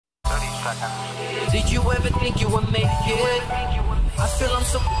Did you ever think you would make it? I feel I'm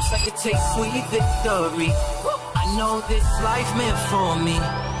so close I could take sweet victory. I know this life meant for me.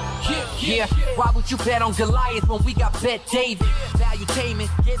 Yeah, why would you bet on Goliath when we got Bet David? Valuetainment,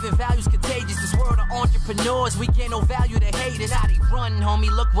 giving values contagious. This world of entrepreneurs, we get no value to haters. How they run,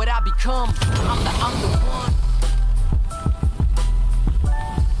 homie, look what I become. I'm the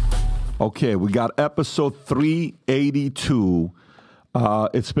one. Okay, we got episode 382.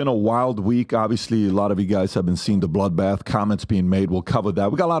 It's been a wild week. Obviously, a lot of you guys have been seeing the bloodbath, comments being made. We'll cover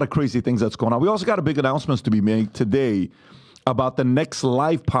that. We got a lot of crazy things that's going on. We also got a big announcements to be made today about the next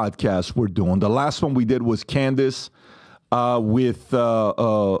live podcast we're doing. The last one we did was Candace with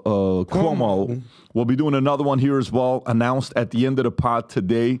Cuomo. We'll be doing another one here as well, announced at the end of the pod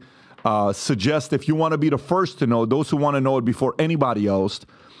today. Suggest if you want to be the first to know, those who want to know it before anybody else,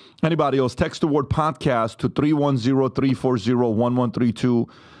 text the word podcast to 310-340-1132.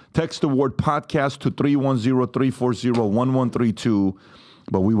 Text the word podcast to 310-340-1132.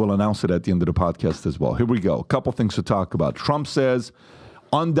 But we will announce it at the end of the podcast as well. Here we go. A couple things to talk about. Trump says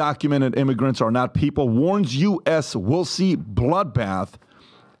undocumented immigrants are not people. Warns U.S. will see bloodbath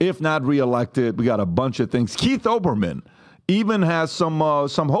if not reelected. We got a bunch of things. Keith Olbermann even has some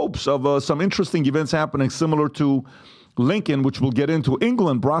hopes of some interesting events happening similar to Lincoln, which we'll get into.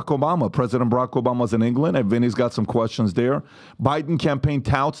 England, President Barack Obama's in England, and Vinny's got some questions there. Biden campaign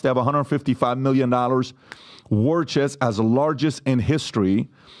touts to have $155 million war chest as the largest in history.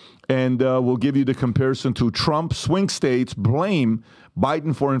 And we'll give you the comparison to Trump. Swing states blame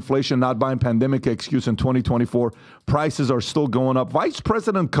Biden for inflation, not buying pandemic excuse in 2024. Prices are still going up. Vice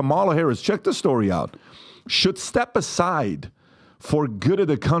President Kamala Harris, check the story out, should step aside for good of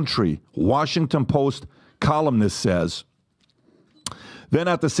the country. Washington Post columnist says. Then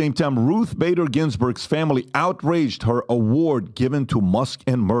at the same time, Ruth Bader Ginsburg's family outraged her award given to Musk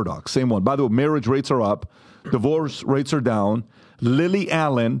and Murdoch. Same one. By the way, marriage rates are up. Divorce rates are down. Lily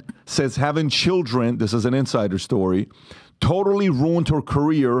Allen says having children, this is an insider story, totally ruined her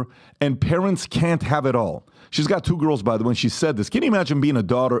career, and parents can't have it all. She's got two girls, by the way, when she said this. Can you imagine being a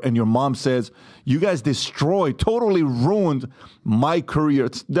daughter and your mom says, you guys destroyed, totally ruined my career?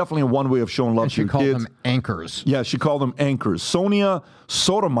 It's definitely one way of showing love to your kids. She called them anchors. Yeah, she called them anchors. Sonia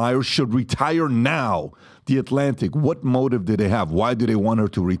Sotomayor should retire now. The Atlantic, what motive did they have? Why do they want her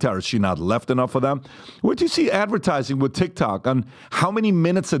to retire? Is she not left enough for them? What do you see advertising with TikTok on how many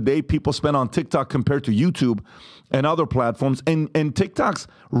minutes a day people spend on TikTok compared to YouTube and other platforms? And TikTok's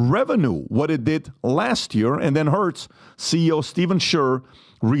revenue, what it did last year. And then Hertz CEO Stephen Scherr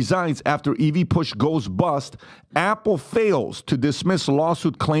resigns after EV push goes bust. Apple fails to dismiss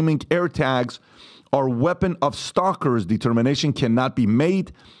lawsuit claiming AirTags are weapon of stalkers. Determination cannot be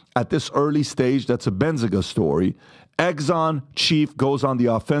made at this early stage. That's a Benziga story. Exxon chief goes on the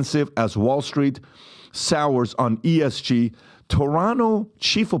offensive as Wall Street sours on ESG. Toronto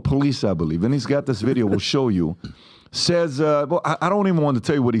chief of police, I believe, and he's got this video we'll show you, says, well, I don't even want to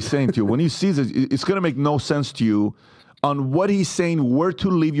tell you what he's saying to you. When he sees it, it's going to make no sense to you on what he's saying, where to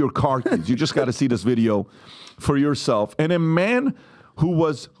leave your car keys. You just got to see this video for yourself. And a man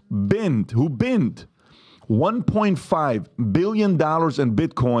who binned $1.5 billion in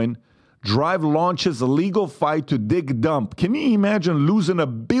Bitcoin. Drive launches a legal fight to dig dump. Can you imagine losing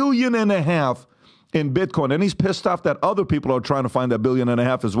 $1.5 billion in Bitcoin? And he's pissed off that other people are trying to find that $1.5 billion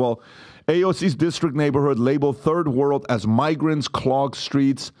as well. AOC's district neighborhood labeled third world as migrants clog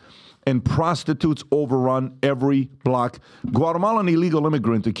streets and prostitutes overrun every block. Guatemalan illegal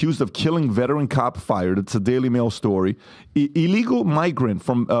immigrant accused of killing veteran cop fired. It's a Daily Mail story. Illegal migrant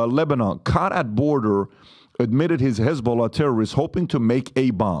from Lebanon caught at border admitted his Hezbollah terrorist hoping to make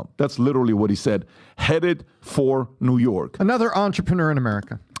a bomb. That's literally what he said. Headed for New York. Another entrepreneur in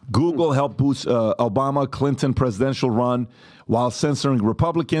America. Google helped boost Obama-Clinton presidential run while censoring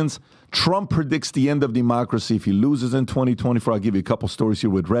Republicans. Trump predicts the end of democracy if he loses in 2024. I'll give you a couple stories here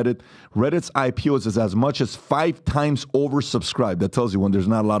with Reddit. Reddit's IPOs is as much as 5 times oversubscribed. That tells you when there's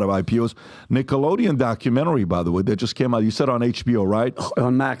not a lot of IPOs. Nickelodeon documentary, by the way, that just came out. You said on HBO, right?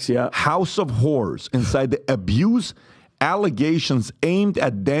 On Max, yeah. House of Horrors inside the abuse allegations aimed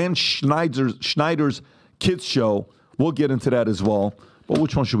at Dan Schneider's kids show. We'll get into that as well. But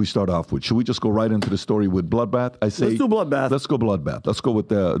which one should we start off with? Should we just go right into the story with Bloodbath? I say let's do Bloodbath. Let's go Bloodbath. Let's go with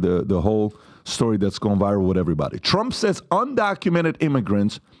the whole story that's going viral with everybody. Trump says undocumented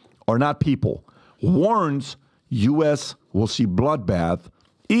immigrants are not people. Warns U.S. will see bloodbath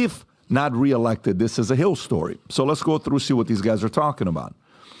if not reelected. This is a Hill story. So let's go through, see what these guys are talking about.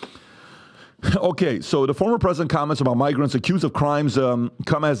 Okay, so the former president comments about migrants accused of crimes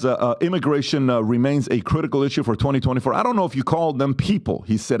come as immigration remains a critical issue for 2024. I don't know if you call them people,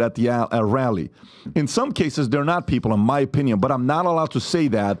 he said at the rally. In some cases, they're not people, in my opinion, but I'm not allowed to say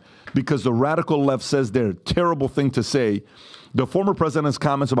that because the radical left says they're a terrible thing to say. The former president's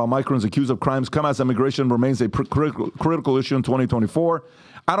comments about migrants accused of crimes come as immigration remains a critical issue in 2024.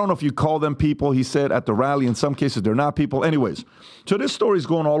 I don't know if you call them people, he said at the rally. In some cases, they're not people. Anyways, so this story is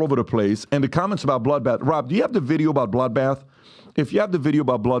going all over the place. And the comments about Bloodbath. Rob, do you have the video about Bloodbath? If you have the video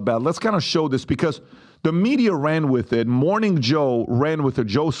about Bloodbath, let's kind of show this because the media ran with it. Morning Joe ran with it.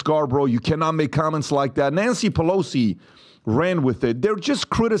 Joe Scarborough, you cannot make comments like that. Nancy Pelosi ran with it. They're just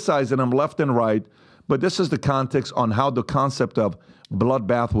criticizing him left and right. But this is the context on how the concept of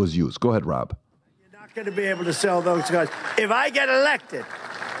Bloodbath was used. Go ahead, Rob. You're not going to be able to sell those cars. If I get elected,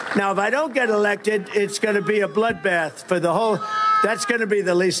 now, if I don't get elected, it's going to be a bloodbath for the whole. That's going to be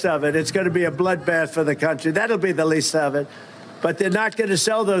the least of it. It's going to be a bloodbath for the country. That'll be the least of it. But they're not going to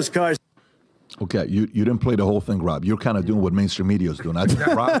sell those cars. Okay, you didn't play the whole thing, Rob. You're kind of doing what mainstream media is doing. Rob is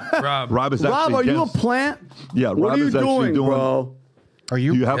actually Rob, are you a against- plant? Yeah, what Rob are you is actually doing, bro? Are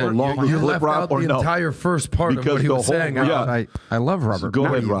you? Do you have a longer You clip, left Rob, out or the no? entire first part Because of what he the was whole- saying. yeah. I love Robert. So go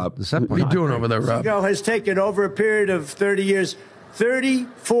ahead, Rob. What What are you doing over there, Rob? Mexico has taken over a period of 30 years,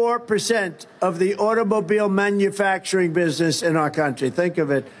 34% of the automobile manufacturing business in our country. Think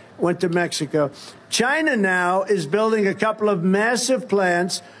of it. Went to Mexico. China now is building a couple of massive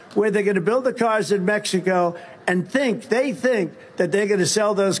plants where they're going to build the cars in Mexico and they think that they're going to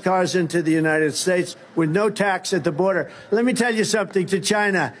sell those cars into the United States with no tax at the border. Let me tell you something to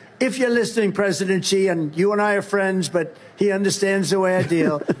China. If you're listening, President Xi, and you and I are friends, but he understands the way I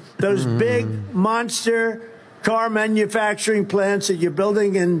deal, those big monster car manufacturing plants that you're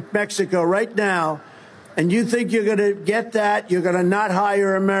building in Mexico right now, and you think you're going to get that, you're going to not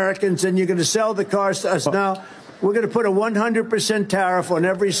hire Americans, and you're going to sell the cars to us now. We're going to put a 100% tariff on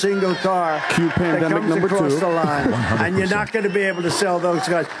every single car that comes across the line, and you're not going to be able to sell those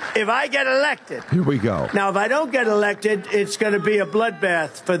cars. If I get elected, Here we go. now if I don't get elected, it's going to be a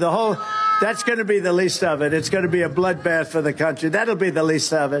bloodbath for the whole. That's going to be the least of it. It's going to be a bloodbath for the country. That'll be the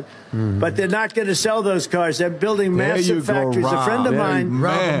least of it. But they're not going to sell those cars. They're building There you massive go, factories. A friend of Rob. mine.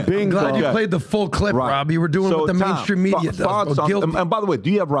 Man. I'm glad you Okay. played the full clip, Right. Rob. You were doing what the Tom, mainstream media does. thoughts Oh, on- guilty. and by the way,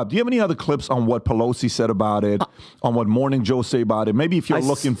 do you have any other clips on what Pelosi said about it, on what Morning Joe say about it? Maybe if you're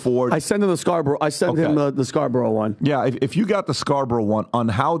looking forward. I sent him the Scarborough. I sent him the Scarborough one. Yeah, if you got the Scarborough one on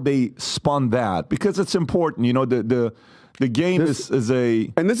how they spun that, because it's important. You know, the game is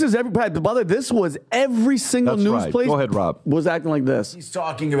a. And this is this was every single That's news right. place. Go ahead, Rob. Was acting like this. He's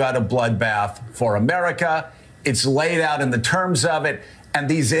talking about a bloodbath for America. It's laid out in the terms of it. And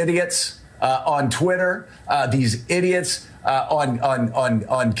these idiots on Twitter, these idiots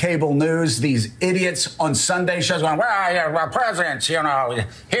on cable news, these idiots on Sunday shows going, well, yeah, presidents, you know,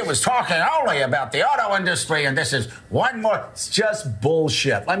 he was talking only about the auto industry, and this is one more. It's just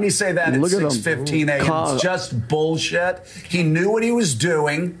bullshit. Let me say that Look at at 6:15 a.m. It's just bullshit. He knew what he was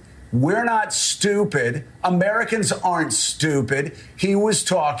doing. We're not stupid. Americans aren't stupid. He was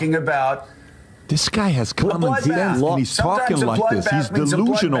talking about. This guy has common bloodbath. sense, and he's Sometimes talking a like this. He's bloodbath means a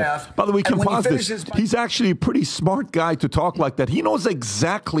delusional. bloodbath. By the way, we can And when he pause this. finishes- He's actually a pretty smart guy to talk like that. He knows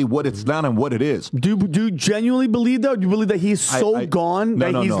exactly what it's not and what it is. Do you genuinely believe that? Do you believe that he's so gone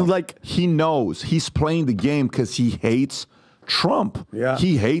that he's like? He knows he's playing the game because he hates Trump. Yeah.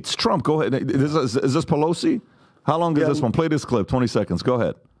 He hates Trump. Go ahead. Is this Pelosi? How long is this one? Play this clip. 20 seconds. Go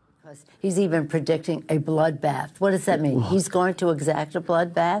ahead. He's even predicting a bloodbath. What does that mean? He's going to exact a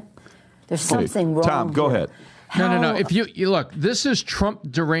bloodbath? There's something wrong. Tom, go here. ahead. No. If you look, this is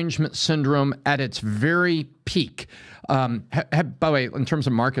Trump derangement syndrome at its very peak. By the way, in terms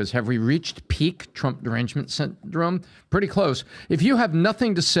of markers, have we reached peak Trump derangement syndrome? Pretty close. If you have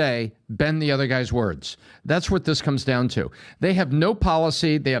nothing to say, bend the other guy's words. That's what this comes down to. They have no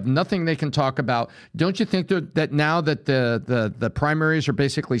policy. They have nothing they can talk about. Don't you think that now that the primaries are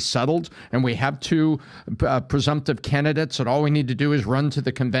basically settled and we have two presumptive candidates and all we need to do is run to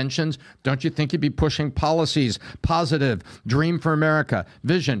the conventions, don't you think you'd be pushing policies, positive, dream for America,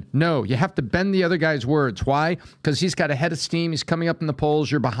 vision? No, you have to bend the other guy's words. Why? Because he's got a head of steam. He's coming up in the polls.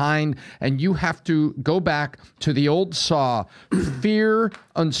 You're behind. And you have to go back to the old saw, fear,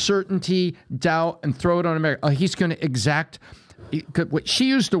 uncertainty, doubt, and throw it on America. He's going to exact. She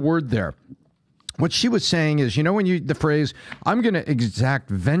used a word there. What she was saying is, you know, when the phrase, I'm going to exact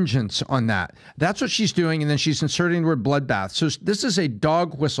vengeance on that. That's what she's doing. And then she's inserting the word bloodbath. So this is a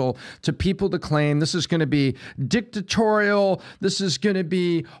dog whistle to people to claim this is going to be dictatorial. This is going to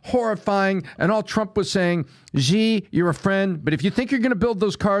be horrifying. And all Trump was saying, Xi, you're a friend, but if you think you're going to build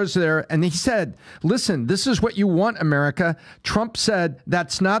those cars there, and he said, listen, this is what you want, America. Trump said,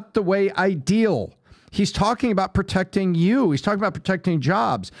 that's not the way I deal. He's talking about protecting you. He's talking about protecting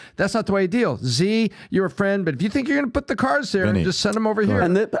jobs. That's not the way I deal. Z, you're a friend, but if you think you're going to put the cars there, just send them over here.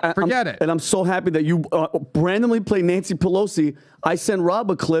 Forget it. And I'm so happy that you randomly play Nancy Pelosi. I sent Rob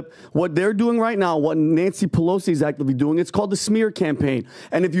a clip. What they're doing right now, what Nancy Pelosi is actively doing, it's called the smear campaign.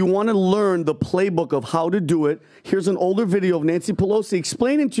 And if you want to learn the playbook of how to do it, here's an older video of Nancy Pelosi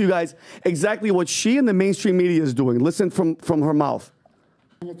explaining to you guys exactly what she and the mainstream media is doing. Listen from her mouth.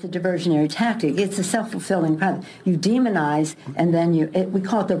 And it's a diversionary tactic. It's a self-fulfilling prophecy. You demonize, and then we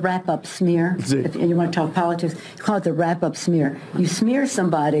call it the wrap-up smear. If you want to talk politics, you call it the wrap-up smear. You smear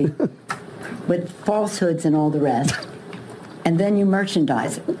somebody with falsehoods and all the rest, and then you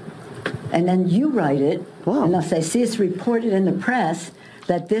merchandise it. And then you write it, and they'll say, see, it's reported in the press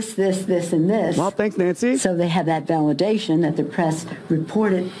that this, and this. Well, thanks, Nancy. So they have that validation that the press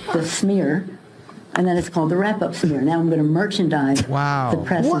reported the smear. And then it's called the wrap-up smear. Now I'm going to merchandise the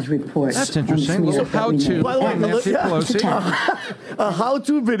press's report. That's interesting. Little how-to. By the way, Nancy Pelosi. A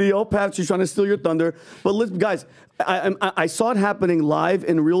how-to video. Pat, she's trying to steal your thunder. But listen, guys, I saw it happening live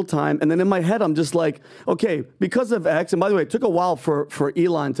in real time. And then in my head, I'm just like, okay, because of X. And by the way, it took a while for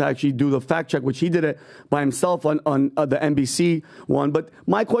Elon to actually do the fact check, which he did it by himself on the NBC one. But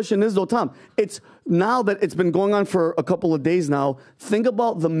my question is, though, Tom, it's now that it's been going on for a couple of days now, think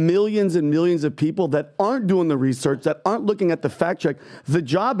about the millions and millions of people that aren't doing the research, that aren't looking at the fact check. The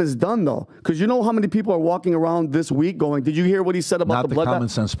job is done, though, because you know how many people are walking around this week going, did you hear what he said about the bloodbath? Not the common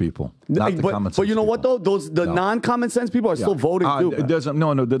sense people. Not the common sense But you know people. what, though? The non-common sense people are still voting, too. It doesn't,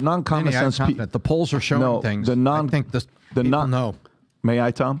 no, the non-common sense people. The polls are showing things. I think people know. May I,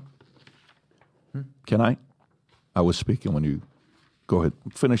 Tom? Can I? I was speaking when you... Go ahead.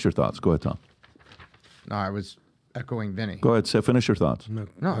 Finish your thoughts. Go ahead, Tom. No, I was echoing Vinny. Go ahead. Finish your thoughts. No,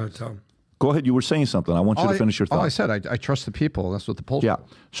 Tom. Go ahead. You were saying something. I want you to finish your thoughts. All I said, I trust the people. That's what the polls. Yeah.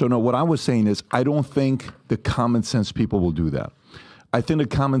 So no, what I was saying is, I don't think the common sense people will do that. I think the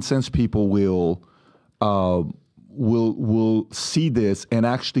common sense people will see this and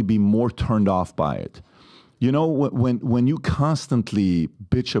actually be more turned off by it. You know, when you constantly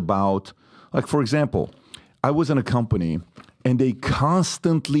bitch about, like for example, I was in a company and they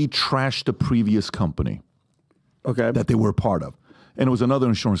constantly trashed the previous company that they were a part of. And it was another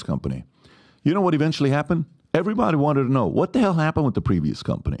insurance company. You know what eventually happened? Everybody wanted to know, what the hell happened with the previous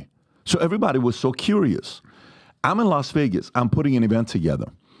company? So everybody was so curious. I'm in Las Vegas. I'm putting an event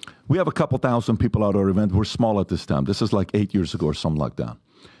together. We have a couple thousand people at our event. We're small at this time. This is like 8 years ago or something like that.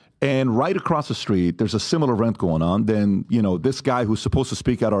 And right across the street, there's a similar event going on. Then, you know, this guy who's supposed to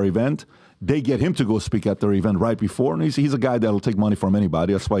speak at our event, they get him to go speak at their event right before. And he's a guy that'll take money from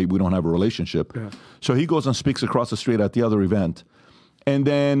anybody. That's why we don't have a relationship. Yeah. So he goes and speaks across the street at the other event. And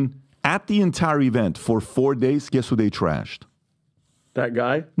then at the entire event for 4 days, guess who they trashed? That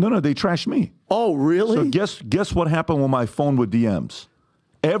guy? No, they trashed me. Oh, really? So guess what happened with my phone with DMs?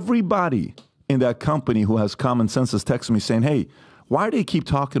 Everybody in that company who has common sense is texting me saying, hey, why do they keep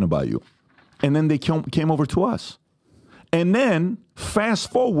talking about you? And then they came over to us. And then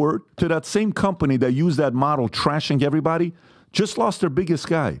fast forward to that same company that used that model trashing everybody, just lost their biggest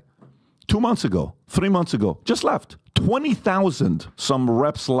guy 2 months ago, 3 months ago, just left. 20,000 some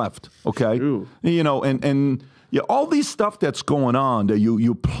reps left, okay? Ooh. You know, and yeah, all these stuff that's going on, that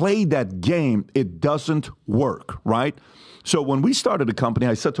you play that game, it doesn't work, right? So when we started the company,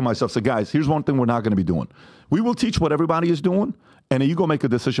 I said to myself, so guys, here's one thing we're not going to be doing. We will teach what everybody is doing, and then you go make a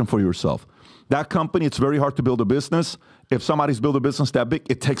decision for yourself. That company, it's very hard to build a business. If somebody's built a business that big,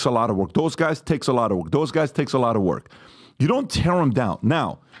 it takes a lot of work. Those guys takes a lot of work. Those guys takes a lot of work. You don't tear them down.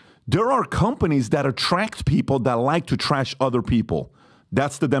 Now, there are companies that attract people that like to trash other people.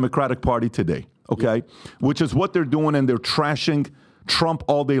 That's the Democratic Party today, okay? Yeah. Which is what they're doing, and they're trashing Trump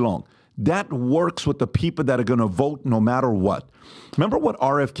all day long. That works with the people that are going to vote no matter what. Remember what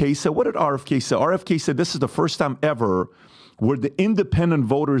RFK said? What did RFK say? RFK said this is the first time ever where the independent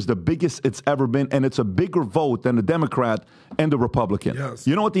voter is the biggest it's ever been, and it's a bigger vote than the Democrat and the Republican. Yes.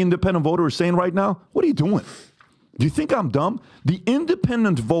 You know what the independent voter is saying right now? What are you doing? Do you think I'm dumb? The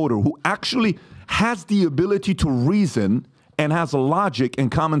independent voter who actually has the ability to reason and has logic and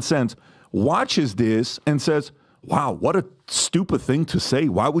common sense watches this and says, wow, what a stupid thing to say.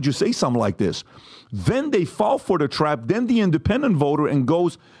 Why would you say something like this? Then they fall for the trap. Then the independent voter and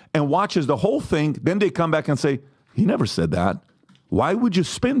goes and watches the whole thing. Then they come back and say, he never said that. Why would you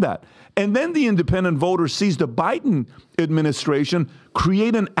spin that? And then the independent voter sees the Biden administration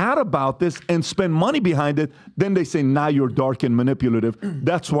create an ad about this and spend money behind it. Then they say, now you're dark and manipulative.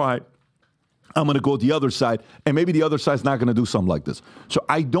 That's why I'm going to go the other side, and maybe the other side's not going to do something like this. So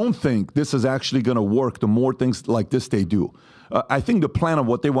I don't think this is actually going to work the more things like this they do. I think the plan of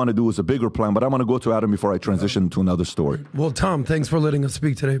what they want to do is a bigger plan, but I'm going to go to Adam before I transition to another story. Well, Tom, thanks for letting us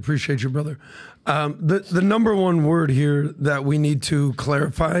speak today. Appreciate you, brother. The number one word here that we need to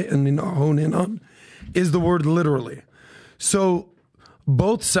clarify and hone in on is the word literally. So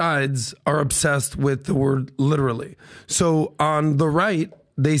both sides are obsessed with the word literally. So on the right,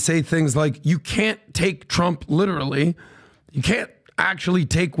 they say things like, you can't take Trump literally. You can't actually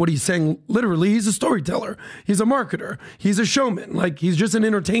take what he's saying literally. He's a storyteller. He's a marketer. He's a showman. Like, he's just an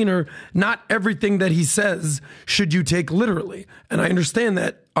entertainer. Not everything that he says should you take literally. And I understand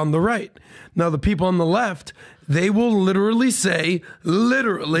that on the right. Now, the people on the left, they will literally say,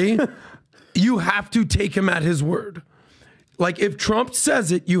 literally, you have to take him at his word. Like, if Trump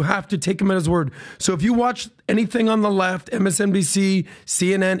says it, you have to take him at his word. So if you watch anything on the left, MSNBC,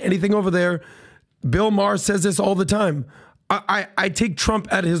 CNN, anything over there, Bill Maher says this all the time. I take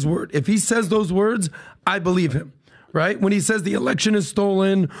Trump at his word. If he says those words, I believe him, right? When he says the election is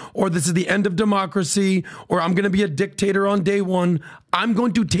stolen, or this is the end of democracy, or I'm going to be a dictator on day one, I'm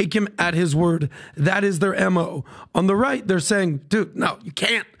going to take him at his word. That is their MO. On the right, they're saying, dude, no, you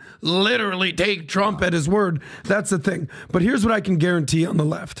can't literally take Trump at his word. That's the thing. But here's what I can guarantee on the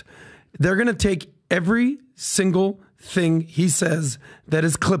left. They're going to take every single thing he says that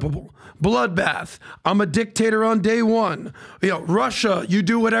is clippable. Bloodbath, I'm a dictator on day one. Russia, you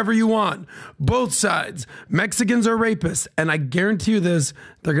do whatever you want. Both sides. Mexicans are rapists. And I guarantee you this,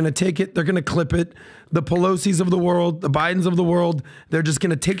 they're going to take it, they're going to clip it. The Pelosi's of the world, the Bidens of the world, they're just going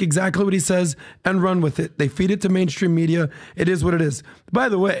to take exactly what he says and run with it. They feed it to mainstream media. It is what it is. By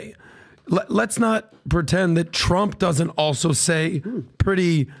the way, let's not pretend that Trump doesn't also say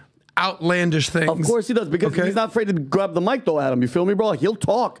pretty outlandish things. Of course he does, because he's not afraid to grab the mic, though, Adam. You feel me, bro? Like, he'll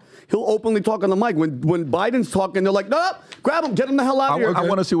talk. He'll openly talk on the mic. When Biden's talking, they're like, no, grab him, get him the hell out of here. I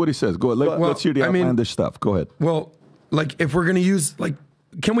want to see what he says. Go ahead. Let's hear the outlandish stuff. Go ahead. Well, like, if we're going to use, like,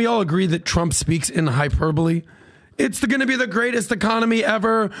 can we all agree that Trump speaks in hyperbole? It's going to be the greatest economy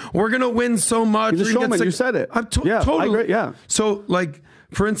ever. We're going to win so much. He's a showman. You said it. Yeah, totally. I agree. Yeah. So, like,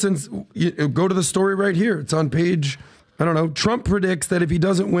 for instance, go to the story right here. It's on page, I don't know. Trump predicts that if he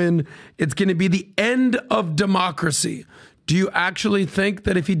doesn't win, it's going to be the end of democracy. Do you actually think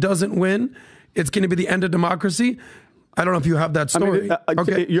that if he doesn't win, it's going to be the end of democracy? I don't know if you have that story. I mean,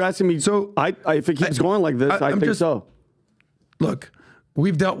 okay, you're asking me. So if it keeps going like this, I think so. Look,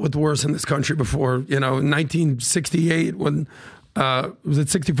 we've dealt with worse in this country before. 1968 when was it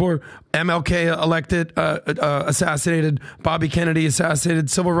 64? MLK elected, assassinated. Bobby Kennedy assassinated.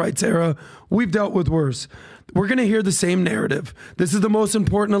 Civil rights era. We've dealt with worse. We're going to hear the same narrative. This is the most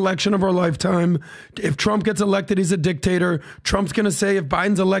important election of our lifetime. If Trump gets elected, he's a dictator. Trump's going to say if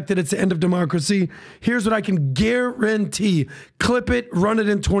Biden's elected, it's the end of democracy. Here's what I can guarantee. Clip it, run it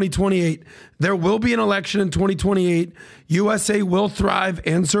in 2028. There will be an election in 2028. USA will thrive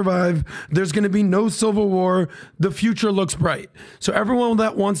and survive. There's going to be no civil war. The future looks bright. So everyone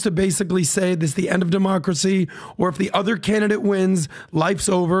that wants to basically say this is the end of democracy, or if the other candidate wins, life's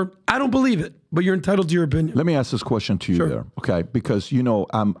over, I don't believe it. But you're entitled to your opinion. Let me ask this question to you there, okay? Because,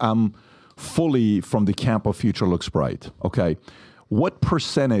 I'm fully from the camp of future looks bright, okay? What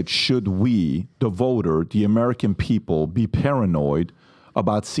percentage should we, the voter, the American people, be paranoid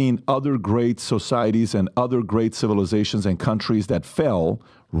about seeing other great societies and other great civilizations and countries that fell?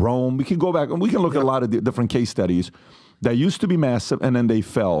 Rome, we can go back and we can look at a lot of different case studies that used to be massive and then they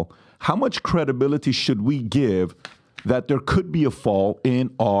fell. How much credibility should we give that there could be a fall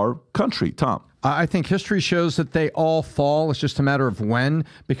in our country? Tom? I think history shows that they all fall. It's just a matter of when,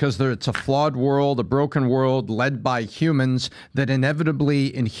 because it's a flawed world, a broken world led by humans that inevitably,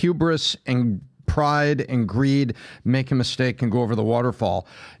 in hubris and pride and greed, make a mistake and go over the waterfall.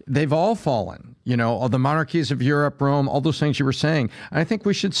 They've all fallen, all the monarchies of Europe, Rome, all those things you were saying. And I think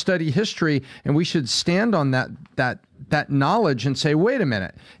we should study history and we should stand on that that knowledge and say, wait a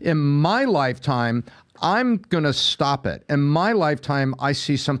minute, in my lifetime, I'm going to stop it. In my lifetime, I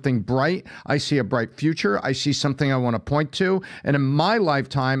see something bright. I see a bright future. I see something I want to point to. And in my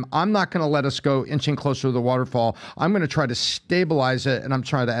lifetime, I'm not going to let us go inching closer to the waterfall. I'm going to try to stabilize it, and I'm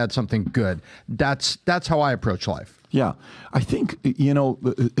trying to add something good. That's how I approach life. Yeah. I think,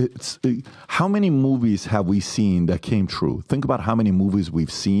 it's how many movies have we seen that came true? Think about how many movies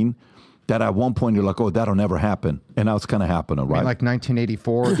we've seen that at one point you're like, oh, that'll never happen. And now it's kind of happening, right? Like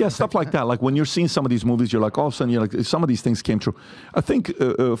 1984? Yeah, stuff like that. Like when you're seeing some of these movies, you're like, all of a sudden, you're like, some of these things came true. I think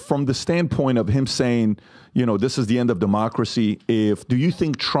from the standpoint of him saying, this is the end of democracy, do you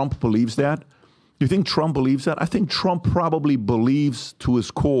think Trump believes that? Do you think Trump believes that? I think Trump probably believes to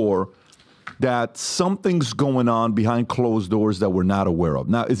his core that something's going on behind closed doors that we're not aware of.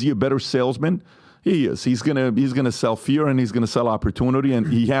 Now, is he a better salesman? He is. He's gonna sell fear and he's gonna sell opportunity,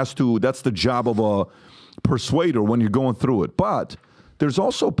 and he has to. That's the job of a persuader when you're going through it. But there's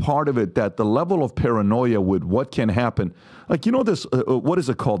also part of it that the level of paranoia with what can happen. Like this, what is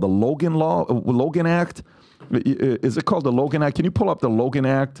it called? The Logan Law, Logan Act. Is it called the Logan Act? Can you pull up the Logan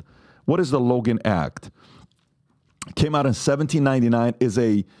Act? What is the Logan Act? Came out in 1799. Is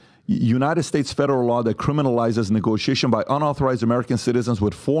a United States federal law that criminalizes negotiation by unauthorized American citizens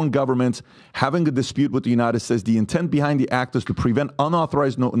with foreign governments having a dispute with the United States. The intent behind the act is to prevent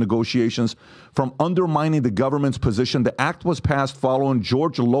unauthorized negotiations from undermining the government's position. The act was passed following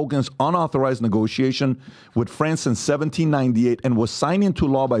George Logan's unauthorized negotiation with France in 1798 and was signed into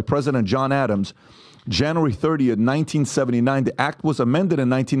law by President John Adams January 30th, 1979. The act was amended in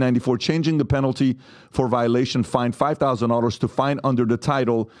 1994, changing the penalty for violation, fine $5,000 to fine under the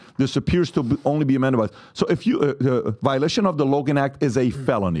title. This appears to only be amended. So if violation of the Logan Act is a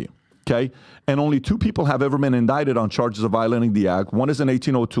felony, okay? And only two people have ever been indicted on charges of violating the act. One is in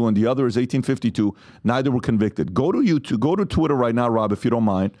 1802 and the other is 1852. Neither were convicted. Go to YouTube, go to Twitter right now, Rob, if you don't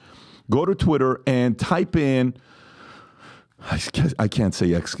mind. Go to Twitter and type in, I can't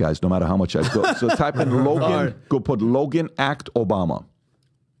say X, guys, no matter how much I go. So type in Logan, go put Logan Act Obama.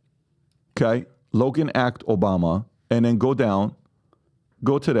 Okay? Logan Act Obama. And then go down.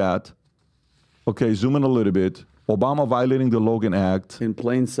 Go to that. Okay, zoom in a little bit. Obama violating the Logan Act. In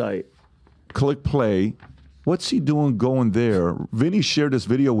plain sight. Click play. What's he doing going there? Vinny shared this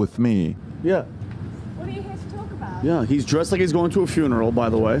video with me. Yeah. What are you here to talk about? Yeah, he's dressed like he's going to a funeral, by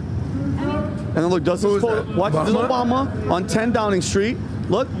the way. And then look, does this photo, watch this Obama on 10 Downing Street.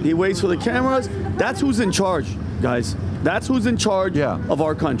 Look, he waits for the cameras. That's who's in charge, guys. That's who's in charge of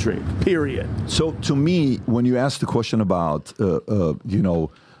our country, period. So to me, when you ask the question about, the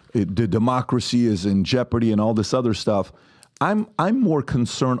democracy is in jeopardy and all this other stuff, I'm more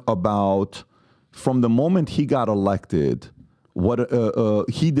concerned about from the moment he got elected, what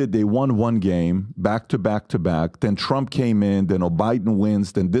he did. They won one game back to back to back. Then Trump came in. Then Biden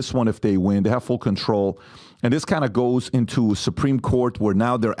wins. Then this one, if they win, they have full control. And this kind of goes into Supreme Court where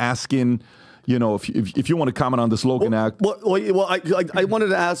now they're asking, if you want to comment on this Logan Act. Well, I wanted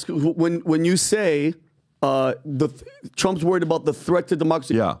to ask when you say Trump's worried about the threat to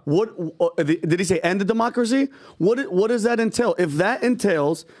democracy. Yeah. What did he say? End the democracy? What does that entail? If that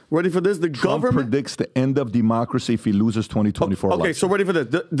entails, ready for this? Trump Government predicts the end of democracy if he loses 2024 Okay, election. so ready for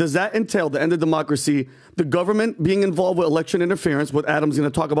this? Does that entail the end of democracy? The government being involved with election interference, what Adam's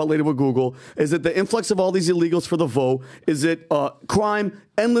going to talk about later with Google. Is it the influx of all these illegals for the vote? Is it crime,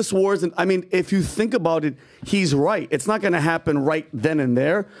 endless wars? And I mean, if you think about it, he's right. It's not going to happen right then and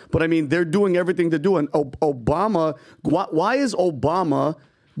there. But I mean, they're doing everything to do. And Obama, why is Obama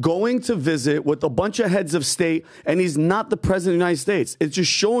going to visit with a bunch of heads of state and he's not the president of the United States? It's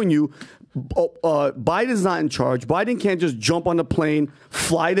just showing you Biden's not in charge. Biden can't just jump on a plane,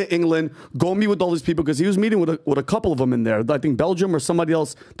 fly to England, go meet with all these people, because he was meeting with a couple of them in there. I think Belgium or somebody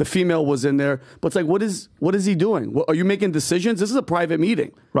else, the female was in there. But it's like, what is he doing? Are you making decisions? This is a private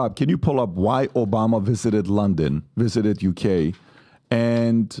meeting. Rob, can you pull up why Obama visited London, visited UK?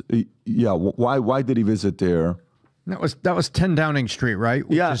 And why did he visit there? That was 10 Downing Street, right?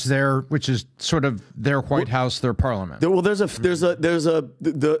 Which is sort of their White House, their parliament. The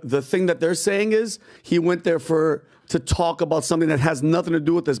thing that they're saying is he went there to talk about something that has nothing to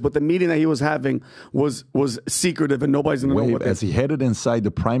do with this, but the meeting that he was having was secretive and nobody's going to know what. As he headed inside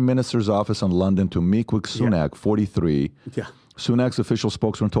the Prime Minister's office in London to meet with Sunak, 43. Yeah. Sunak's official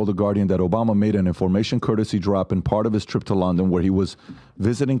spokesman told The Guardian that Obama made an information courtesy drop in part of his trip to London, where he was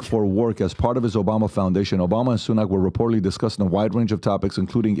visiting for work as part of his Obama Foundation. Obama and Sunak were reportedly discussing a wide range of topics,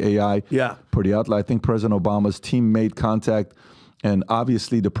 including AI. Yeah. Per the outlet, I think President Obama's team made contact, and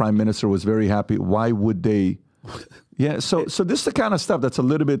obviously the Prime Minister was very happy. Why would they? Yeah, so this is the kind of stuff that's a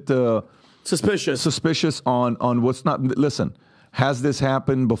little bit Suspicious on what's not. Listen, has this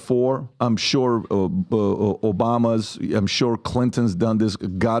happened before? I'm sure Obama's, I'm sure Clinton's done this,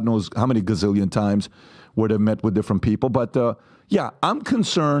 God knows how many gazillion times where they've met with different people. But yeah, I'm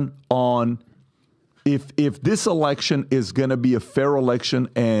concerned on if this election is going to be a fair election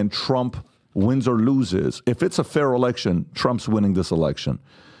and Trump wins or loses. If it's a fair election, Trump's winning this election.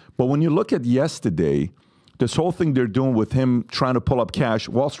 But when you look at yesterday, this whole thing they're doing with him trying to pull up cash,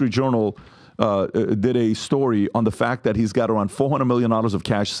 Wall Street Journal did a story on the fact that he's got around $400 million of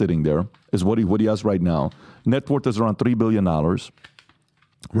cash sitting there, is what he has right now. Net worth is around $3 billion,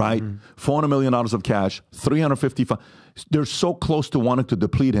 right? $400 million of cash, 355. They're so close to wanting to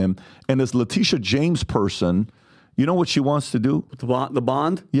deplete him. And this Letitia James person, you know what she wants to do? The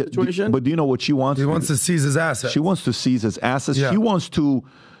bond situation? But do you know what she wants? She wants to seize his assets. She wants to seize his assets. Yeah. She wants to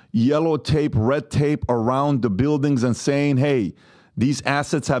yellow tape, red tape around the buildings and saying, hey, these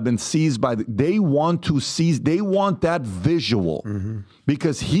assets have been seized by they want to seize, they want that visual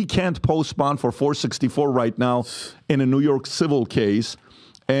because he can't post bond for 464 right now in a New York civil case.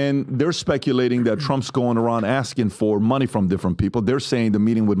 And they're speculating that Trump's going around asking for money from different people. They're saying the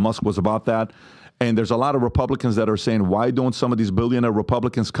meeting with Musk was about that. And there's a lot of Republicans that are saying, why don't some of these billionaire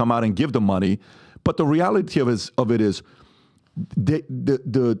Republicans come out and give the money? But the reality of it is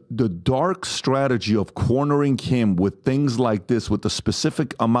the dark strategy of cornering him with things like this, with a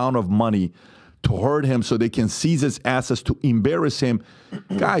specific amount of money to hurt him so they can seize his assets, to embarrass him.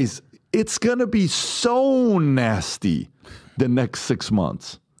 Guys, it's going to be so nasty the next 6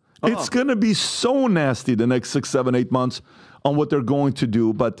 months. It's going to be so nasty the next 6, 7, 8 months on what they're going to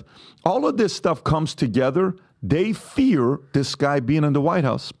do. But all of this stuff comes together. They fear this guy being in the White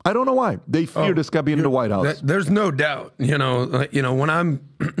House. I don't know why. They fear this guy being in the White House. There's no doubt. When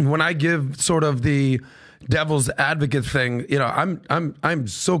I give sort of the devil's advocate thing, I'm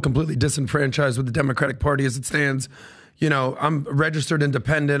so completely disenfranchised with the Democratic Party as it stands. I'm registered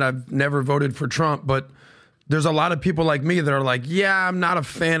independent. I've never voted for Trump, but there's a lot of people like me that are like, yeah, I'm not a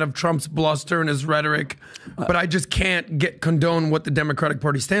fan of Trump's bluster and his rhetoric, but I just can't condone what the Democratic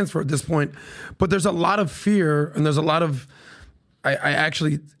Party stands for at this point. But there's a lot of fear, and there's a lot of, I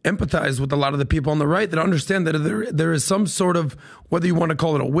actually empathize with a lot of the people on the right that understand that there is some sort of, whether you want to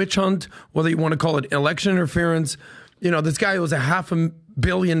call it a witch hunt, whether you want to call it election interference, this guy was $500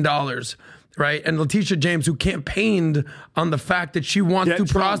 million. Right. And Letitia James, who campaigned on the fact that she wants to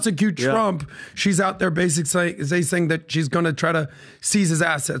prosecute Trump, she's out there basically saying that she's going to try to seize his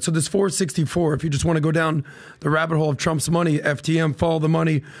assets. So this 464, if you just want to go down the rabbit hole of Trump's money, FTM, follow the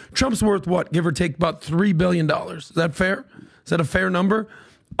money, Trump's worth what? Give or take about $3 billion. Is that fair? Is that a fair number?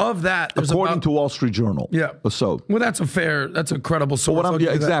 Of that, according to Wall Street Journal. Yeah. So, well, that's a credible source.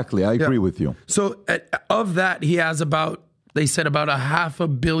 Exactly. I agree with you. So of that, he has they said about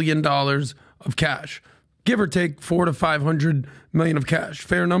 $500 million of cash, give or take 400 to 500 million of cash.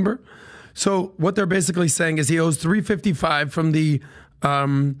 Fair number. So what they're basically saying is he owes 355 from the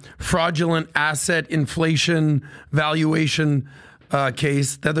fraudulent asset inflation valuation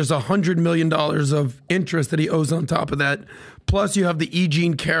case. That there's $100 million of interest that he owes on top of that. Plus you have the E.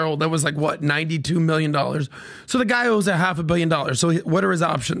 Jean Carroll that was like what, $92 million. So the guy owes $500 million. So what are his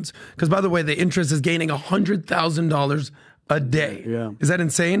options? Because by the way, the interest is gaining $100,000 a day. Yeah. Is that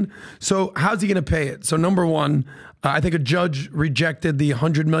insane? So how's he going to pay it? So number one, I think a judge rejected the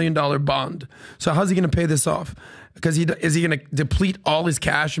 $100 million bond. So how's he going to pay this off? Because is he going to deplete all his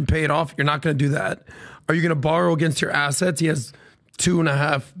cash and pay it off? You're not going to do that. Are you going to borrow against your assets? He has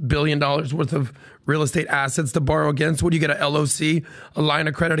 $2.5 billion worth of real estate assets to borrow against. What do you get, a LOC, a line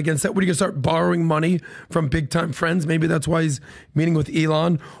of credit against that? What are you going to start borrowing money from big time friends? Maybe that's why he's meeting with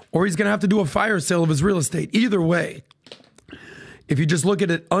Elon. Or he's going to have to do a fire sale of his real estate. Either way, if you just look at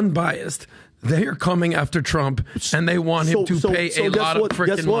it unbiased, they are coming after Trump and they want him to pay a lot of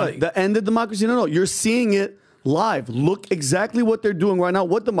freaking money. The end of democracy? No, you're seeing it live. Look exactly what they're doing right now.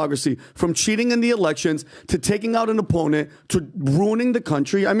 What democracy? From cheating in the elections to taking out an opponent to ruining the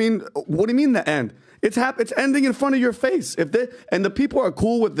country. I mean, what do you mean the end? It's ending in front of your face. And the people are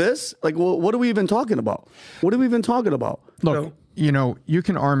cool with this, like, well, what are we even talking about? What are we even talking about? Look, you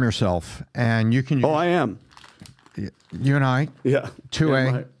can arm yourself and you can. Oh, I am. You and I, yeah,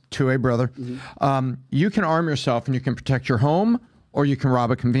 2A brother. Mm-hmm. You can arm yourself and you can protect your home, or you can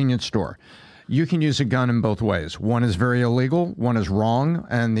rob a convenience store. You can use a gun in both ways. One is very illegal, one is wrong,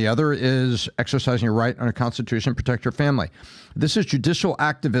 and the other is exercising your right under the Constitution to protect your family. This is judicial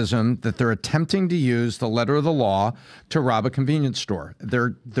activism that they're attempting to use the letter of the law to rob a convenience store. They're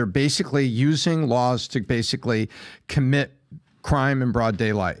basically using laws to basically commit crime in broad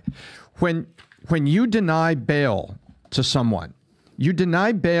daylight. When you deny bail to someone, You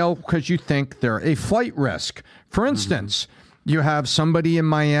deny bail because you think they're a flight risk. For instance, you have somebody in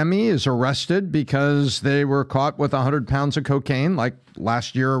Miami is arrested because they were caught with 100 pounds of cocaine, like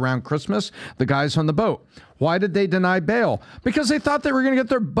last year around Christmas, the guys on the boat. Why did they deny bail? Because they thought they were going to get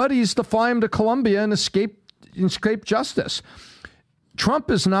their buddies to fly them to Colombia and escape justice.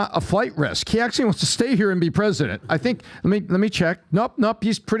 Trump is not a flight risk. He actually wants to stay here and be president. I think, let me check. Nope.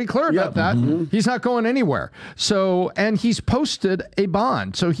 He's pretty clear about that. He's not going anywhere. So, and he's posted a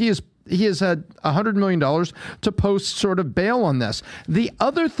bond. So he has had $100 million to post sort of bail on this. The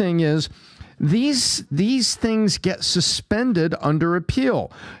other thing is these things get suspended under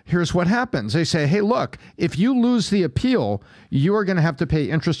appeal. Here's what happens. They say, hey, look, if you lose the appeal, you are going to have to pay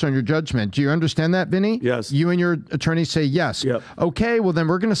interest on your judgment. Do you understand that, Vinny? Yes. You and your attorney say yes. Yep. Okay, well, then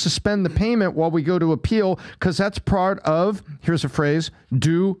we're going to suspend the payment while we go to appeal because that's part of, here's a phrase,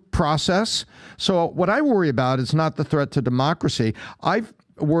 due process. So what I worry about is not the threat to democracy. I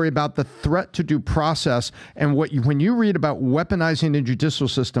worry about the threat to due process. And when you read about weaponizing the judicial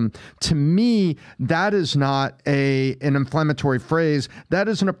system, to me, that is not an inflammatory phrase. That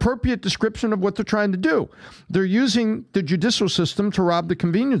is an appropriate description of what they're trying to do. They're using the judicial system to rob the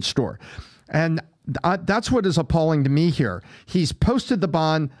convenience store. And that's what is appalling to me here. He's posted the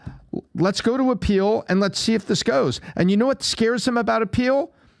bond. Let's go to appeal and let's see if this goes. And you know what scares him about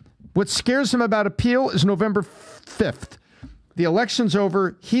appeal? What scares him about appeal is November 5th. The election's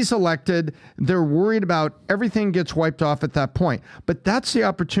over. He's elected. They're worried about everything gets wiped off at that point. But that's the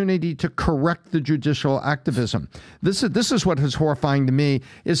opportunity to correct the judicial activism. This is what is horrifying to me,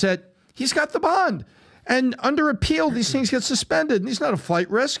 is that he's got the bond. And under appeal, these things get suspended. And he's not a flight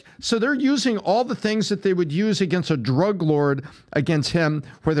risk. So they're using all the things that they would use against a drug lord against him,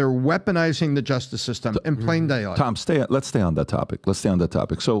 where they're weaponizing the justice system in plain daylight. Tom, let's stay on that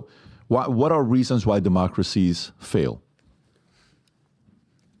topic. So what are reasons why democracies fail?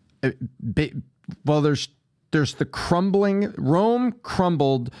 Well, there's the crumbling. Rome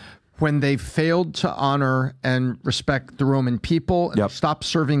crumbled when they failed to honor and respect the Roman people and stopped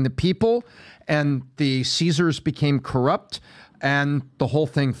serving the people, and the Caesars became corrupt, and the whole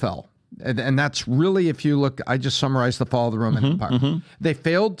thing fell. And that's really, if you look, I just summarized the fall of the Roman Empire. They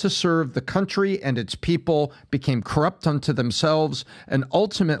failed to serve the country and its people, became corrupt unto themselves, and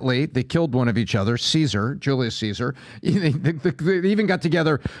ultimately they killed one of each other, Julius Caesar. They even got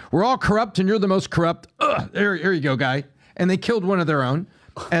together, we're all corrupt and you're the most corrupt. Here you go, guy. And they killed one of their own.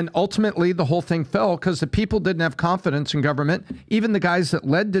 And ultimately, the whole thing fell because the people didn't have confidence in government. Even the guys that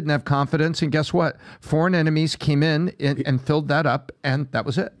led didn't have confidence. And guess what? Foreign enemies came in and filled that up, and that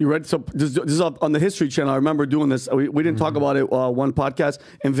was it. You read? So this is on the History Channel. I remember doing this. We didn't talk about it one podcast.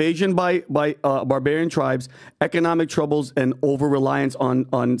 Invasion by barbarian tribes, economic troubles, and over-reliance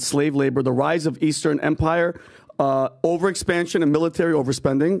on slave labor, the rise of Eastern Empire, overexpansion and military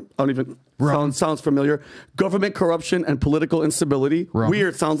overspending. I don't even... Sounds familiar. Government corruption and political instability.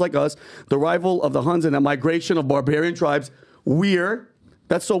 Weird. Sounds like us. The arrival of the Huns and the migration of barbarian tribes. Weird.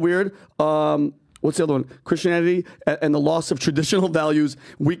 That's so weird. What's the other one? Christianity and the loss of traditional values,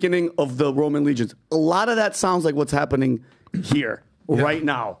 weakening of the Roman legions. A lot of that sounds like what's happening here right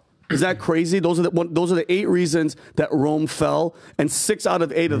now. Is that crazy? Those are the 8 reasons that Rome fell, and 6 out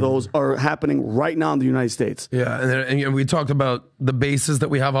of 8 of those are happening right now in the United States. Yeah, and we talked about the bases that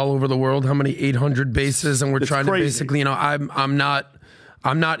we have all over the world. How many 800 bases, and we're trying to basically, I'm not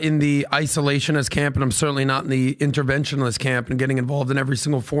in the isolationist camp, and I'm certainly not in the interventionist camp and getting involved in every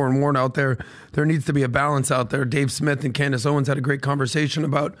single foreign war out there. There needs to be a balance out there. Dave Smith and Candace Owens had a great conversation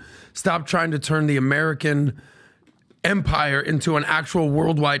about stop trying to turn the American empire into an actual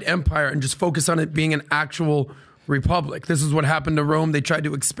worldwide empire and just focus on it being an actual republic. This is what happened to Rome. They tried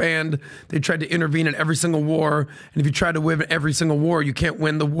to expand. They tried to intervene in every single war. And if you try to win every single war, you can't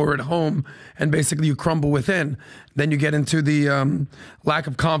win the war at home. And basically you crumble within. Then you get into the lack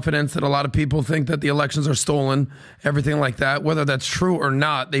of confidence that a lot of people think that the elections are stolen, everything like that. Whether that's true or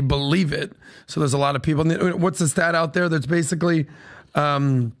not, they believe it. So there's a lot of people. What's the stat out there? That's basically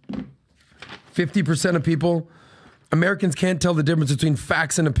 50% of people, Americans can't tell the difference between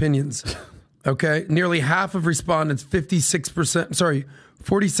facts and opinions. Okay? Nearly half of respondents,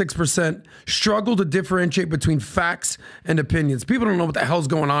 46%, struggle to differentiate between facts and opinions. People don't know what the hell's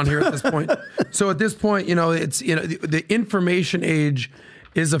going on here at this point. So at this point, the information age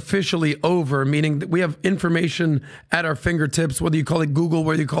is officially over, meaning that we have information at our fingertips, whether you call it Google,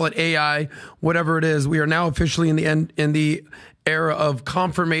 whether you call it AI, whatever it is. We are now officially in the era of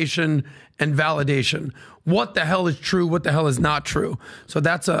confirmation and validation. What the hell is true? What the hell is not true? So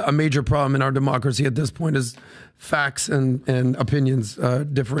that's a major problem in our democracy at this point, is facts and opinions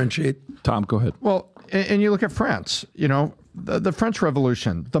differentiate. Tom, go ahead. Well, and you look at France. the French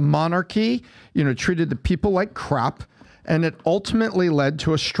Revolution. The monarchy, treated the people like crap, and it ultimately led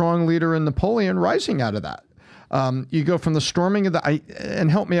to a strong leader in Napoleon rising out of that. You go from the storming of and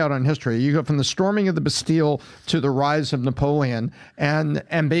help me out on history. You go from the storming of the Bastille to the rise of Napoleon,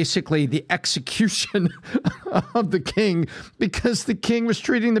 and basically the execution of the king, because the king was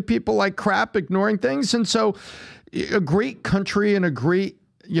treating the people like crap, ignoring things. And so a great country and a great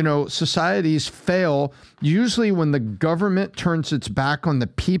societies fail usually when the government turns its back on the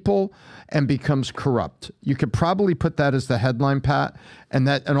people and becomes corrupt. You could probably put that as the headline, Pat, and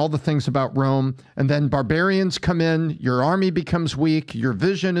all the things about Rome. And then barbarians come in, your army becomes weak, your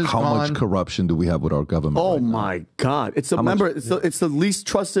vision is gone. How much corruption do we have with our government? Oh my God! It's the least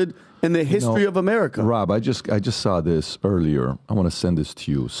trusted in the history of America. Rob, I just saw this earlier. I want to send this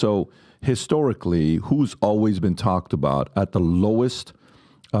to you. So historically, who's always been talked about at the lowest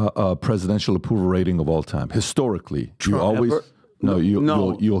presidential approval rating of all time? Historically, Trump. you always. Ever? No,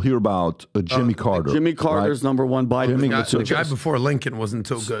 you'll hear about Jimmy Carter. Jimmy Carter's number one. Biden. The guy before Lincoln wasn't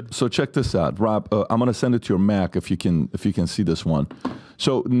so good. So check this out, Rob. I'm going to send it to your Mac if you can see this one.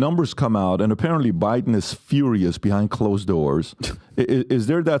 So numbers come out, and apparently Biden is furious behind closed doors. Is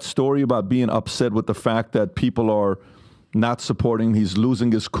there that story about being upset with the fact that people are not supporting? He's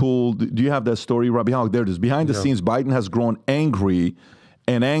losing his cool. Do you have that story, Robbie? There it is. Behind the scenes, Biden has grown angry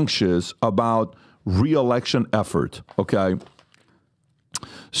and anxious about re-election effort. Okay.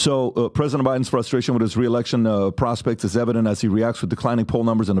 So President Biden's frustration with his re-election prospects is evident as he reacts with declining poll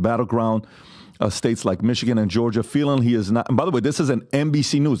numbers in the battleground states like Michigan and Georgia, feeling he is not, and by the way, this is an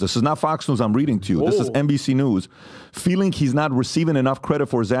NBC News. This is not Fox News I'm reading to you. This is NBC News. Feeling he's not receiving enough credit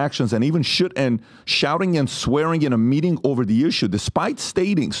for his actions and even shouting and swearing in a meeting over the issue. Despite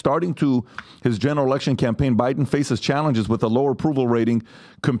starting to his general election campaign, Biden faces challenges with a lower approval rating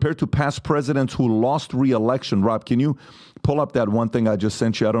compared to past presidents who lost re-election. Rob, can you pull up that one thing I just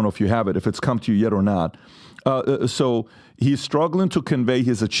sent you? I don't know if you have it, if it's come to you yet or not. So he's struggling to convey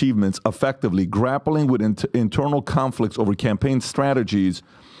his achievements effectively, grappling with internal conflicts over campaign strategies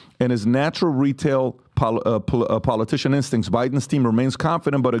and his natural retail politician instincts. Biden's team remains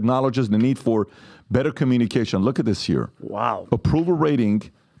confident but acknowledges the need for better communication. Look at this here. Wow. Approval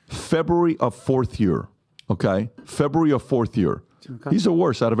rating, February of fourth year. Okay? February of fourth year. Okay. He's the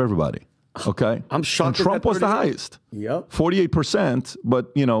worst out of everybody. Okay? I'm shocked. And Trump was the highest. Yep. 48%,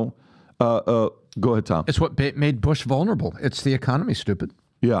 but, go ahead, Tom. It's what made Bush vulnerable. It's the economy, stupid.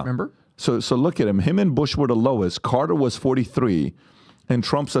 Yeah. Remember? So look at him. Him and Bush were the lowest. Carter was 43, and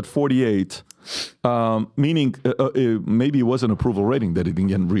Trump's at 48, meaning maybe it was an approval rating that he didn't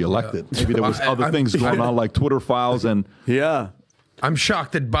get reelected. Yeah. Maybe there was other things going on like Twitter files and... Yeah. I'm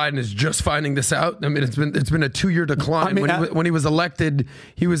shocked that Biden is just finding this out. I mean, it's been a 2-year decline. When he was elected,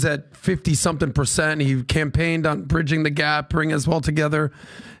 he was at 50-something%. He campaigned on bridging the gap, bringing us all together.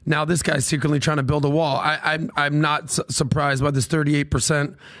 Now this guy's secretly trying to build a wall. I'm not surprised by this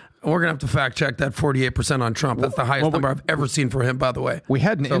 38%. We're going to have to fact check that 48% on Trump. That's the highest number I've ever seen for him, by the way. We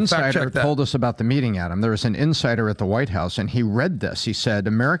had an insider told us about the meeting, Adam. There was an insider at the White House, and he read this. He said,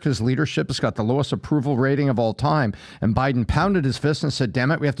 America's leadership has got the lowest approval rating of all time. And Biden pounded his fist and said, damn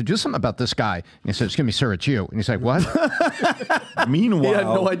it, we have to do something about this guy. And he said, excuse me, sir, it's you. And he's like, what? Meanwhile, he had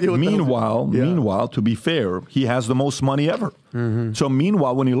no idea meanwhile, to be fair, he has the most money ever. Mm-hmm. So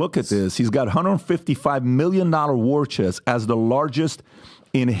meanwhile, when you look at this, he's got $155 million war chest as the largest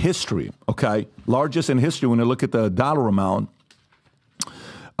in history, okay? Largest in history when you look at the dollar amount.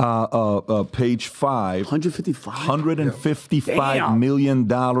 Page 5. $155 million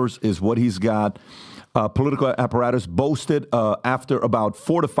is what he's got. Political apparatus boasted after about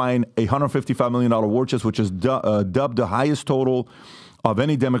fortifying a $155 million war chest, which is dubbed the highest total of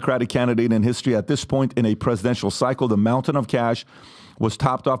any Democratic candidate in history at this point in a presidential cycle. The mountain of cash was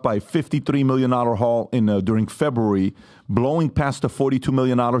topped off by a $53 million haul during February, blowing past the $42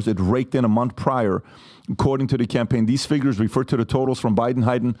 million it raked in a month prior, according to the campaign. These figures refer to the totals from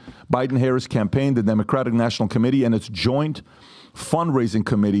Biden-Harris campaign, the Democratic National Committee, and its joint fundraising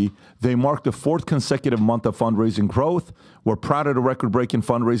committee. They marked the 4th consecutive month of fundraising growth. We're proud of the record-breaking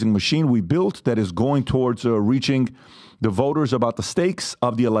fundraising machine we built that is going towards reaching the voters about the stakes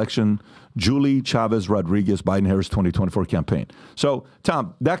of the election. Julie Chavez Rodriguez, Biden-Harris 2024 campaign. So,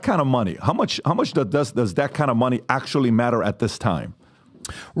 Tom, that kind of money, how much does that kind of money actually matter at this time?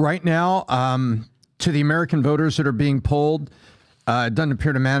 Right now, to the American voters that are being polled, it doesn't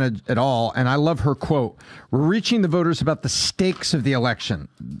appear to matter at all. And I love her quote. We're reaching the voters about the stakes of the election.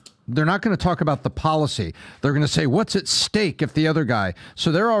 They're not going to talk about the policy. They're going to say, what's at stake if the other guy?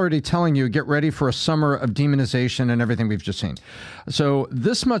 So they're already telling you, get ready for a summer of demonization and everything we've just seen. So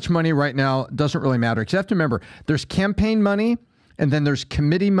this much money right now doesn't really matter. Because you have to remember, there's campaign money, and then there's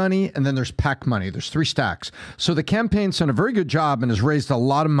committee money, and then there's PAC money. There's 3 stacks. So the campaign's done a very good job and has raised a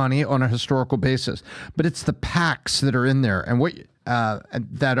lot of money on a historical basis. But it's the PACs that are in there. And what...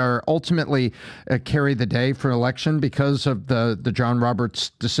 that are ultimately carry the day for election because of the John Roberts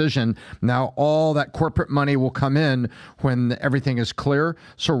decision. Now all that corporate money will come in when everything is clear.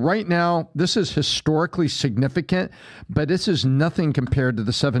 So right now, this is historically significant, but this is nothing compared to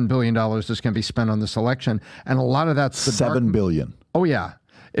the $7 billion that's going to be spent on this election. And a lot of that's the $7 billion. Oh, yeah.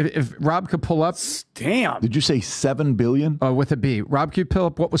 If Rob could pull up... Damn. Did you say $7 billion? With a B. Rob, could you pull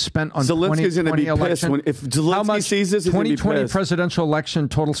up what was spent on Zelensky's 2020 gonna be pissed election? if Zelensky sees this, he's gonna be 2020 pissed. presidential election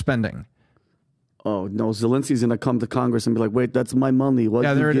total spending. Oh, no. Zelensky's going to come to Congress and be like, wait, that's my money. What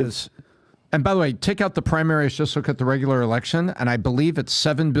Yeah, did there you it give? is. And by the way, take out the primaries, just look at the regular election, and I believe it's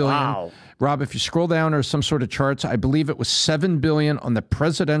 $7 billion. Wow. Rob, if you scroll down or some sort of charts, I believe it was $7 billion on the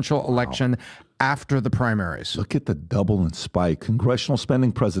presidential election after the primaries. Look at the double and spike. Congressional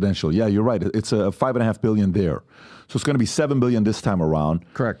spending, presidential. Yeah, you're right. It's a $5.5 billion there. So it's going to be $7 billion this time around.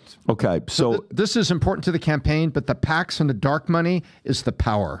 Correct. Okay, so this is important to the campaign, but the PACs and the dark money is the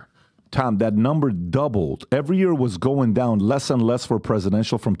power. Tom, that number doubled. Every year was going down less and less for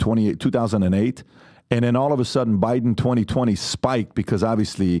presidential from 2008. And then all of a sudden, Biden 2020 spiked because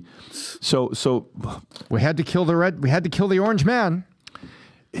obviously, so we had to kill the orange man.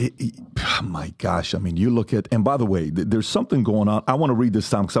 Oh my gosh. I mean, you look at, and by the way, there's something going on. I want to read this,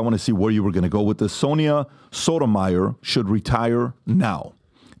 Tom, because I want to see where you were going to go with this. Sonia Sotomayor should retire now.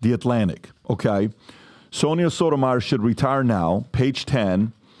 The Atlantic. Okay. Sonia Sotomayor should retire now. Page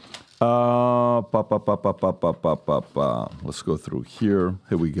 10. Let's go through here.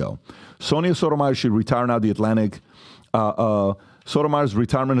 Here we go. Sonia Sotomayor should retire now. The Atlantic. Sotomayor's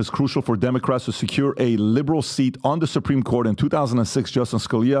retirement is crucial for Democrats to secure a liberal seat on the Supreme Court. In 2006, Justice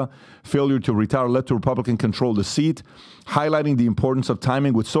Scalia's failure to retire led to Republican control of the seat, highlighting the importance of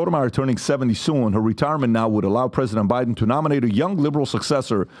timing. With Sotomayor turning 70 soon, her retirement now would allow President Biden to nominate a young liberal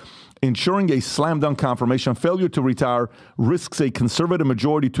successor, ensuring a slam-dunk confirmation. Failure to retire risks a conservative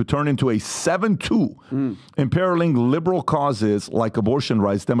majority to turn into a 7-2, imperiling liberal causes like abortion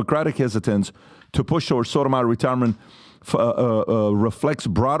rights. Democratic hesitance to push towards Sotomayor retirement reflects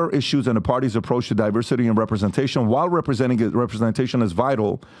broader issues and the party's approach to diversity and representation. While representation is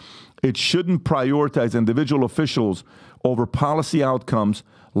vital, it shouldn't prioritize individual officials over policy outcomes.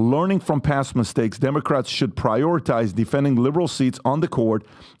 Learning from past mistakes, Democrats should prioritize defending liberal seats on the court,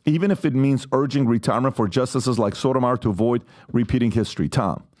 even if it means urging retirement for justices like Sotomayor to avoid repeating history.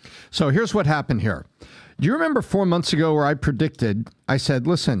 Tom. So here's what happened here. Do you remember 4 months ago where I said,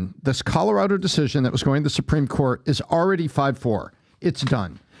 listen, this Colorado decision that was going to the Supreme Court is already 5-4. It's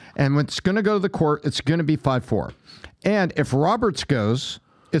done. And when it's going to go to the court, it's going to be 5-4. And if Roberts goes,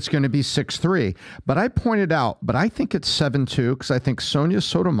 it's going to be 6-3. But I pointed out, but I think it's 7-2 because I think Sonia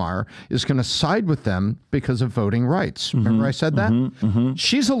Sotomayor is going to side with them because of voting rights. Remember I said that?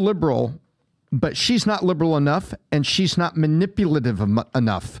 She's a liberal, but she's not liberal enough, and she's not manipulative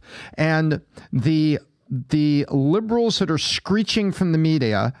enough. And the liberals that are screeching from the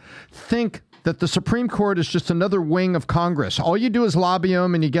media think that the Supreme Court is just another wing of Congress. All you do is lobby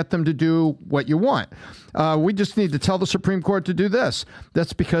them and you get them to do what you want. We just need to tell the Supreme Court to do this.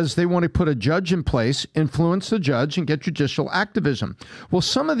 That's because they want to put a judge in place, influence the judge, and get judicial activism. Well,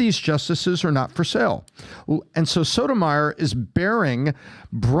 some of these justices are not for sale. And so Sotomayor is bearing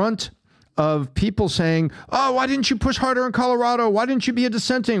brunt of people saying, oh, why didn't you push harder in Colorado? Why didn't you be a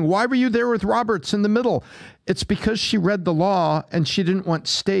dissenting? Why were you there with Roberts in the middle? It's because she read the law and she didn't want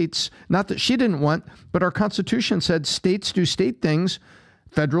states, not that she didn't want, but our Constitution said states do state things,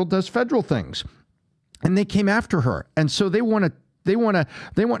 federal does federal things. And they came after her. And so they want her,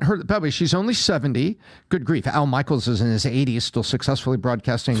 by the way, she's only 70. Good grief. Al Michaels is in his 80s, still successfully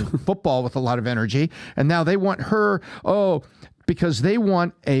broadcasting football with a lot of energy. And now they want her, because they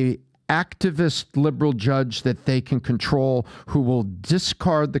want a activist liberal judge that they can control, who will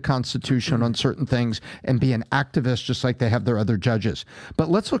discard the Constitution on certain things and be an activist just like they have their other judges.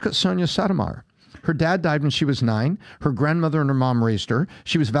 But let's look at Sonia Sotomayor. Her dad died when she was 9. Her grandmother and her mom raised her.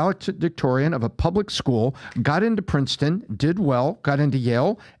 She was valedictorian of a public school, got into Princeton, did well, got into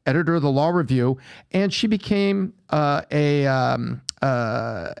Yale, editor of the Law Review, and she became a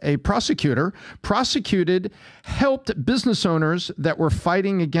prosecutor, helped business owners that were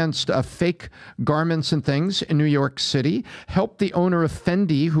fighting against fake garments and things in New York City, helped the owner of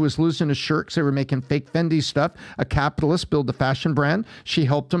Fendi, who was losing his shirt because they were making fake Fendi stuff, a capitalist, build a fashion brand. She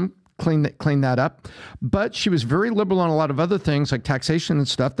helped him clean that up. But she was very liberal on a lot of other things like taxation and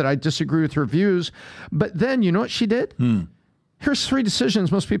stuff that I disagree with her views. But then you know what she did? Here's 3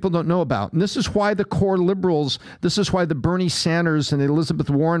 decisions most people don't know about. And this is why the core liberals, this is why the Bernie Sanders and the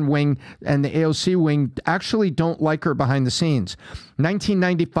Elizabeth Warren wing and the AOC wing actually don't like her behind the scenes.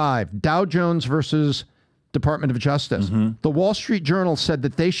 1995, Dow Jones versus Department of Justice. The Wall Street Journal said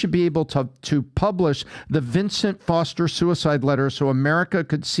that they should be able to publish the Vincent Foster suicide letter so America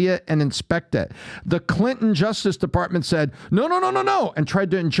could see it and inspect it. The Clinton Justice Department said, no, and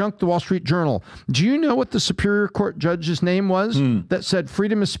tried to injunct the Wall Street Journal. Do you know what the Superior Court judge's name was that said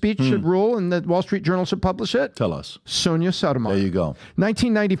freedom of speech should rule and that Wall Street Journal should publish it? Tell us. Sonia Sotomayor. There you go.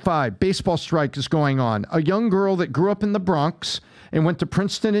 1995, baseball strike is going on. A young girl that grew up in the Bronx and went to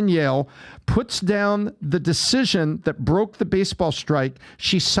Princeton and Yale, puts down the decision that broke the baseball strike.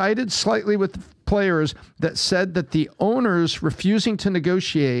 She sided slightly with players that said that the owners refusing to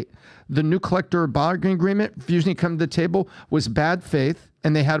negotiate the new collective bargaining agreement, refusing to come to the table, was bad faith,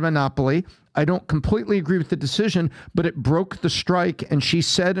 and they had a monopoly. I don't completely agree with the decision, but it broke the strike. And she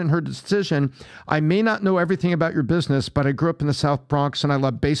said in her decision, I may not know everything about your business, but I grew up in the South Bronx and I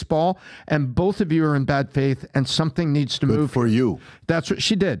love baseball. And both of you are in bad faith and something needs to move. Good for you. That's what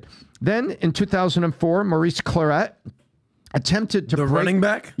she did. Then in 2004, Maurice Claret attempted to break, running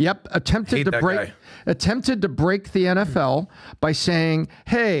back? Yep. Attempted to break the NFL by saying,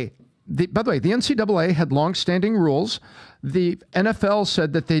 hey, by the way, the NCAA had longstanding rules. The NFL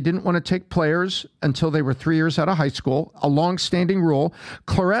said that they didn't want to take players until they were 3 years out of high school, a longstanding rule.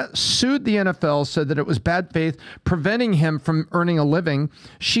 Claret sued the NFL, said that it was bad faith, preventing him from earning a living.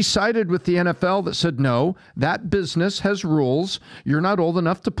 She sided with the NFL that said, no, that business has rules. You're not old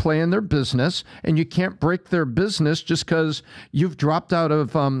enough to play in their business, and you can't break their business just because you've dropped out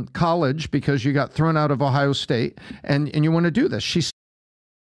of college because you got thrown out of Ohio State, and you want to do this.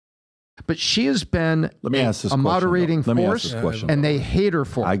 But she has been a moderating force, and they hate her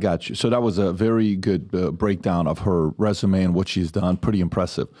for it. I got you. So that was a very good breakdown of her resume and what she's done. Pretty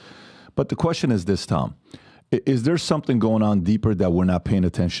impressive. But the question is this, Tom. Is there something going on deeper that we're not paying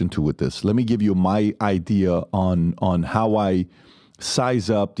attention to with this? Let me give you my idea on how I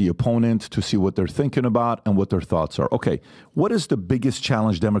size up the opponent to see what they're thinking about and what their thoughts are. Okay, what is the biggest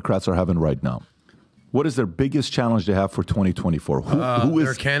challenge Democrats are having right now? What is their biggest challenge they have for 2024? Who is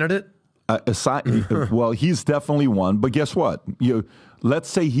their candidate? Well, he's definitely one, but guess what? Let's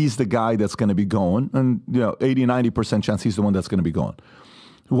say he's the guy that's going to be going, and 80-90% chance he's the one that's going to be going.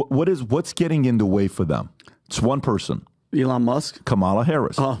 What's getting in the way for them? It's one person. Elon Musk? Kamala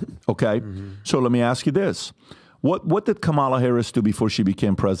Harris. Okay, so let me ask you this. What did Kamala Harris do before she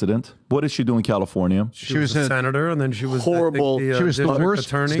became president? What did she do in California? She was a senator, and then she was horrible. She was the worst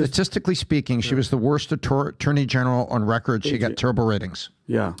attorney. Statistically speaking, she was the worst attorney general on record. She got terrible ratings.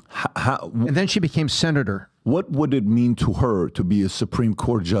 Yeah. And then she became senator. What would it mean to her to be a Supreme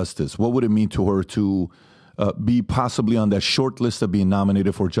Court justice? What would it mean to her to be possibly on that short list of being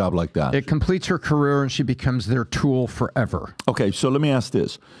nominated for a job like that? It completes her career, and she becomes their tool forever. Okay, so let me ask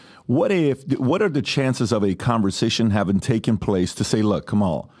this. What are the chances of a conversation having taken place to say, look,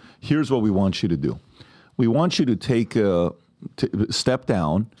 Kamal, here's what we want you to do. We want you to take a step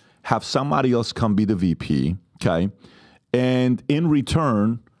down, have somebody else come be the VP, okay? And in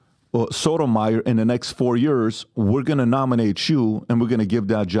return, Sotomayor, in the next 4 years, we're going to nominate you and we're going to give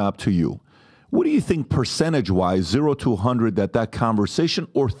that job to you. What do you think percentage-wise, 0 to 100, that conversation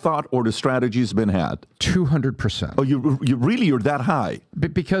or thought or the strategy has been had? 200%. Oh, you're that high?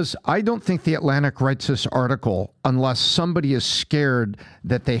 Because I don't think The Atlantic writes this article unless somebody is scared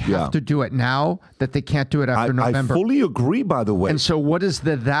that they have to do it now, that they can't do it after November. I fully agree, by the way. And so what is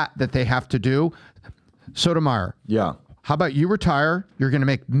that they have to do? Sotomayor. Yeah. How about you retire? You're going to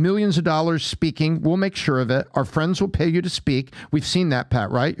make millions of dollars speaking. We'll make sure of it. Our friends will pay you to speak. We've seen that, Pat,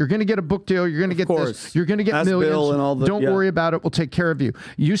 right? You're going to get a book deal. You're going to get this. You're going to get millions. Bill and all the, Don't worry about it. We'll take care of you.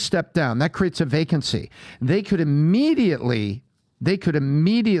 You step down. That creates a vacancy. They could immediately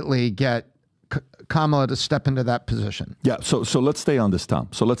get Kamala to step into that position. Yeah, so let's stay on this, Tom.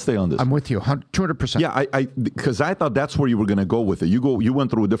 So let's stay on this. I'm with you, 200%. Yeah, because I thought that's where you were going to go with it. You went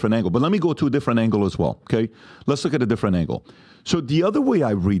through a different angle, but let me go to a different angle as well. Okay, let's look at a different angle. So the other way I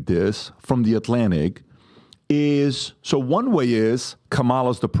read this from The Atlantic is, so one way is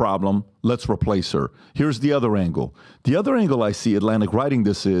Kamala's the problem. Let's replace her. Here's the other angle. The other angle I see Atlantic writing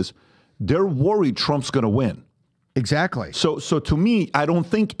this is they're worried Trump's going to win. Exactly. So to me, I don't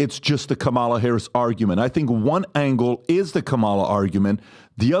think it's just the Kamala Harris argument. I think one angle is the Kamala argument.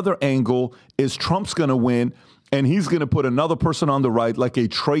 The other angle is Trump's going to win, and he's going to put another person on the right, like a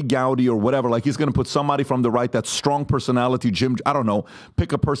Trey Gowdy or whatever. Like he's going to put somebody from the right, that strong personality, I don't know,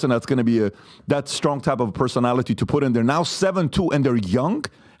 pick a person that's going to be that strong type of personality to put in there. Now 7-2, and they're young.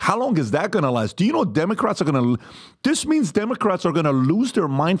 How long is that going to last? Do you know Democrats are going to, this means Democrats are going to lose their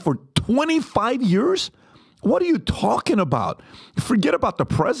mind for 25 years? What are you talking about? Forget about the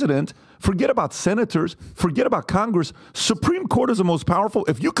president. Forget about senators. Forget about Congress. Supreme Court is the most powerful.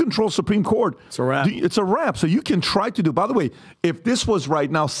 If you control Supreme Court, it's a wrap. It's a wrap. So you can try to do. By the way, if this was right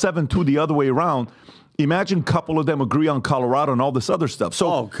now 7-2 the other way around, imagine a couple of them agree on Colorado and all this other stuff.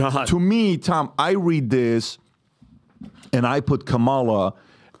 So to me, Tom, I read this and I put Kamala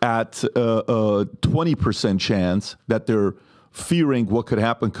at a 20% chance that they're fearing what could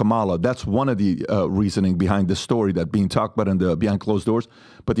happen, Kamala. That's one of the reasoning behind this story that being talked about in the behind closed doors.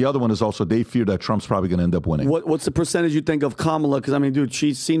 But the other one is also they fear that Trump's probably going to end up winning. What's the percentage you think of Kamala? Because, I mean, dude,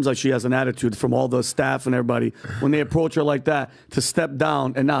 she seems like she has an attitude from all the staff and everybody when they approach her like that to step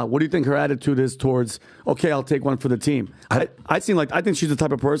down. And now, what do you think her attitude is towards, okay, I'll take one for the team? I think she's the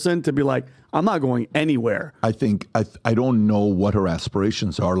type of person to be like, I'm not going anywhere. I think, I don't know what her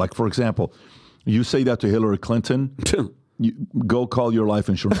aspirations are. Like, for example, you say that to Hillary Clinton. You go call your life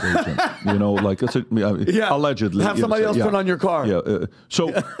insurance agent. You know, like it's allegedly. Have somebody else put on your car. Yeah.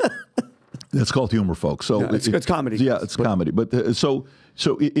 So that's called humor, folks. So it's comedy. Yeah, it's comedy. But so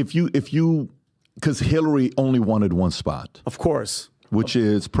if you because Hillary only wanted one spot, of course, which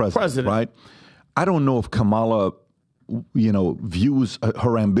is president, right? I don't know if Kamala, views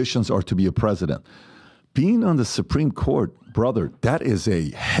her ambitions are to be a president. Being on the Supreme Court, brother, that is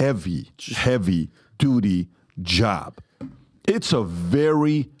a heavy duty job. It's a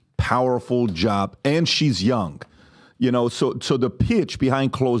very powerful job, and she's young. So the pitch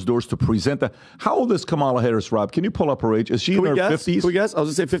behind closed doors to present that. How old is Kamala Harris, Rob? Can you pull up her age? Is she in her 50s? Can we guess? I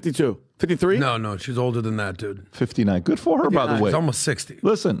was going to say 52. 53? No, she's older than that, dude. 59. Good for her, by the way. She's almost 60.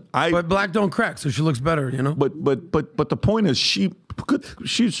 Listen, but black don't crack, so she looks better, But the point is, she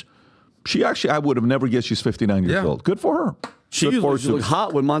actually, I would have never guessed she's 59 years old. Good for her. She used to look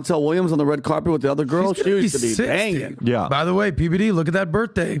hot with Montel Williams on the red carpet with the other girl. She used to be banging. Yeah. By the way, PBD, look at that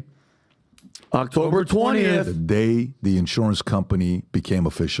birthday. October 20th. The day the insurance company became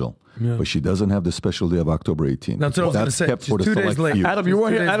official. Yeah. But she doesn't have the special day of October 18th. That's what I was going to say. Kept for the 2 days late. few. Adam, you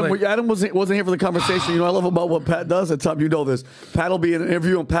weren't here. Adam wasn't here for the conversation. I love about what Pat does. And Tom, you know this. Pat will be in an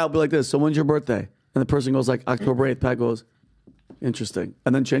interview and Pat will be like this. So when's your birthday? And the person goes like October 8th. Pat goes, interesting.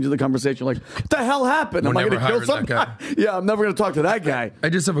 And then changes the conversation like, what the hell happened? Am I going to kill some guy? Yeah, I'm never going to talk to that guy. I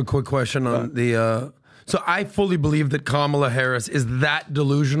just have a quick question on the... So I fully believe that Kamala Harris is that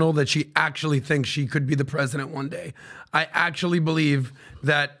delusional that she actually thinks she could be the president one day. I actually believe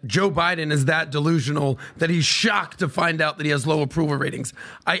that Joe Biden is that delusional that he's shocked to find out that he has low approval ratings.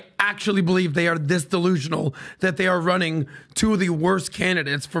 I actually believe they are this delusional that they are running two of the worst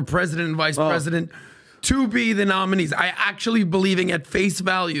candidates for president and vice president to be the nominees. I actually believing at face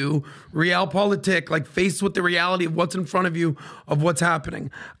value, realpolitik, like faced with the reality of what's in front of you, of what's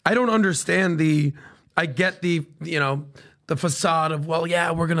happening. I don't understand I get the facade of, well,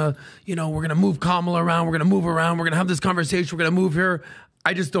 yeah, we're going to move Kamala around. We're going to move around. We're going to have this conversation. We're going to move here.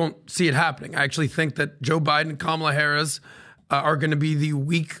 I just don't see it happening. I actually think that Joe Biden and Kamala Harris are going to be the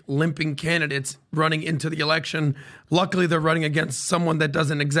weak, limping candidates running into the election. Luckily, they're running against someone that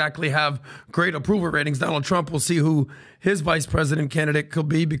doesn't exactly have great approval ratings. Donald Trump, will see who his vice president candidate could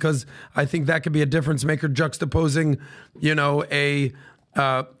be, because I think that could be a difference maker juxtaposing, a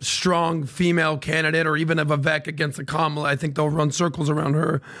strong female candidate or even a Vivek against a Kamala. I think they'll run circles around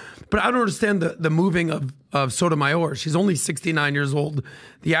her. But I don't understand the moving of Sotomayor. She's only 69 years old.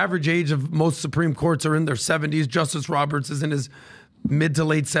 The average age of most Supreme Courts are in their 70s. Justice Roberts is in his mid to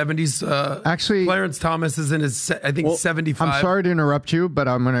late 70s. Actually, Clarence Thomas is in his, 75. I'm sorry to interrupt you, but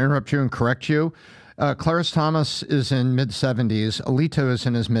I'm going to interrupt you and correct you. Clarence Thomas is in mid-70s. Alito is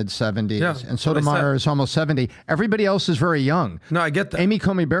in his mid-70s. And Sotomayor is almost 70. Everybody else is very young. No, I get that. Amy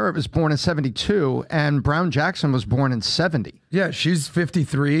Coney Barrett was born in 72, and Brown Jackson was born in 70. Yeah, she's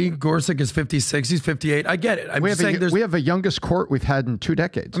 53. Gorsuch is 56. He's 58. I get it. We have the youngest court we've had in 2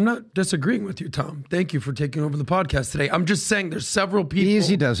 decades. I'm not disagreeing with you, Tom. Thank you for taking over the podcast today. I'm just saying there's several people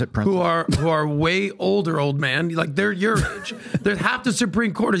Easy does it, who are way older, old man. Like, they're your age. Half the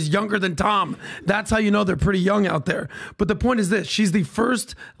Supreme Court is younger than Tom. That's how you know they're pretty young out there. But the point is this. She's the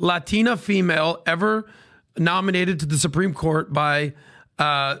first Latina female ever nominated to the Supreme Court by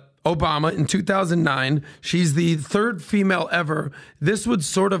Obama in 2009. She's the third female ever. This would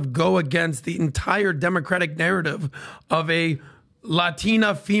sort of go against the entire Democratic narrative of a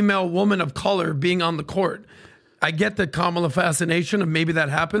Latina female woman of color being on the court. I get the Kamala fascination, and maybe that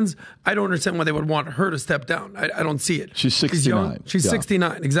happens. I don't understand why they would want her to step down. I don't see it. She's 69. She's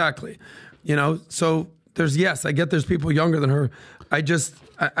 69, exactly. So I get there's people younger than her. I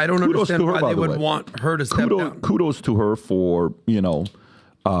don't understand why they would want her to step down. Kudos to her for,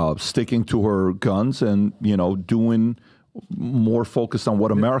 sticking to her guns and, doing more focused on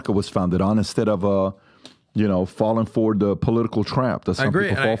what America was founded on instead of, falling for the political trap that some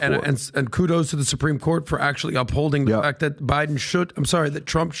people fall for. And kudos to the Supreme Court for actually upholding the fact that that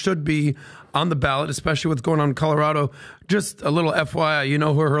Trump should be on the ballot, especially what's going on in Colorado. Just a little FYI, you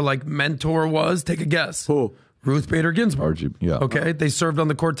know who her mentor was? Take a guess. Who? Ruth Bader Ginsburg. Yeah. Okay, they served on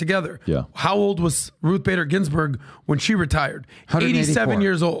the court together. Yeah. How old was Ruth Bader Ginsburg when she retired? 87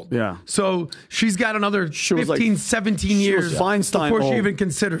 years old. Yeah. So she's got another 15, 17 years Feinstein before old. she even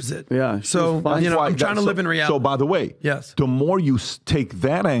considers it. Yeah. So, I'm trying to live in reality. So, by the way, yes, the more you take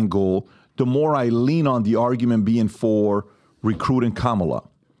that angle, the more I lean on the argument being for recruiting Kamala.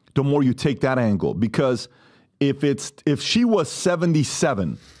 The more you take that angle. Because if she was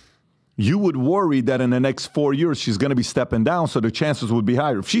 77, you would worry that in the next 4 years she's going to be stepping down, so the chances would be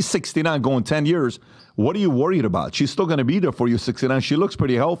higher. If she's 69 going 10 years, what are you worried about? She's still going to be there for you 69. She looks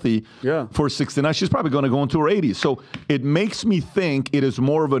pretty healthy for 69. She's probably going to go into her 80s. So it makes me think it is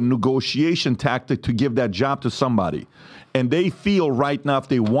more of a negotiation tactic to give that job to somebody. And they feel right now if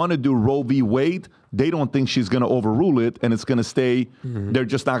they want to do Roe v. Wade, they don't think she's going to overrule it, and it's going to stay. They're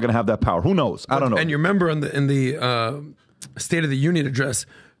just not going to have that power. Who knows? I don't know. And you remember in the State of the Union address,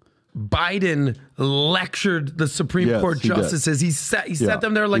 Biden lectured the Supreme Court justices. He sat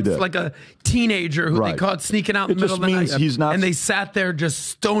them there like a teenager who they caught sneaking out in the middle of the night. He's not, and they sat there just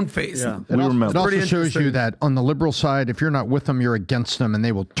stone-faced. Yeah. It also shows you that on the liberal side, if you're not with them, you're against them, and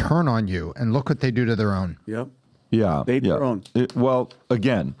they will turn on you. And look what they do to their own. Yep. Yeah. They their own. Well,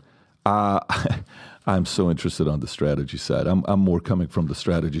 again, I'm so interested on the strategy side. I'm more coming from the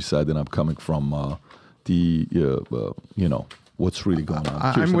strategy side than I'm coming from what's really going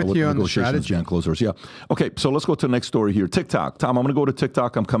on. I'm with you on the strategy. Jan closers. Yeah. Okay, so let's go to the next story here. TikTok. Tom, I'm going to go to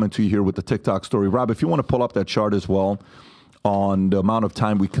TikTok. I'm coming to you here with the TikTok story. Rob, if you want to pull up that chart as well on the amount of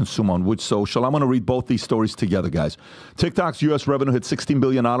time we consume on which social. I'm going to read both these stories together, guys. TikTok's U.S. revenue hit $16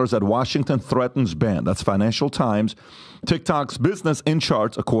 billion at Washington threatens ban. That's Financial Times. TikTok's business in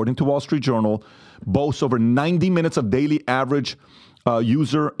charts, according to Wall Street Journal, boasts over 90 minutes of daily average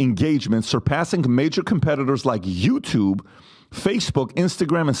user engagement, surpassing major competitors like YouTube, Facebook,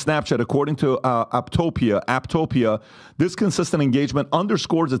 Instagram, and Snapchat, according to Apptopia. This consistent engagement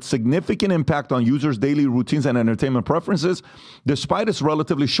underscores its significant impact on users' daily routines and entertainment preferences. Despite its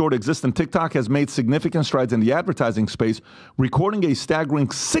relatively short existence, TikTok has made significant strides in the advertising space, recording a staggering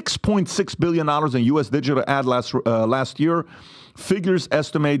 $6.6 billion in U.S. digital ad last year. Figures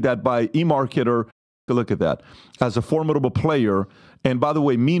estimate that by eMarketer, look at that, as a formidable player. And by the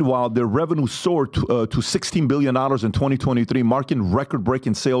way, meanwhile, their revenue soared to $16 billion in 2023, marking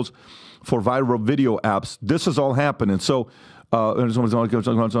record-breaking sales for viral video apps. This is all happening. So, despite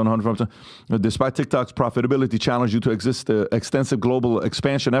TikTok's profitability challenge due to extensive global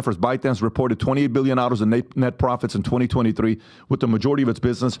expansion efforts, ByteDance reported $28 billion in net profits in 2023, with the majority of its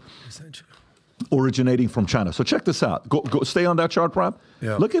business originating from China. So check this out. Go stay on that chart, Rob.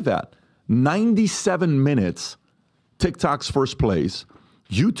 Yeah. Look at that. 97 minutes. TikTok's first place,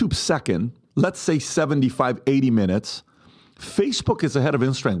 YouTube second, let's say 75, 80 minutes. Facebook is ahead of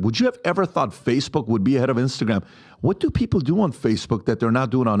Instagram. Would you have ever thought Facebook would be ahead of Instagram? What do people do on Facebook that they're not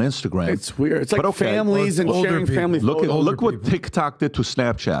doing on Instagram? It's weird. It's like families and sharing family photos. Look what TikTok did to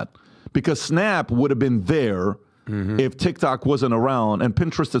Snapchat. Because Snap would have been there if TikTok wasn't around, and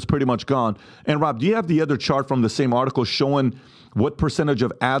Pinterest is pretty much gone. And Rob, do you have the other chart from the same article showing what percentage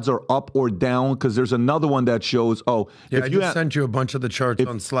of ads are up or down? Because there's another one that shows, I just sent you a bunch of the charts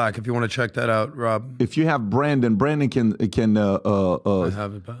on Slack if you want to check that out, Rob. If you have Brandon can I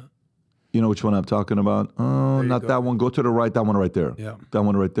have it, but you know which one I'm talking about? Oh, not that one. Go to the right, that one right there. Yeah. That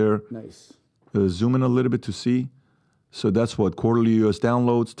one right there. Nice. Zoom in a little bit to see. So that's what, quarterly US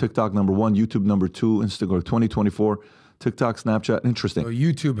downloads, TikTok number 1, YouTube number 2, Instagram 2024, TikTok, Snapchat. Interesting. So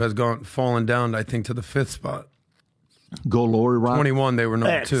YouTube has fallen down, I think, to the 5th spot. Go lower, Rob. 21, they were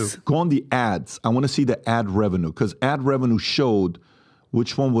number 2. Go on the ads. I want to see the ad revenue, because ad revenue showed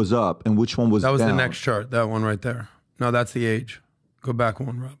which one was up and which one was down. That was the next chart, that one right there. No, that's the age. Go back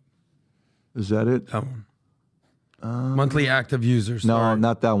one, Rob. Is that it? That one. Monthly active users. No,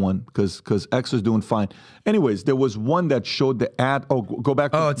 not that one, because X is doing fine. Anyways, there was one that showed the ad. Oh, go back.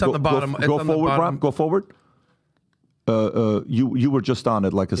 Oh, it's on the bottom. Go forward, Rob. Go forward. You were just on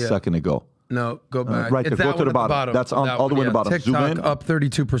it like a second ago. No, go back. Right there. It's Go that to one the at bottom. That's on, all the way to the bottom. Zoom TikTok in. up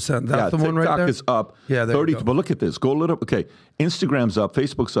 32%. That's the one TikTok right there? is up 30. But look at this. Go a little. Okay, Instagram's up,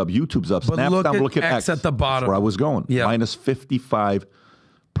 Facebook's up, YouTube's up. But look at X at the bottom. That's where I was going. Yeah. Minus 55%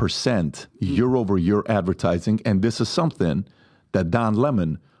 year over year advertising, and this is something that Don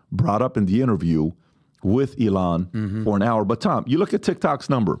Lemon brought up in the interview with Elon for an hour. But Tom, you look at TikTok's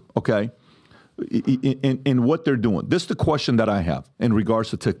number, okay? In what they're doing. This is the question that I have in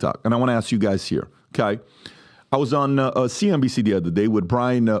regards to TikTok, and I want to ask you guys here, okay? I was on CNBC the other day with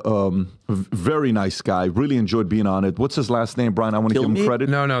Brian, very nice guy. Really enjoyed being on it. What's his last name, Brian? I want to give him credit.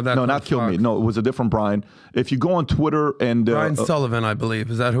 No, that's not Kill Me. No, it was a different Brian. If you go on Twitter and Brian Sullivan, I believe,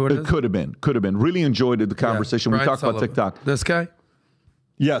 is that who it is? It could have been. Really enjoyed the conversation. We talked about TikTok. This guy.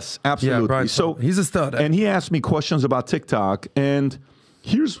 Yes, absolutely. Yeah, Brian Sullivan. He's a stud. And he asked me questions about TikTok, and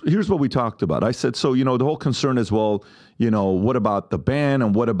here's what we talked about. I said, so, the whole concern is, well, what about the ban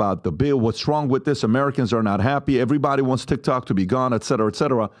and what about the bill? What's wrong with this? Americans are not happy. Everybody wants TikTok to be gone, et cetera, et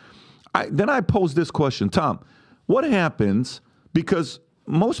cetera. Then I posed this question, Tom, what happens, because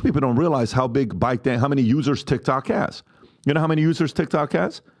most people don't realize how many users TikTok has. You know how many users TikTok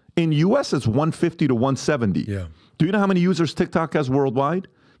has? In U.S., it's 150 to 170. Yeah. Do you know how many users TikTok has worldwide?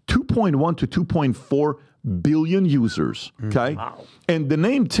 2.1 to 2.4 billion users, okay? Wow. And the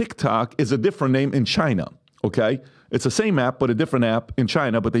name TikTok is a different name in China, okay? It's the same app, but a different app in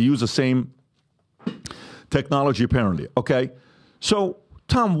China, but they use the same technology apparently, okay? So,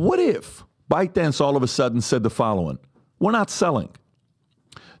 Tom, what if ByteDance all of a sudden said the following, we're not selling.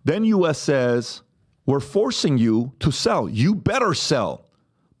 Then U.S. says, we're forcing you to sell. You better sell.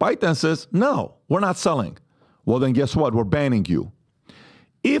 ByteDance says, no, we're not selling. Well, then guess what? We're banning you.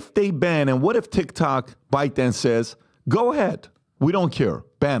 If they ban, and what if TikTok, ByteDance says, go ahead, we don't care,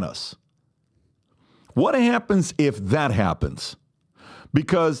 ban us. What happens if that happens?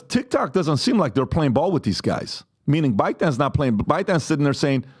 Because TikTok doesn't seem like they're playing ball with these guys, meaning ByteDance not playing. ByteDance sitting there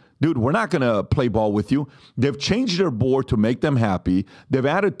saying, dude, we're not going to play ball with you. They've changed their board to make them happy. They've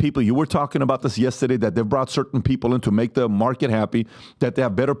added people. You were talking about this yesterday, that they've brought certain people in to make the market happy, that they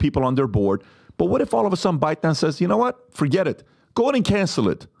have better people on their board. But what if all of a sudden ByteDance says, you know what? Forget it. Go ahead and cancel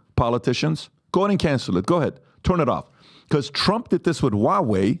it, politicians. Go ahead and cancel it. Go ahead. Turn it off. Because Trump did this with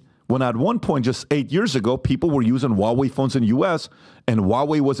Huawei, when at one point, just 8 years ago, people were using Huawei phones in the U.S., and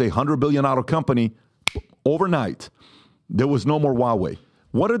Huawei was a $100 billion company. Overnight, there was no more Huawei.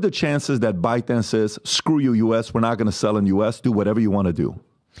 What are the chances that ByteDance says, screw you, U.S., we're not going to sell in U.S., do whatever you want to do?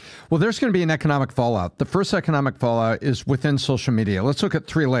 Well, there's going to be an economic fallout. The first economic fallout is within social media. Let's look at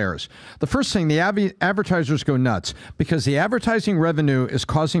 3 layers. The first thing, the advertisers go nuts because the advertising revenue is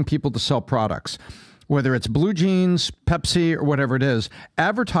causing people to sell products. Whether it's blue jeans, Pepsi, or whatever it is,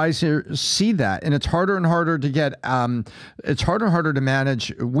 advertisers see that, and it's harder and harder to get, it's harder and harder to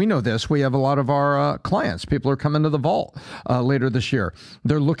manage. We know this. We have a lot of our clients. People are coming to the vault later this year.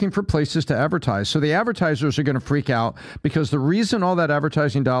 They're looking for places to advertise. So the advertisers are going to freak out because the reason all that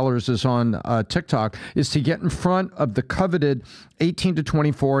advertising dollars is on TikTok is to get in front of the coveted 18 to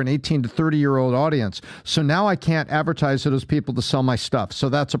 24 and 18 to 30-year-old audience. So now I can't advertise to those people to sell my stuff. So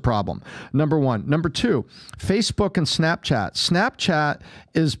that's a problem. Number one. Number two, Facebook and Snapchat. Snapchat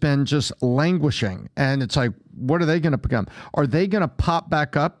has been just languishing. And it's like, what are they going to become? Are they going to pop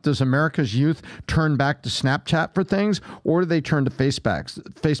back up? Does America's youth turn back to Snapchat for things? Or do they turn to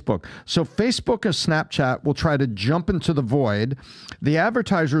Facebook? So Facebook and Snapchat will try to jump into the void. The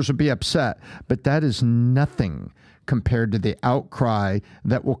advertisers will be upset, but that is nothing compared to the outcry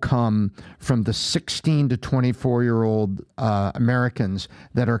that will come from the 16 to 24-year-old Americans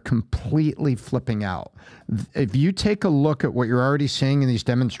that are completely flipping out. If you take a look at what you're already seeing in these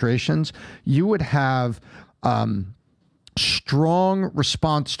demonstrations, you would have strong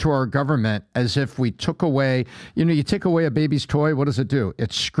response to our government as if we took away, you take away a baby's toy, what does it do?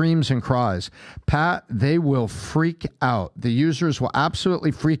 It screams and cries. Pat, they will freak out. The users will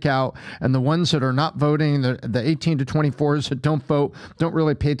absolutely freak out. And the ones that are not voting, the 18 to 24s that don't vote, don't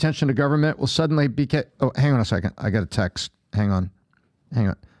really pay attention to government, will suddenly be, oh, hang on a second. I got a text. Hang on.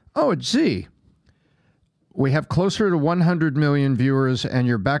 Oh, it's Z. We have closer to 100 million viewers and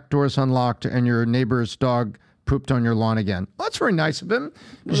your back door's unlocked and your neighbor's dog pooped on your lawn again. Well, that's very nice of him.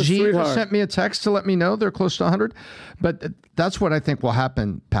 G sent me a text to let me know they're close to 100. But that's what I think will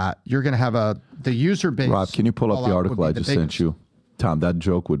happen, Pat. You're going to have the user base. Rob, can you pull up the article I just sent you? Tom, that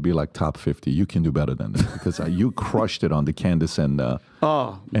joke would be like top 50. You can do better than that because you crushed it on the Candace and that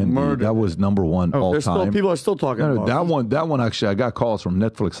was number one all time. People are still talking about that one. Actually, I got calls from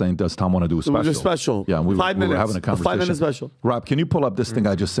Netflix saying, "Does Tom want to do a special?" It was a special. Yeah, we were having a conversation. 5-minute special. Rob, can you pull up this thing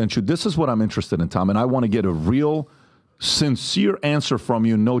I just sent you? This is what I'm interested in, Tom, and I want to get a real sincere answer from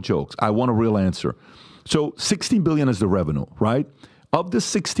you, no jokes. I want a real answer. So 16 billion is the revenue, right? Of the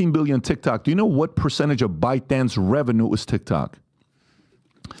 16 billion TikTok, do you know what percentage of ByteDance revenue is TikTok?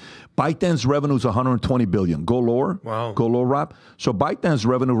 ByteDance revenue is 120 billion. Go lower. Wow. Go lower, Rob. So ByteDance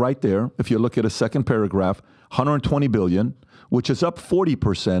revenue right there, if you look at a second paragraph, 120 billion, which is up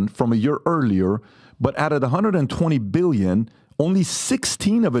 40% from a year earlier. But out of the 120 billion, only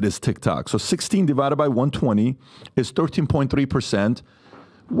 16 of it is TikTok. So 16 divided by 120 is 13.3%.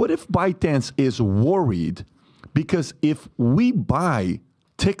 What if ByteDance is worried? Because if we buy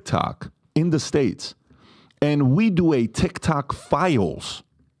TikTok in the States and we do a TikTok files,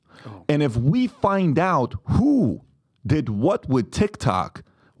 and if we find out who did what with TikTok,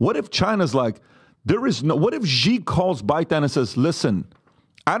 what if China's like, what if Xi calls ByteDance and says, listen,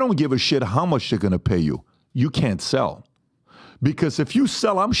 I don't give a shit how much they're going to pay you. You can't sell. Because if you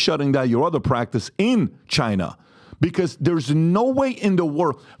sell, I'm shutting down your other practice in China. Because there's no way in the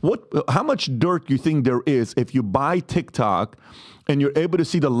world. How much dirt do you think there is if you buy TikTok and you're able to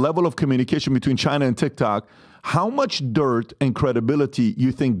see the level of communication between China and TikTok? How much dirt and credibility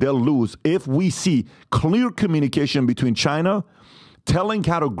you think they'll lose if we see clear communication between China telling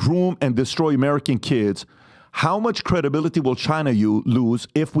how to groom and destroy American kids? How much credibility will China lose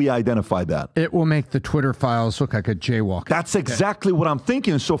if we identify that? It will make the Twitter files look like a jaywalk. That's exactly what I'm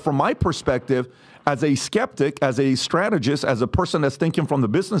thinking. So from my perspective, as a skeptic, as a strategist, as a person that's thinking from the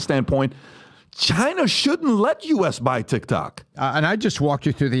business standpoint, China shouldn't let U.S. buy TikTok. And I just walked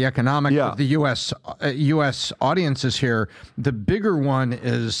you through the economics of the U.S. audiences here. The bigger one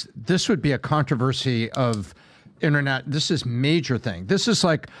is this would be a controversy of internet. This is major thing. This is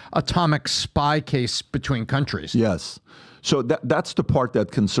like atomic spy case between countries. Yes. So that's the part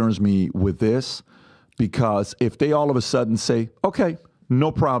that concerns me with this, because if they all of a sudden say, okay,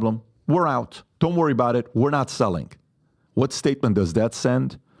 no problem, we're out, don't worry about it, we're not selling. What statement does that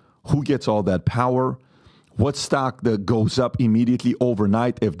send? Who gets all that power? What stock that goes up immediately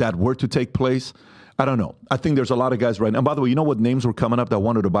overnight if that were to take place? I don't know. I think there's a lot of guys right now. And by the way, you know what names were coming up that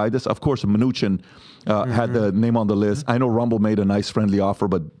wanted to buy this? Of course, Mnuchin had the name on the list. I know Rumble made a nice friendly offer,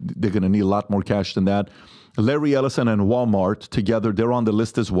 but they're going to need a lot more cash than that. Larry Ellison and Walmart together, they're on the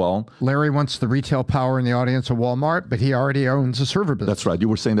list as well. Larry wants the retail power in the audience of Walmart, but he already owns a server business. That's right. You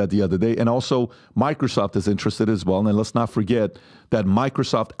were saying that the other day. And also, Microsoft is interested as well. And let's not forget that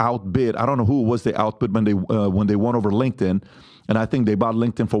Microsoft outbid, I don't know who it was they outbid when they won over LinkedIn. And I think they bought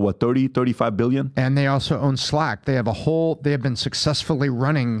LinkedIn for what, 35 billion? And they also own Slack. They have they have been successfully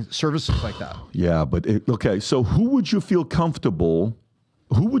running services like that. Yeah, but okay. So who would you feel comfortable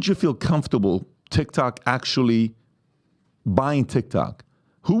TikTok actually buying TikTok?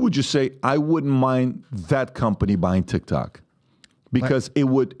 Who would you say, I wouldn't mind that company buying TikTok? Because it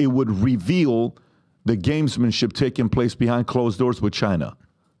would reveal the gamesmanship taking place behind closed doors with China.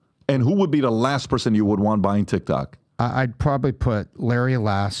 And who would be the last person you would want buying TikTok? I'd probably put Larry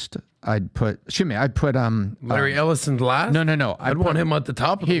last. I'd put Larry Ellison last? No. I'd want him at the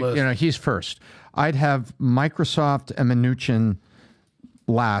top of the list. He's first. I'd have Microsoft and Mnuchin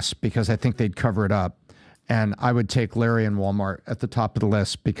last because I think they'd cover it up. And I would take Larry and Walmart at the top of the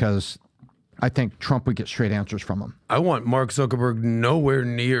list because I think Trump would get straight answers from him. I want Mark Zuckerberg nowhere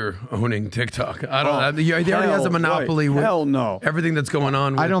near owning TikTok. I don't. He already has a monopoly with everything that's going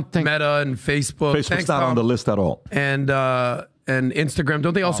on with Meta and Facebook. Facebook's not on the list at all. And Instagram.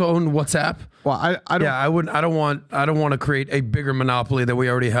 Don't they also own WhatsApp? Well, I don't. Yeah, I wouldn't. I don't want to create a bigger monopoly that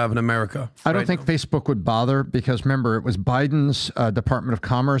we already have in America. I don't think Facebook would bother because remember, it was Biden's Department of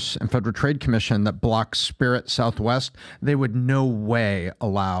Commerce and Federal Trade Commission that blocked Spirit Southwest. They would no way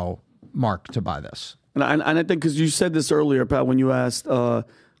allow Mark to buy this. And I think because you said this earlier, Pat, when you asked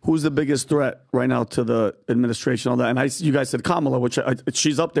who's the biggest threat right now to the administration, all that, and you guys said Kamala, which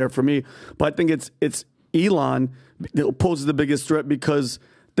she's up there for me, but I think it's Elon that poses the biggest threat because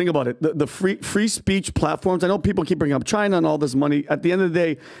think about it, the free speech platforms. I know people keep bringing up China and all this money. At the end of the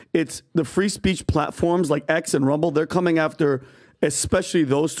day, it's the free speech platforms like X and Rumble. They're coming after especially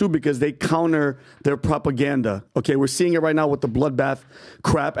those two because they counter their propaganda. Okay, we're seeing it right now with the bloodbath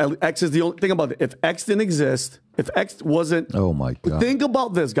crap. X is the only thing about it. If X didn't exist, if X wasn't, oh my God, think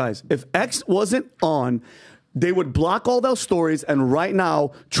about this, guys. If X wasn't on, they would block all those stories, and right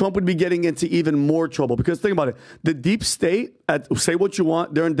now Trump would be getting into even more trouble because think about it. The deep state say what you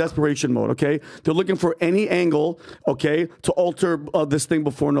want. They're in desperation mode, okay? They're looking for any angle, okay, to alter this thing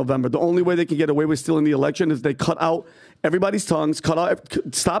before November. The only way they can get away with stealing the election is they cut out everybody's tongues,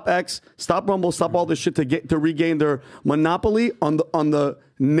 stop X, stop Rumble, stop all this shit to regain their monopoly on the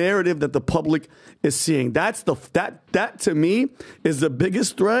narrative that the public is seeing. That to me is the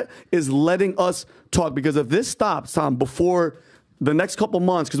biggest threat, is letting us talk. Because if this stops, Tom, before the next couple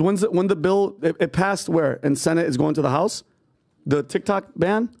months, because when the bill it passed where in Senate is going to the House, the TikTok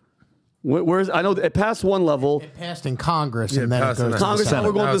ban. I know it passed one level. It passed in Congress, and then it goes to Congress. the Senate. Now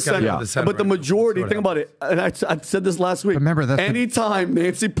we're going to the Senate. Yeah. But the majority, think about it. And I said this last week. Remember that anytime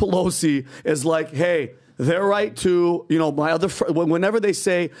Nancy Pelosi is like, "Hey, they're right to, my other whenever they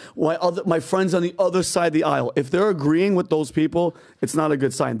say my friends on the other side of the aisle, if they're agreeing with those people, it's not a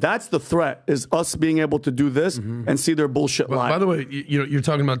good sign." That's the threat, is us being able to do this and see their bullshit live. By the way, you're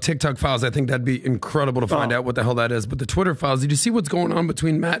talking about TikTok files. I think that'd be incredible to find out what the hell that is. But the Twitter files, did you see what's going on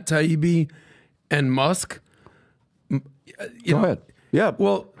between Matt Taibbi and Musk? Go ahead. Yeah.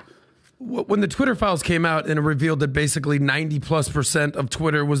 Well, when the Twitter files came out and it revealed that basically 90+% of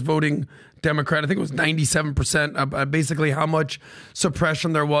Twitter was voting Democrat, I think it was 97%, basically how much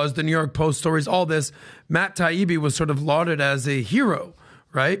suppression there was, the New York Post stories, all this, Matt Taibbi was sort of lauded as a hero,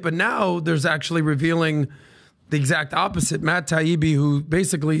 right? But now there's actually revealing the exact opposite. Matt Taibbi, who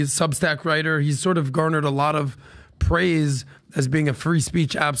basically is a Substack writer, he's sort of garnered a lot of praise as being a free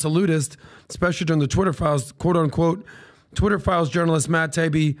speech absolutist, especially during the Twitter files, quote unquote. Twitter files journalist Matt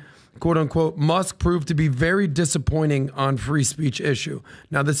Taibbi, quote unquote, Musk proved to be very disappointing on free speech issue.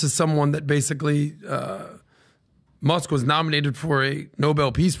 Now, this is someone that basically, Musk was nominated for a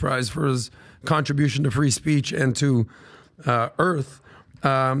Nobel Peace Prize for his contribution to free speech and to Earth.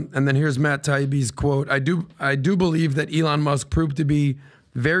 And then here's Matt Taibbi's quote: I do believe that Elon Musk proved to be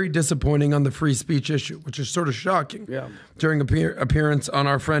very disappointing on the free speech issue, which is sort of shocking. Yeah. During appearance on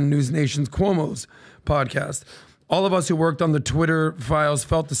our friend News Nation's Cuomo's podcast. All of us who worked on the Twitter files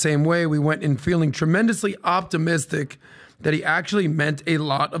felt the same way. We went in feeling tremendously optimistic that he actually meant a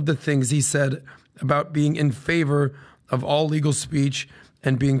lot of the things he said about being in favor of all legal speech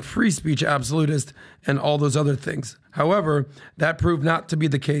and being free speech absolutist and all those other things. However, that proved not to be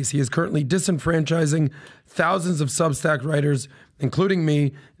the case. He is currently disenfranchising thousands of Substack writers, including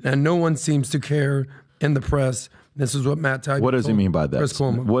me, and no one seems to care in the press. This is what Matt Taibbi. What does he mean by that?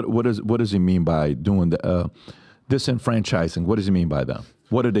 What does he mean by doing the disenfranchising? What does he mean by that?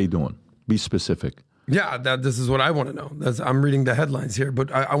 What are they doing? Be specific. Yeah, this is what I want to know. I'm reading the headlines here,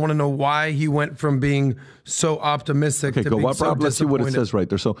 but I want to know why he went from being so optimistic to being so Let's see what it says right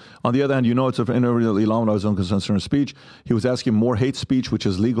there. So, on the other hand, it's an interview with Elon was on concerned speech. He was asking more hate speech, which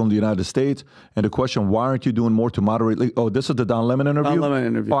is legal in the United States, and the question, why aren't you doing more to moderate? Oh, this is the Don Lemon interview? Don Lemon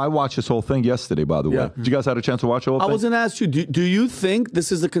interview. Oh, I watched this whole thing yesterday, by the way. Did you guys have a chance to watch the whole thing? I was going to ask you, do you think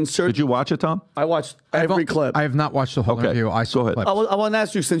this is a concern? Did you watch it, Tom? I watched every clip. I have not watched the whole interview. I saw clips. I want to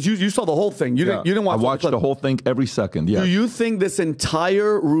ask you, since you saw the whole thing, you didn't watch I watched the whole thing every second. Yeah. Do you think this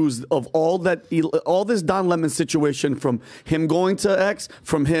entire ruse of all this Don Lemon situation, from him going to X,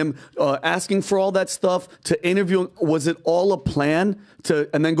 from him asking for all that stuff to interviewing, was it all a plan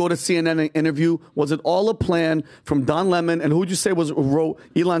and then go to CNN and interview? Was it all a plan from Don Lemon? And who would you say wrote?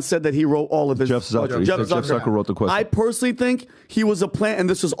 Elon said that he wrote all of this. Jeff Zucker. Jeff Zucker wrote the question. I personally think he was a plan, and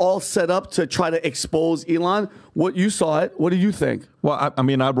this was all set up to try to expose Elon. What you saw it. What do you think? Well,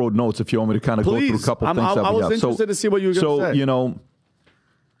 I wrote notes. If you want me to kind of go through a couple things. I was interested to see what you were going to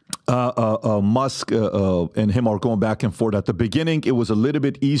say. Musk and him are going back and forth. At the beginning, it was a little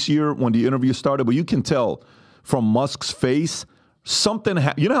bit easier when the interview started, but you can tell from Musk's face, something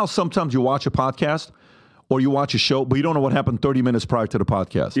you know how sometimes you watch a podcast or you watch a show, but you don't know what happened 30 minutes prior to the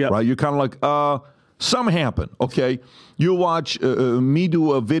podcast, right? You're kind of like, something happened, okay? You watch me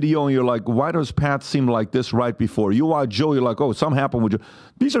do a video and you're like, why does Pat seem like this right before? You watch Joe, you're like, oh, something happened with Joe.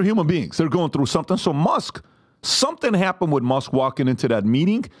 These are human beings. They're going through something. So something happened with Musk walking into that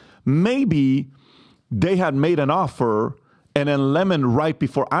meeting. Maybe they had made an offer and then Lemon right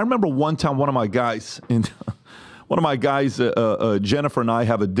before. I remember one time one of my guys, Jennifer and I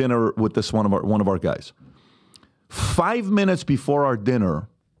have a dinner with this one of our guys. 5 minutes before our dinner,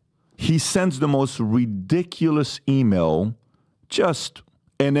 he sends the most ridiculous email,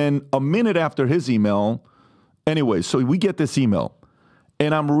 and then a minute after his email, anyway, so we get this email.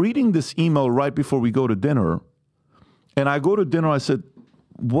 And I'm reading this email right before we go to dinner. And I go to dinner, I said,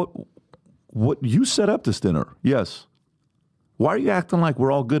 what, you set up this dinner? Yes. Why are you acting like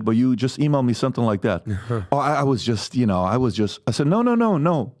we're all good, but you just emailed me something like that? I said,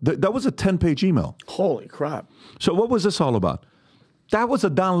 no. That was a 10-page email. Holy crap. So what was this all about? That was a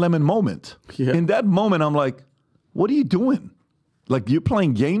Don Lemon moment. Yeah. In that moment, I'm like, what are you doing? Like, you're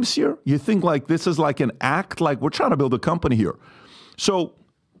playing games here? You think like this is like an act? Like, we're trying to build a company here. So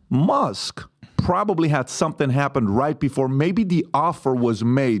Musk probably had something happen right before. Maybe the offer was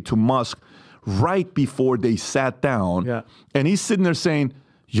made to Musk right before they sat down. Yeah. And he's sitting there saying,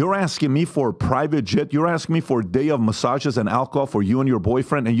 you're asking me for a private jet? You're asking me for a day of massages and alcohol for you and your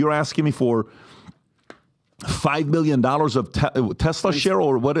boyfriend? And you're asking me for $5 million of Tesla share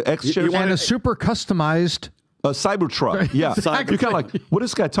or what, X shares? And a super customized a Cybertruck, yeah. Exactly. You're kind of like, what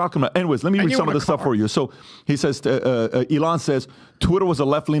is this guy talking about? Anyways, let me read some of the stuff for you. So he says, Elon says, Twitter was a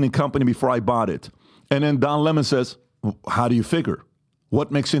left-leaning company before I bought it. And then Don Lemon says, how do you figure?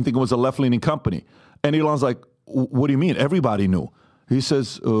 What makes you think it was a left-leaning company? And Elon's like, what do you mean? Everybody knew. He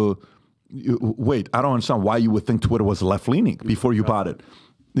says, wait, I don't understand why you would think Twitter was left-leaning before you bought it.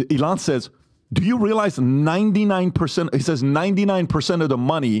 Elon says, do you realize 99%, he says 99% of the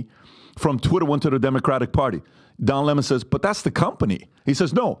money from Twitter went to the Democratic Party. Don Lemon says, but that's the company. He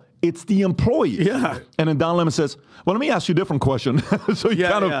says, no, it's the employees. Yeah. And then Don Lemon says, well, let me ask you a different question. So he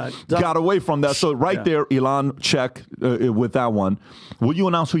got away from that. So there, Elon, check with that one. Will you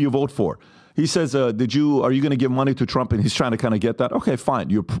announce who you vote for? He says, are you going to give money to Trump? And he's trying to kind of get that. Okay, fine.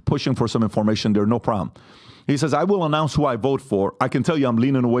 You're pushing for some information there. No problem. He says, I will announce who I vote for. I can tell you I'm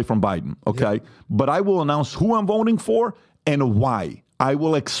leaning away from Biden, okay? Yeah. But I will announce who I'm voting for and why. I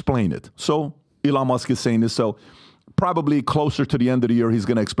will explain it. So Elon Musk is saying this. So probably closer to the end of the year, he's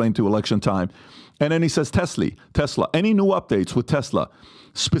going to explain to election time. And then he says, Tesla, any new updates with Tesla?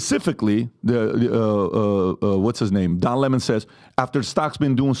 Specifically, what's his name? Don Lemon says, after the stock's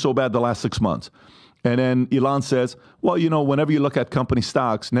been doing so bad the last 6 months. And then Elon says, well, whenever you look at company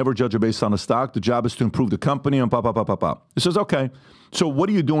stocks, never judge it based on the stock. The job is to improve the company and He says, okay. So what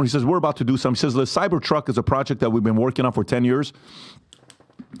are you doing? He says, we're about to do something. He says, the Cybertruck is a project that we've been working on for 10 years.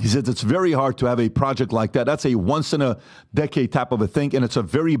 He says, it's very hard to have a project like that. That's a once-in-a-decade type of a thing, and it's a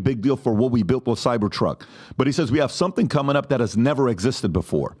very big deal for what we built with Cybertruck. But he says, we have something coming up that has never existed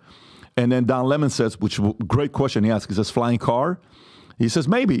before. And then Don Lemon says, great question he asked, he says, flying car? He says,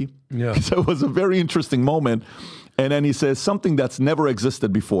 maybe. Yeah. So it was a very interesting moment. And then he says, something that's never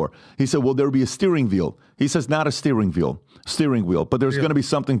existed before. He said, will there be a steering wheel? He says, not a steering wheel, but there's going to be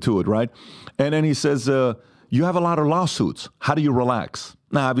something to it, right? And then he says, you have a lot of lawsuits. How do you relax?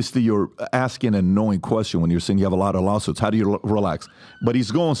 Now, obviously, you're asking an annoying question when you're saying you have a lot of lawsuits. How do you relax? But he's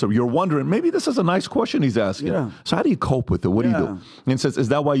going, so you're wondering, maybe this is a nice question he's asking. Yeah. So how do you cope with it? What do you do? And he says, is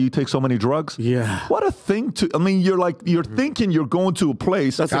that why you take so many drugs? Yeah. What a thing to, you're thinking you're going to a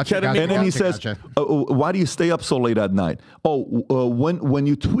place. That's and then he says, why do you stay up so late at night? When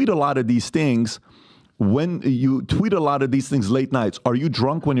you tweet a lot of these things, late nights, are you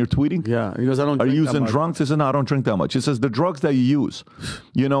drunk when you're tweeting? Yeah. He goes, I don't drink. Are you using drunks? He says, no, I don't drink that much. He says, the drugs that you use,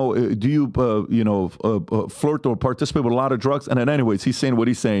 do you, flirt or participate with a lot of drugs? And then anyways, he's saying what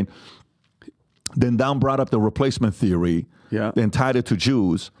he's saying. Then Don brought up the replacement theory and tied it to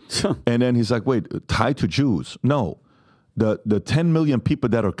Jews. And then he's like, wait, tied to Jews? No. The 10 million people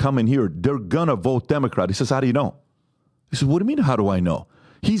that are coming here, they're going to vote Democrat. He says, how do you know? He says, what do you mean, how do I know?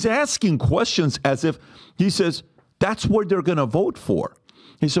 He's asking questions as if, he says, that's what they're going to vote for.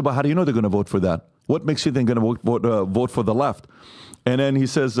 He said, but how do you know they're going to vote for that? What makes you think they're going to vote for the left? And then he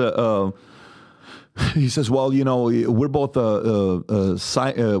says, well, we're both,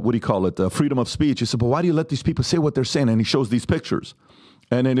 what do you call it, freedom of speech. He said, but why do you let these people say what they're saying? And he shows these pictures.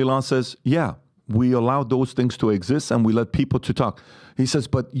 And then Elon says, yeah, we allow those things to exist and we let people to talk. He says,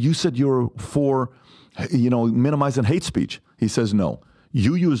 but you said you're for, minimizing hate speech. He says, no.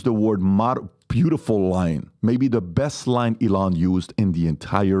 You used the word beautiful line. Maybe the best line Elon used in the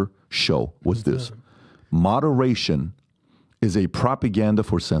entire show was this. Moderation is a propaganda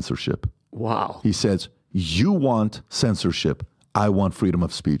for censorship. Wow. He says, you want censorship. I want freedom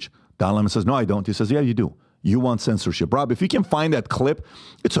of speech. Don Lemon says, no, I don't. He says, yeah, you do. You want censorship. Rob, if you can find that clip,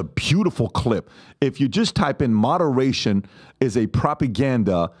 it's a beautiful clip. If you just type in moderation is a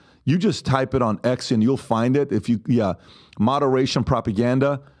propaganda, you just type it on X and you'll find it. Moderation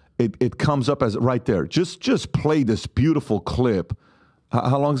propaganda, it comes up as right there. Just play this beautiful clip.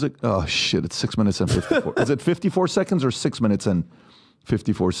 How long is it? Oh, shit, it's 6 minutes and 54. Is it 54 seconds or 6 minutes and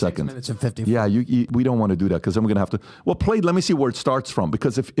 54 seconds? 6 minutes and 54. Yeah, we don't want to do that because then we're going to have to. Well, let me see where it starts from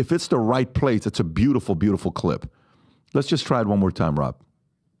because if it's the right place, it's a beautiful, beautiful clip. Let's just try it one more time, Rob.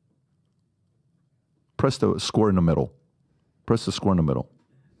 Press the square in the middle. Press the square in the middle.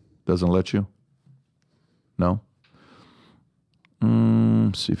 Doesn't let you? No?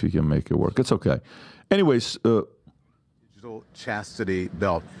 See if you can make it work. It's okay. Anyways. Digital chastity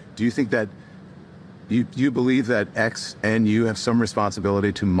belt. Do you think that, you believe that X and you have some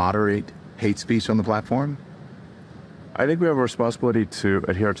responsibility to moderate hate speech on the platform? I think we have a responsibility to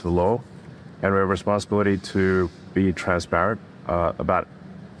adhere to the law, and we have a responsibility to be transparent about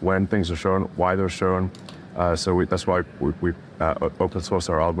when things are shown, why they're shown. That's why we open source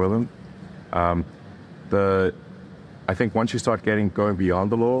our algorithm. I think once you start going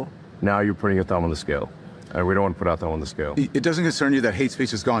beyond the law, now you're putting your thumb on the scale. And we don't want to put our thumb on the scale. It doesn't concern you that hate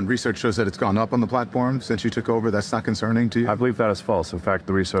speech has gone. Research shows that it's gone up on the platform since you took over. That's not concerning to you? I believe that is false. In fact,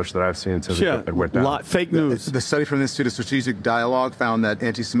 the research that I've seen says it went down. Fake news. The study from the Institute of Strategic Dialogue found that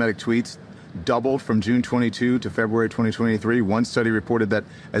anti-Semitic tweets doubled from June 22 to February 2023. One study reported that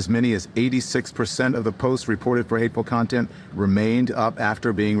as many as 86% of the posts reported for hateful content remained up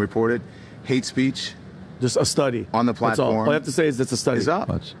after being reported. Hate speech, just a study on the platform. All I have to say is it's a study. Is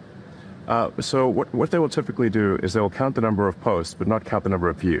up. So what they will typically do is they will count the number of posts, but not count the number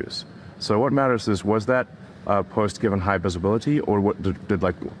of views. So what matters is, was that post given high visibility, or what did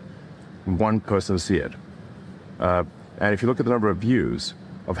like one person see it? And if you look at the number of views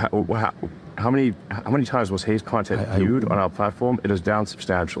of how many times was hate content viewed on our platform, it is down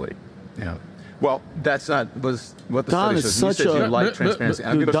substantially. Yeah. Well, that's not was what the Don study is says. such You said a you like transparency.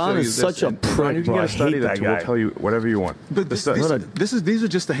 I'm gonna Don show you is this such a prick. You can get a study that will tell you whatever you want. But these are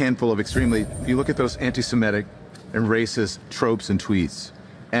just a handful of extremely. If you look at those anti-Semitic and racist tropes and tweets,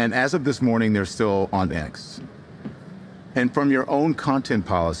 and as of this morning, they're still on X. And from your own content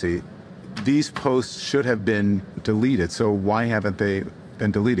policy, these posts should have been deleted. So why haven't they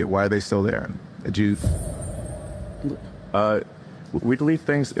been deleted? Why are they still there? Did you? We delete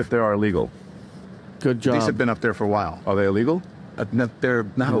things if they are illegal. Good job. These have been up there for a while. Are they illegal? They're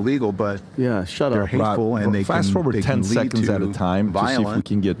not illegal, but shut they're up. hateful, and they fast forward 10 seconds at a time to see if we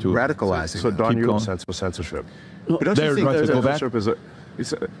can get to radicalizing. So Don, you're sense for censorship. But don't you think censorship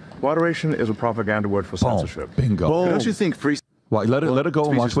is moderation is a propaganda word for censorship. Bingo. But don't you think free? Well, let it go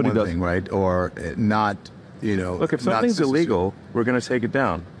and watch what he does. Right? Or not? Look, if something's illegal, we're going to take it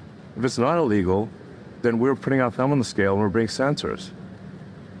down. If it's not illegal, then we're putting our thumb on the scale and we're being censors.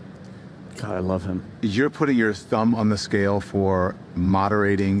 God, I love him. You're putting your thumb on the scale for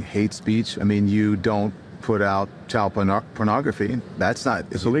moderating hate speech. I mean, you don't put out child pornography. That's not.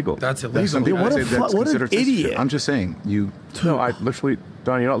 It's illegal. That's illegal. Some people What say an that's considered idiot. censorship. I'm just saying. No, I literally,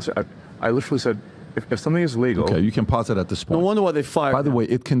 Don, I literally said, if something is legal. Okay, you can pause it at this point. No wonder why they fired. By the way,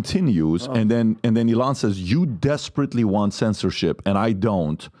 it continues, and then Elon says, "You desperately want censorship, and I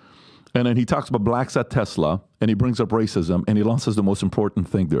don't." And then he talks about blacks at Tesla, and he brings up racism, and Elon says the most important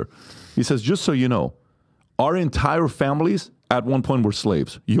thing there. He says, "Just so you know, our entire families at one point were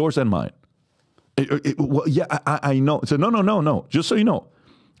slaves, yours and mine." Well, yeah, I know. He said, no. Just so you know,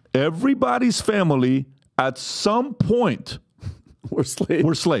 everybody's family at some point were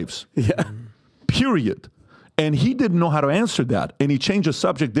slaves. Yeah. Period. And he didn't know how to answer that. And he changed the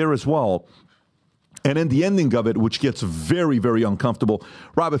subject there as well. And then the ending of it, which gets very, very uncomfortable.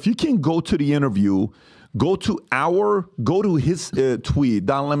 Rob, if you can go to the interview, go to his tweet,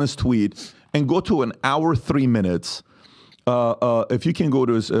 Don Lemon's tweet, and go to an hour, 3 minutes. If you can go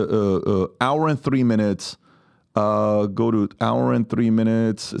to his hour and 3 minutes, go to hour and 3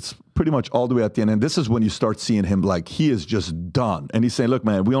 minutes. It's pretty much all the way at the end. And this is when you start seeing him like he is just done. And he's saying, look,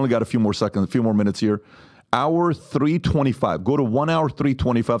 man, we only got a few more seconds, a few more minutes here. Hour 3:25. Go to 1 hour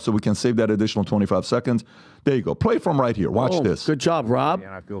 3:25 so we can save that additional 25 seconds. There you go. Play from right here. Watch this. Good job, Rob.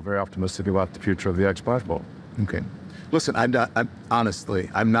 And I feel very optimistic about the future of the X platform. Okay. Listen, honestly,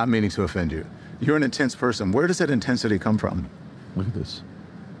 I'm not meaning to offend you. You're an intense person. Where does that intensity come from? Look at this.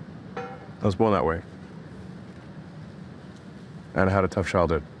 I was born that way. And I had a tough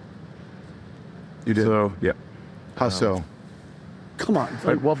childhood. You did? So, yeah. How so? Come on.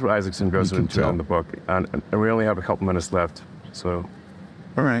 Like Walter Isaacson goes into it in the book, and we only have a couple minutes left, so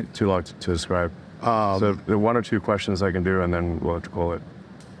all right, too long to describe. So the one or two questions I can do, and then we'll have to call it.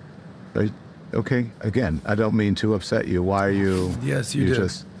 Okay. Again, I don't mean to upset you. Why are you? Yes, you did.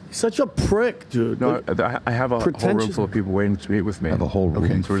 Just such a prick, dude. No, I have a whole room full of people waiting to meet with me. I have a whole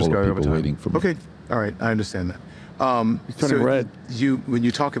room full of people waiting for me. Okay. All right. I understand that. He's turning red. When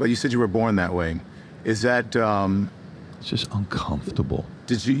you talk about, you said you were born that way. Is that? It's just uncomfortable.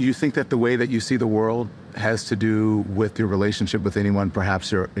 Did you think that the way that you see the world has to do with your relationship with anyone,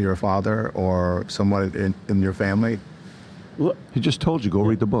 perhaps your father or someone in your family? Look, he just told you, go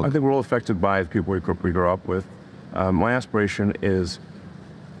read the book. I think we're all affected by the people we grow up with. My aspiration is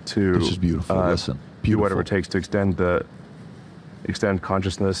to this is beautiful. Listen, do whatever it takes to extend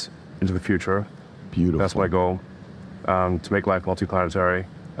consciousness into the future. Beautiful. That's my goal. To make life multiplanetary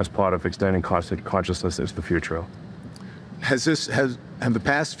as part of extending consciousness into the future. Have the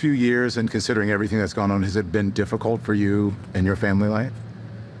past few years, and considering everything that's gone on, has it been difficult for you and your family life?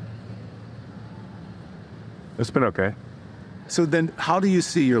 It's been okay. So then how do you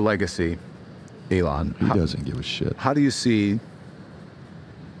see your legacy, Elon? He doesn't give a shit. How do you see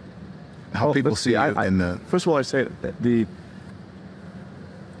how people see you in the... First of all, I say that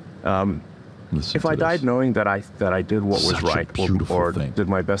if I died knowing that I did what was right or did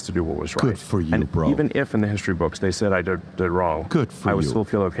my best to do what was right. Good for you, and bro. Even if in the history books they said I did wrong, good for I would you. still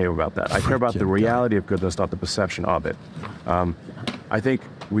feel okay about that. I care about the reality of goodness, not the perception of it. I think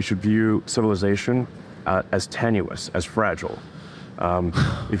we should view civilization as tenuous, as fragile.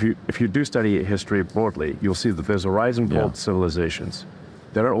 If you do study history broadly, you'll see that there's a rise and fall of civilizations.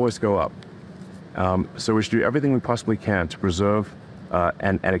 They don't always go up. So we should do everything we possibly can to preserve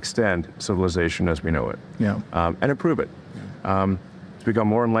and extend civilization as we know it, and improve it, to become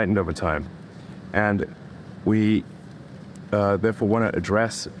more enlightened over time. And we therefore want to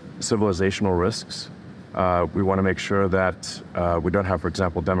address civilizational risks. We want to make sure that we don't have, for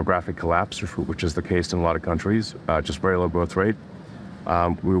example, demographic collapse, which is the case in a lot of countries, just very low birth rate.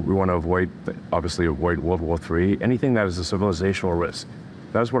 We want to obviously avoid World War III, anything that is a civilizational risk.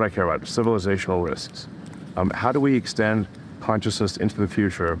 That's what I care about, civilizational risks. How do we extend consciousness into the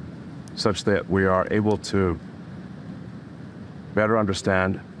future such that we are able to better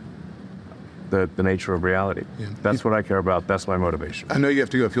understand the nature of reality? That's what I care about. That's my motivation. I know you have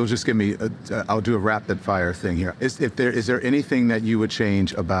to go. If you'll just give me, I'll do a rapid fire thing here. Is there anything that you would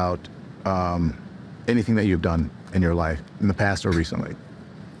change about anything that you've done in your life in the past or recently?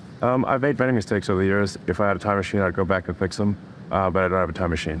 I've made many mistakes over the years. If I had a time machine, I'd go back and fix them, but I don't have a time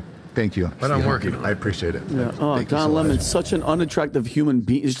machine. Thank you. But I'm working. I appreciate it. Yeah. Oh, Don Lemon's such an unattractive human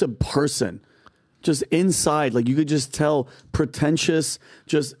being. He's just a person. Just inside, like you could just tell, pretentious.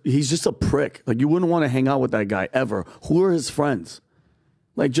 He's just a prick. Like you wouldn't want to hang out with that guy ever. Who are his friends?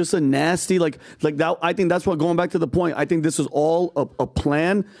 Like just a nasty, like that. I think that's what, going back to the point, I think this is all a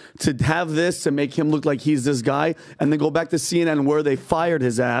plan to have this, to make him look like he's this guy, and then go back to CNN where they fired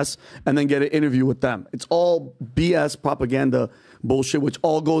his ass and then get an interview with them. It's all BS propaganda bullshit, which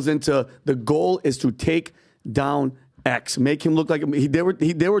all goes into the goal is to take down X, make him look like they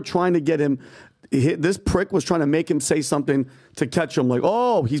were trying to get him. This prick was trying to make him say something to catch him, like,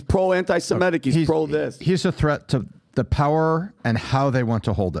 oh, he's pro anti-Semitic, he's pro this. He's a threat to the power and how they want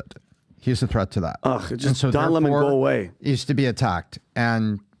to hold it. He's a threat to that. Ugh, just Don Lemon, go away. He's to be attacked.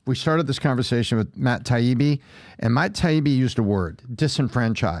 And we started this conversation with Matt Taibbi, and Matt Taibbi used a word,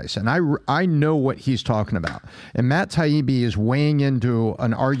 disenfranchise. And I know what he's talking about. And Matt Taibbi is weighing into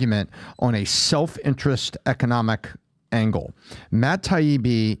an argument on a self-interest economic angle. Matt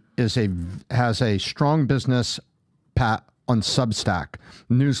Taibbi has a strong business on Substack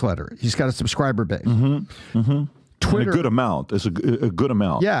newsletter. He's got a subscriber base. Twitter, and a good amount. It's a good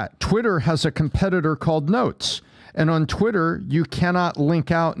amount. Yeah. Twitter has a competitor called Notes. And on Twitter, you cannot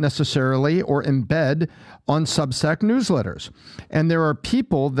link out necessarily or embed on Substack newsletters. And there are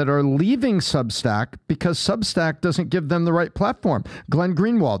people that are leaving Substack because Substack doesn't give them the right platform. Glenn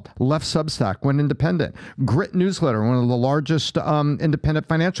Greenwald left Substack, went independent. Grit Newsletter, one of the largest independent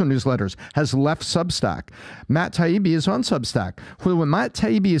financial newsletters, has left Substack. Matt Taibbi is on Substack. When Matt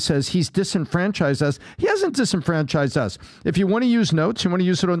Taibbi says he's disenfranchised us, he hasn't disenfranchised us. If you want to use Notes, you want to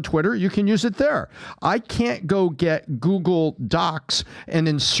use it on Twitter, you can use it there. I can't go get Google Docs and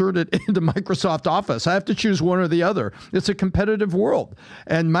insert it into Microsoft Office. I have to choose one or the other. It's a competitive world.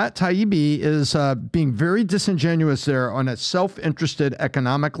 And Matt Taibbi is being very disingenuous there on a self-interested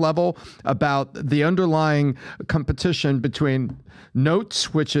economic level about the underlying competition between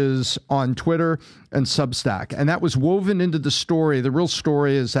Notes, which is on Twitter, and Substack. And that was woven into the story. The real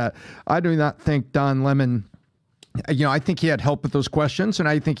story is that I do not think Don Lemon, I think he had help with those questions, and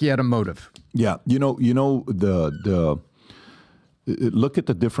I think he had a motive. Yeah, the look at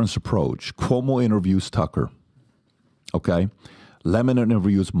the different approach. Cuomo interviews Tucker. Okay, Lemon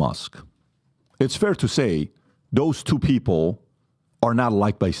interviews Musk. It's fair to say those two people are not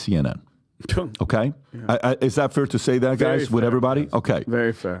liked by CNN. Okay, yeah. Is that fair to say that, guys? With everybody? Okay,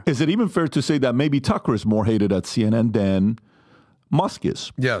 very fair. Is it even fair to say that maybe Tucker is more hated at CNN than Musk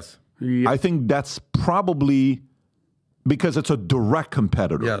is? Yes. I think that's probably because it's a direct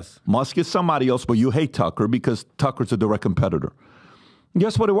competitor. Yes. Musk is somebody else, but you hate Tucker because Tucker's a direct competitor. And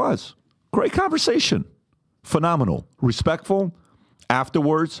guess what it was? Great conversation. Phenomenal. Respectful.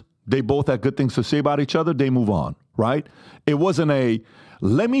 Afterwards, they both had good things to say about each other. They move on, right? It wasn't a,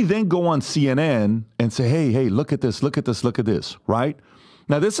 let me then go on CNN and say, hey, look at this, right?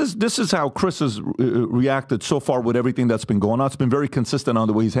 Now, this is how Chris has reacted so far with everything that's been going on. It's been very consistent on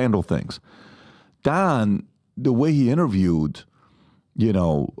the way he's handled things. Don, the way he interviewed,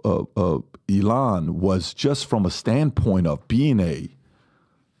 Elon was just from a standpoint of being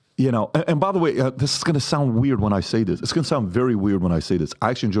You know, and by the way, this is going to sound weird when I say this. It's going to sound very weird when I say this. I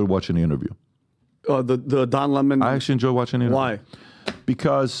actually enjoyed watching the interview. The Don Lemon. I actually enjoy watching the interview. Why?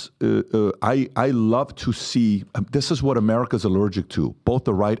 Because I love to see, this is what America's allergic to, both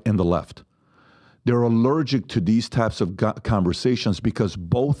the right and the left. They're allergic to these types of conversations because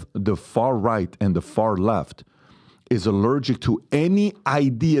both the far right and the far left is allergic to any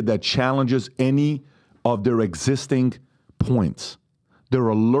idea that challenges any of their existing points. They're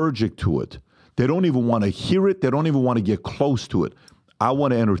allergic to it. They don't even want to hear it. They don't even want to get close to it. I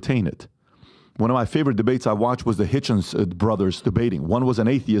want to entertain it. One of my favorite debates I watched was the Hitchens brothers debating. One was an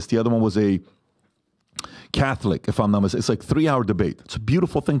atheist. The other one was a Catholic, if I'm not mistaken. It's like a 3-hour debate. It's a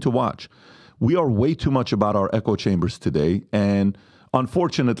beautiful thing to watch. We are way too much about our echo chambers today. And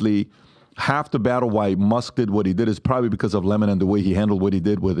unfortunately, half the battle why Musk did what he did is probably because of Lemon and the way he handled what he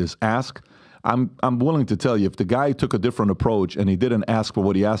did with his ask. I'm willing to tell you, if the guy took a different approach and he didn't ask for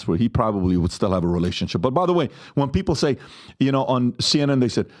what he asked for, he probably would still have a relationship. But by the way, when people say, you know, on CNN, they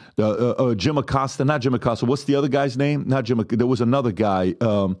said, Jim Acosta, not Jim Acosta, what's the other guy's name? Not Jim, there was another guy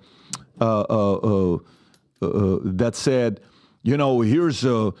that said, you know, here's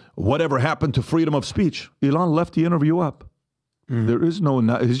whatever happened to freedom of speech. Elon left the interview up. There is no,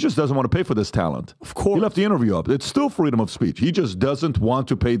 he just doesn't want to pay for this talent. Of course. He left the interview up. It's still freedom of speech. He just doesn't want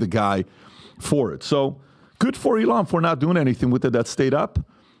to pay the guy for it. So good for Elon for not doing anything with it. That stayed up.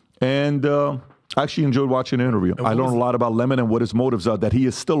 And I actually enjoyed watching the interview. I learned a lot about Lemon and what his motives are, that he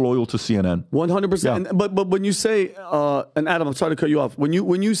is still loyal to CNN. 100%. Yeah. But when you say, and Adam, I'm sorry to cut you off. When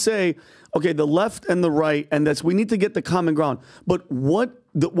you say, okay, the left and the right, and that's, we need to get the common ground. But what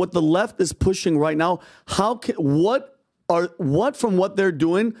the left is pushing right now, what from what they're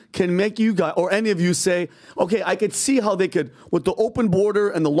doing can make you guys or any of you say, okay, I could see how they could, with the open border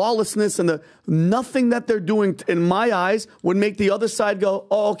and the lawlessness and the nothing that they're doing in my eyes would make the other side go,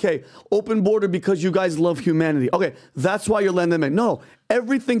 oh, okay, open border because you guys love humanity. Okay, that's why you're letting them in. No,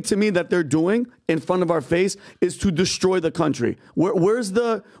 everything to me that they're doing in front of our face is to destroy the country. Where's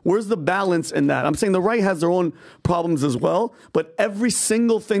the balance in that? I'm saying the right has their own problems as well, but every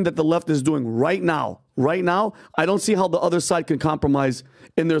single thing that the left is doing right now, I don't see how the other side can compromise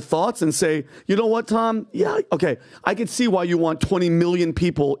in their thoughts and say, you know what, Tom? Yeah, okay, I can see why you want 20 million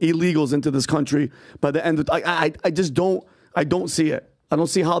people, illegals, into this country by the end of I just don't see it. I don't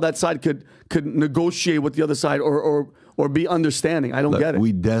see how that side could negotiate with the other side or be understanding. I don't get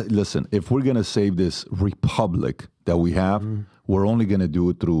it. Listen, if we're going to save this republic that we have, we're only going to do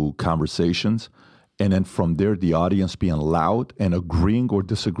it through conversations. And then from there, the audience being loud and agreeing or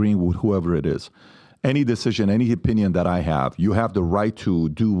disagreeing with whoever it is. Any decision, any opinion that I have, you have the right to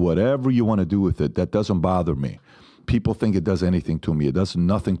do whatever you want to do with it. That doesn't bother me. People think it does anything to me. It does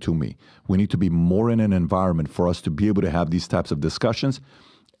nothing to me. We need to be more in an environment for us to be able to have these types of discussions,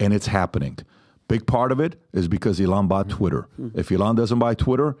 and it's happening. Big part of it is because Elon bought Twitter. If Elon doesn't buy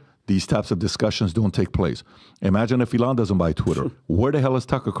Twitter, these types of discussions don't take place. Imagine if Elon doesn't buy Twitter. Where the hell is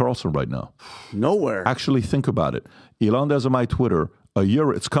Tucker Carlson right now? Nowhere. Actually, think about it. Elon doesn't buy Twitter.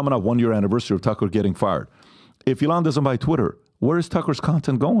 It's coming up 1 year anniversary of Tucker getting fired. If Elon doesn't buy Twitter, where is Tucker's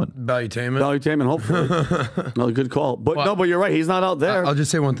content going? Valuetainment, hopefully. No, good call. But you're right. He's not out there. I'll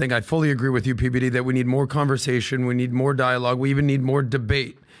just say one thing. I fully agree with you, PBD, that we need more conversation. We need more dialogue. We even need more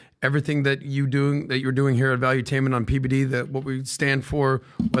debate. Everything that you're doing here at Valuetainment on PBD, that what we stand for,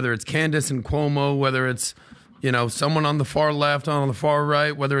 whether it's Candace and Cuomo, whether it's someone on the far left, on the far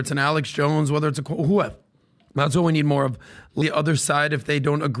right, whether it's an Alex Jones, whether it's whoever. That's what we need more of. The other side, if they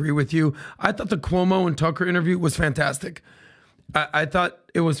don't agree with you. I thought the Cuomo and Tucker interview was fantastic. I thought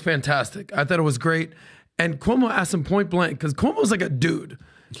it was fantastic. I thought it was great. And Cuomo asked him point blank, because Cuomo's like a dude.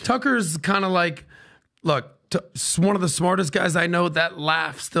 Tucker's kind of like, look, one of the smartest guys I know. That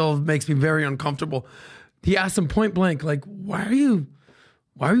laugh still makes me very uncomfortable. He asked him point blank, like, why are you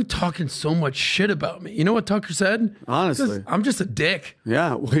talking so much shit about me? You know what Tucker said? Honestly, I'm just a dick.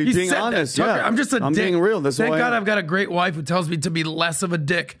 Yeah, well, he's being honest. Tucker, yeah, I'm just a dick. I'm being real. Thank God I've got a great wife who tells me to be less of a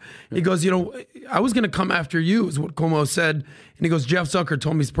dick. He goes, I was going to come after you, is what Cuomo said. And he goes, Jeff Zucker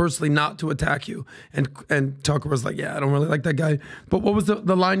told me personally not to attack you. And Tucker was like, yeah, I don't really like that guy. But what was the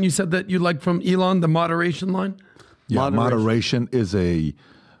line you said that you liked from Elon, the moderation line? Yeah, moderation is a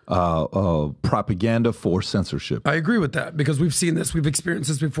propaganda for censorship. I agree with that, because we've seen this. We've experienced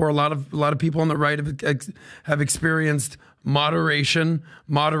this before. A lot of people on the right have experienced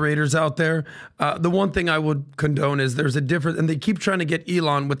moderators out there. The one thing I would condone is there's a difference, and they keep trying to get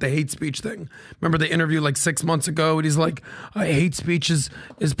Elon with the hate speech thing. Remember the interview like 6 months ago, and he's like, hate speech is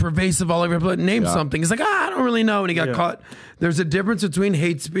pervasive all over, but name something. He's like, I don't really know, and he got caught. There's a difference between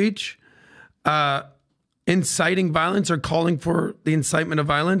hate speech inciting violence or calling for the incitement of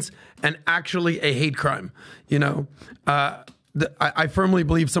violence and actually a hate crime. You know, I firmly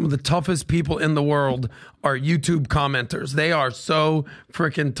believe some of the toughest people in the world are YouTube commenters. They are so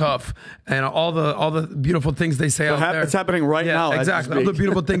freaking tough, and all the beautiful things they say out there. It's happening right now. Exactly. All the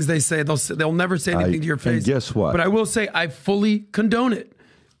beautiful things they say, they'll never say anything to your face. And guess what? But I will say, I fully condone it.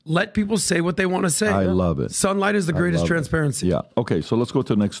 Let people say what they want to say. I love it. Sunlight is the greatest transparency. Yeah. Okay, so let's go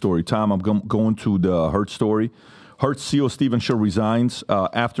to the next story. Tom, I'm going to the Hertz story. Hertz CEO Stephen Scherr resigns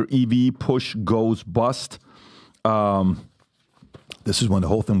after EV push goes bust. This is when the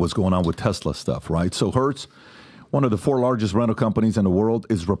whole thing was going on with Tesla stuff, right? So Hertz, one of the 4 largest rental companies in the world,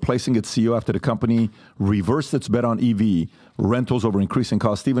 is replacing its CEO after the company reversed its bet on EV rentals over increasing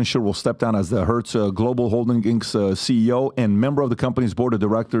costs. Stephen Scherr will step down as the Hertz Global Holding Inc.'s CEO and member of the company's board of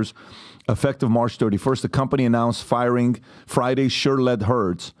directors effective March 31st. The company announced firing Friday Scherr-led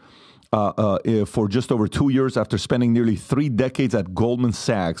Hertz for just over 2 years after spending nearly 3 decades at Goldman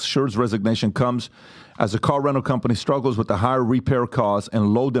Sachs. Scherr's resignation comes as the car rental company struggles with the higher repair costs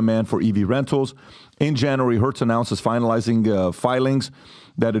and low demand for EV rentals. In January, Hertz announces finalizing filings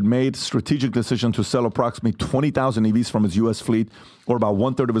that it made strategic decision to sell approximately 20,000 EVs from its U.S. fleet, or about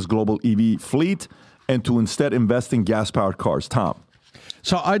 1/3 of its global EV fleet, and to instead invest in gas-powered cars. Tom.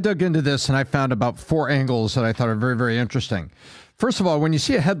 So I dug into this and I found about 4 angles that I thought are very, very interesting. First of all, when you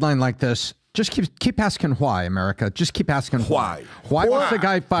see a headline like this, just keep asking why, America. Just keep asking why. Why was the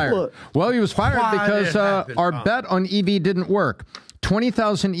guy fired? Well, he was fired because our bet on EV didn't work.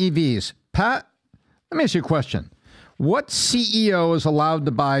 20,000 EVs. Pat, let me ask you a question. What CEO is allowed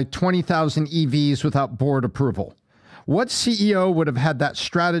to buy 20,000 EVs without board approval? What CEO would have had that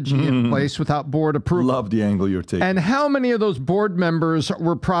strategy in place without board approval? Love the angle you're taking. And how many of those board members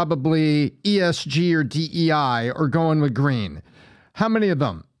were probably ESG or DEI or going with green? How many of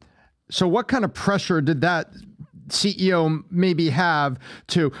them? So what kind of pressure did that CEO maybe have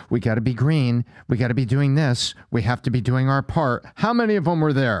to, we got to be green, we got to be doing this, we have to be doing our part? How many of them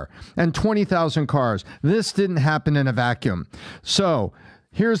were there? And 20,000 cars. This didn't happen in a vacuum. So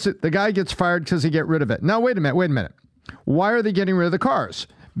here's the guy gets fired because they get rid of it. Now, wait a minute. Why are they getting rid of the cars?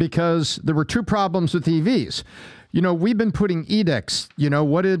 Because there were 2 problems with EVs. You know, we've been putting edicts. You know,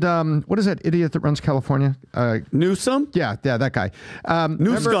 what is that idiot that runs California? Newsom? Yeah, that guy.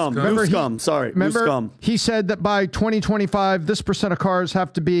 Newsom. He said that by 2025, this percent of cars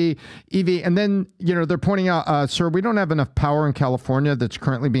have to be EV. And then, you know, they're pointing out, sir, we don't have enough power in California that's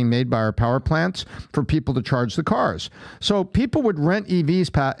currently being made by our power plants for people to charge the cars. So people would rent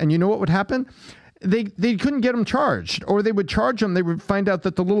EVs, Pat, and you know what would happen? They couldn't get them charged, or they would charge them. They would find out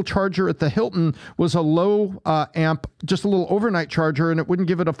that the little charger at the Hilton was a low amp, just a little overnight charger, and it wouldn't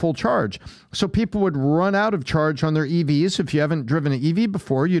give it a full charge. So people would run out of charge on their EVs. If you haven't driven an EV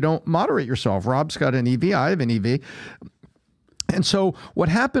before, you don't moderate yourself. Rob's got an EV. I have an EV. And so what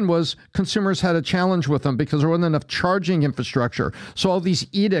happened was consumers had a challenge with them because there wasn't enough charging infrastructure. So all these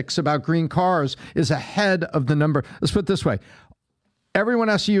edicts about green cars is ahead of the number. Let's put it this way. Everyone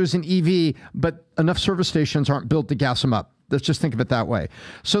has to use an EV, but enough service stations aren't built to gas them up. Let's just think of it that way.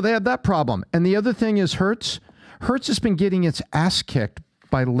 So they have that problem. And the other thing is Hertz. Hertz has been getting its ass kicked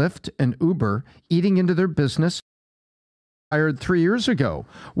by Lyft and Uber, eating into their business. Hired 3 years ago.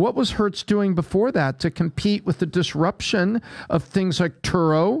 What was Hertz doing before that to compete with the disruption of things like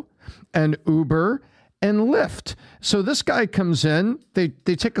Turo and Uber and Lyft? So this guy comes in, they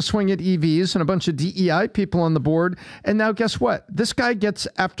take a swing at EVs and a bunch of DEI people on the board. And now guess what? This guy gets,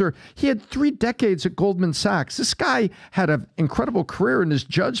 after he had 3 decades at Goldman Sachs, this guy had an incredible career and is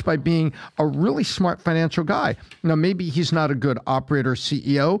judged by being a really smart financial guy. Now, maybe he's not a good operator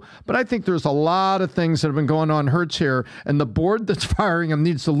CEO, but I think there's a lot of things that have been going on Hertz here. And the board that's firing him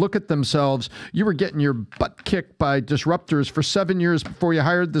needs to look at themselves. You were getting your butt kicked by disruptors for 7 years before you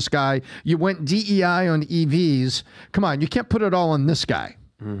hired this guy. You went DEI on EVs. Come on, you can't put it all on this guy.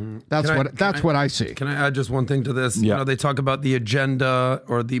 That's what I see. Can I add just one thing to this? Yeah. You know, they talk about the agenda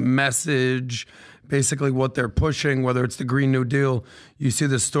or the message, basically what they're pushing, whether it's the Green New Deal. You see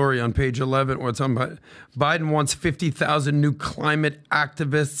this story on page 11 where it's talking about Biden wants 50,000 new climate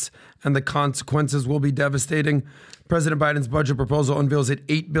activists and the consequences will be devastating. President Biden's budget proposal unveils an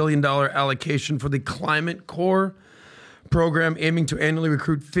 $8 billion allocation for the Climate Corps program, aiming to annually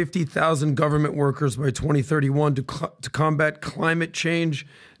recruit 50,000 government workers by 2031 to combat climate change.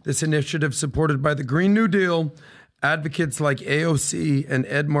 This initiative, supported by the Green New Deal, advocates like AOC and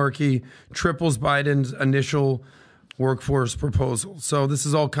Ed Markey, triples Biden's initial workforce proposal. So this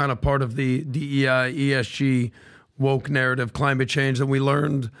is all kind of part of the DEI, ESG, woke narrative, climate change that we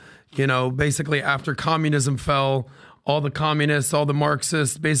learned, you know, basically after communism fell all the communists, all the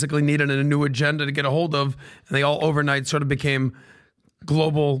Marxists basically needed a new agenda to get a hold of, and they all overnight sort of became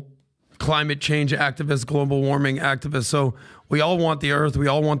global climate change activists, global warming activists. So we all want the Earth. We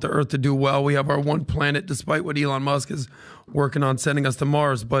all want the Earth to do well. We have our one planet, despite what Elon Musk is working on sending us to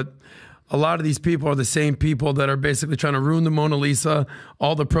Mars. But a lot of these people are the same people that are basically trying to ruin the Mona Lisa,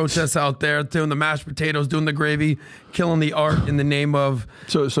 all the protests out there, doing the mashed potatoes, doing the gravy, killing the art in the name of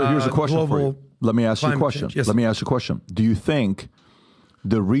So here's a question for you. Let me ask you a question. Yes. Let me ask you a question. Do you think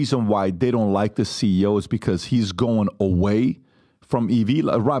the reason why they don't like the CEO is because he's going away from EV?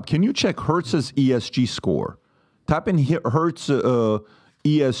 Rob, can you check Hertz's ESG score? Type in here Hertz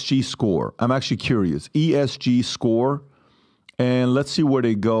ESG score. I'm actually curious. ESG score. And let's see where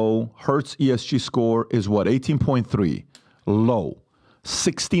they go. Hertz ESG score is what? 18.3. Low.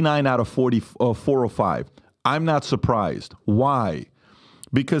 69 out of 405. I'm not surprised. Why?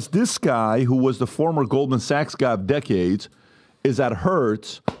 Because this guy, who was the former Goldman Sachs guy of decades, is at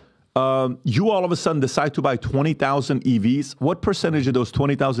Hertz. You all of a sudden decide to buy 20,000 EVs. What percentage of those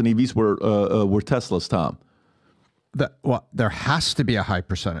 20,000 EVs were Teslas, Tom? Well, there has to be a high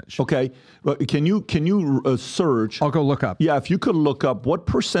percentage. Okay, can you search? I'll go look up. Yeah, if you could look up what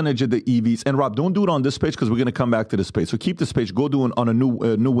percentage of the EVs, and Rob, don't do it on this page because we're going to come back to this page. So keep this page. Go do it on a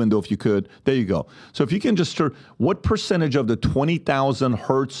new window if you could. There you go. So if you can just search what percentage of the 20,000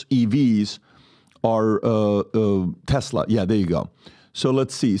 Hertz EVs are Tesla. Yeah, there you go. So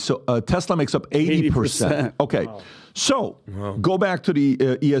let's see. So Tesla makes up 80%. Okay, wow. So go back to the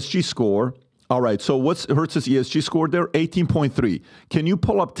ESG score. All right, so what's Hertz's ESG score there? 18.3. Can you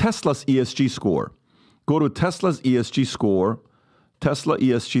pull up Tesla's ESG score? Go to Tesla's ESG score. Tesla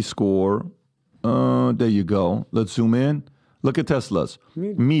ESG score. There you go. Let's zoom in. Look at Tesla's.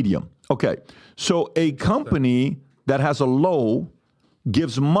 Medium. Okay, so a company that has a low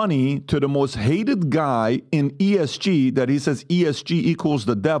gives money to the most hated guy in ESG that he says ESG equals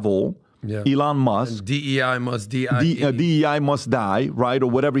the devil. Yeah. Elon Musk. And DEI must DEI must die, right? Or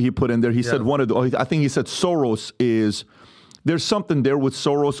whatever he put in there. He said one of the, I think he said Soros is, there's something there with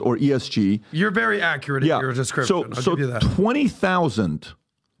Soros or ESG. You're very accurate in your description. I'll give you that. 20,000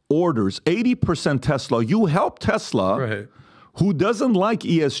 orders, 80% Tesla. You help Tesla, who doesn't like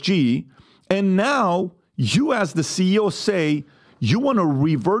ESG, and now you as the CEO say you want to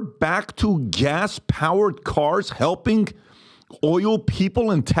revert back to gas-powered cars helping oil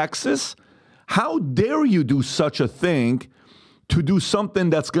people in Texas? How dare you do such a thing to do something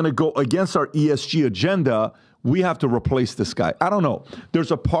that's going to go against our ESG agenda? We have to replace this guy. I don't know.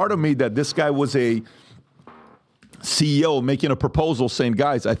 There's a part of me that this guy was a CEO making a proposal saying,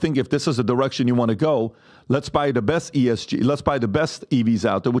 guys, I think if this is the direction you want to go, let's buy the best ESG. Let's buy the best EVs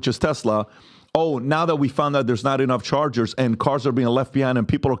out there, which is Tesla. Oh, now that we found out there's not enough chargers and cars are being left behind and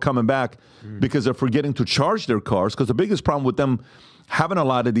people are coming back because they're forgetting to charge their cars, because the biggest problem with them having a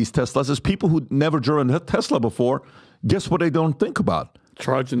lot of these Teslas is people who never driven a Tesla before, guess what they don't think about?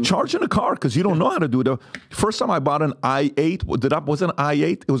 Charging a car, because you don't know how to do it. First time I bought an i8, wasn't an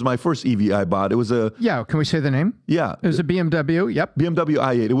i8? It was my first EV I bought. It was a... Yeah, can we say the name? Yeah. It was a BMW, yep. BMW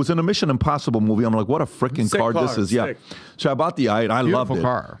i8. It was in a Mission Impossible movie. I'm like, what a freaking car this is. Yeah. So I bought the i8. I loved it. Beautiful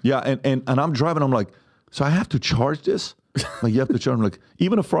car. Yeah, and I'm driving. I'm like, so I have to charge this? Like, you have to charge. I'm like,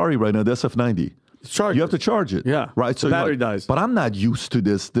 even a Ferrari right now, the SF90. You have to charge it. Yeah. Right. So the battery dies. But I'm not used to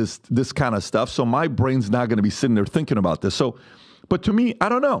this kind of stuff. So my brain's not going to be sitting there thinking about this. So, but to me, I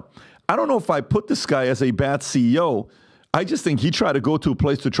don't know. I don't know if I put this guy as a bad CEO. I just think he tried to go to a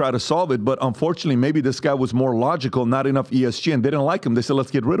place to try to solve it. But unfortunately, maybe this guy was more logical, not enough ESG, and they didn't like him. They said,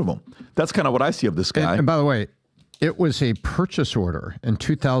 let's get rid of him. That's kind of what I see of this guy. And by the way, it was a purchase order in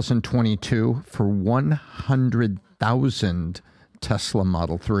 2022 for 100,000 Tesla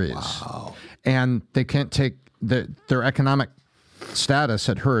Model 3s. Wow. And they can't take their economic status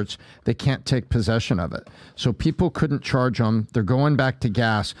at Hertz, they can't take possession of it. So people couldn't charge them. They're going back to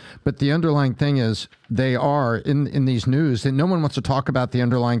gas. But the underlying thing is they are, in these news, and no one wants to talk about the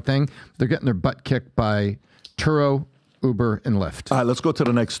underlying thing. They're getting their butt kicked by Turo, Uber, and Lyft. All right, let's go to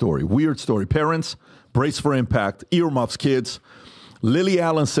the next story. Weird story. Parents, brace for impact. Earmuffs, kids. Lily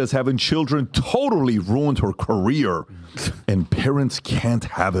Allen says having children totally ruined her career, and parents can't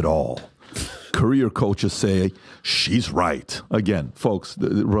have it all. Career coaches say she's right. Again, folks,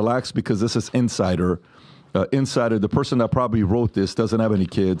 relax, because this is Insider. Insider, the person that probably wrote this doesn't have any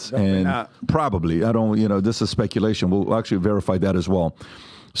kids. Definitely not. Probably. This is speculation. We'll actually verify that as well.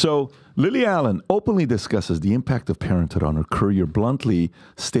 So Lily Allen openly discusses the impact of parenthood on her career, bluntly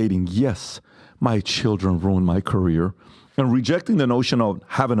stating, yes, my children ruined my career, and rejecting the notion of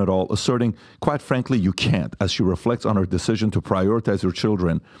having it all, asserting, quite frankly, you can't, as she reflects on her decision to prioritize her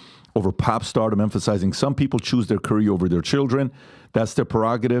children over pop stardom, emphasizing some people choose their career over their children. That's their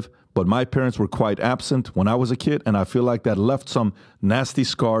prerogative. But my parents were quite absent when I was a kid, and I feel like that left some nasty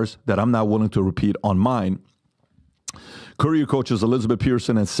scars that I'm not willing to repeat on mine. Career coaches Elizabeth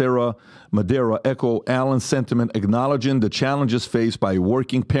Pearson and Sarah Madera echo Allen's sentiment, acknowledging the challenges faced by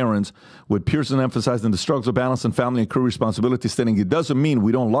working parents, with Pearson emphasizing the struggles of balance and family and career responsibility, stating it doesn't mean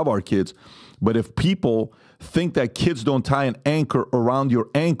we don't love our kids, but if people think that kids don't tie an anchor around your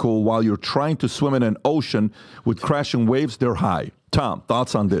ankle while you're trying to swim in an ocean with crashing waves, they're high. Tom,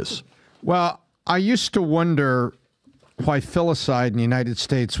 thoughts on this? Well, I used to wonder why filicide in the United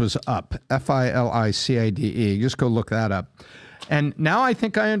States was up. F-I-L-I-C-I-D-E. Just go look that up. And now I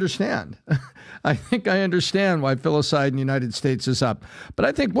think I understand. I think I understand why filicide in the United States is up. But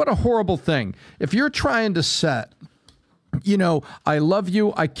I think what a horrible thing. If you're trying to set, you know, I love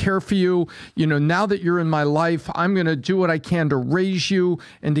you, I care for you, you know, now that you're in my life, I'm going to do what I can to raise you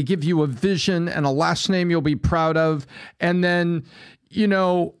and to give you a vision and a last name you'll be proud of. And then, you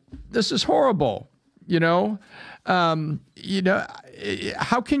know, this is horrible, you know? You know,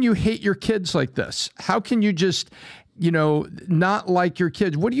 how can you hate your kids like this? How can you just, you know, not like your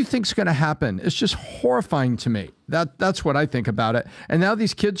kids? What do you think's going to happen? It's just horrifying to me. That's what I think about it. And now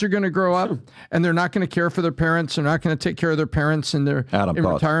these kids are going to grow up and they're not going to care for their parents. They're not going to take care of their parents in their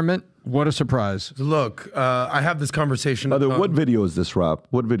retirement. What a surprise. Look, I have this conversation. By the way, what video is this, Rob?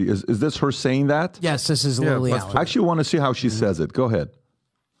 What video? Is this her saying that? Yes, this is Lily Allen. I actually want to see how she says it. Go ahead.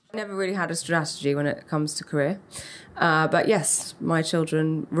 I never really had a strategy when it comes to career. But yes, my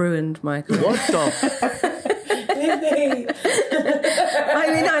children ruined my career. What the?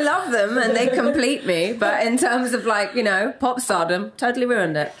 I mean, I love them and they complete me. But in terms of like, you know, pop stardom, totally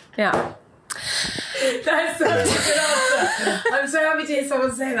ruined it. Yeah. That's such a good answer. I'm so happy to hear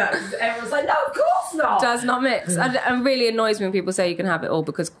someone say that because everyone's like, no, of course not. Does not mix. And it really annoys me when people say you can have it all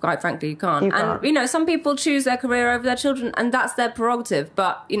because, quite frankly, you can't. And, you know, some people choose their career over their children and that's their prerogative.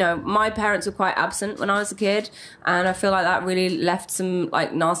 But, you know, my parents were quite absent when I was a kid and I feel like that really left some,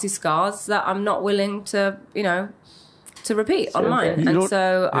 like, nasty scars that I'm not willing to, you know, to repeat on mine. And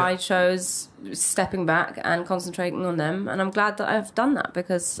so I chose stepping back and concentrating on them. And I'm glad that I've done that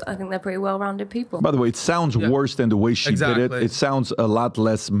because I think they're pretty well-rounded people. By the way, it sounds worse than the way she did it. It sounds a lot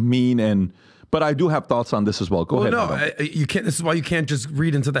less mean but I do have thoughts on this as well. Go ahead. No, you can't. This is why you can't just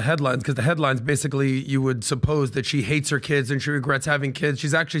read into the headlines because the headlines basically you would suppose that she hates her kids and she regrets having kids.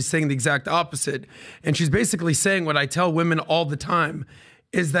 She's actually saying the exact opposite, and she's basically saying what I tell women all the time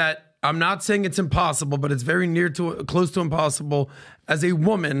is that I'm not saying it's impossible, but it's very close to impossible as a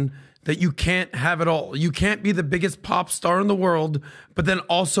woman that you can't have it all. You can't be the biggest pop star in the world, but then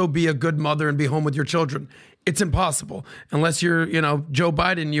also be a good mother and be home with your children. It's impossible unless you're, you know, Joe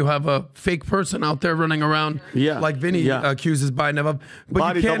Biden. You have a fake person out there running around, like Vinny accuses Biden of. But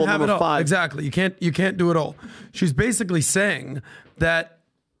Body you can't have it all. 5. Exactly. You can't do it all. She's basically saying that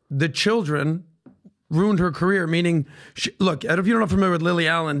the children ruined her career, meaning, look, if you're not familiar with Lily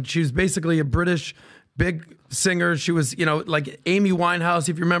Allen, she was basically a British big singer. She was, you know, like Amy Winehouse,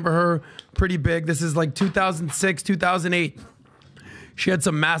 if you remember her, pretty big. This is like 2006, 2008. She had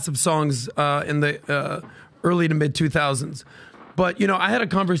some massive songs in the early to mid 2000s. But, you know, I had a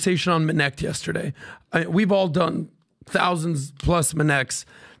conversation on Minnect yesterday. We've all done thousands plus Minnects.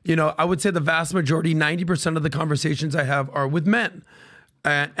 You know, I would say the vast majority, 90% of the conversations I have are with men.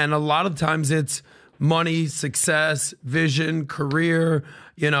 And a lot of times it's money, success, vision, career,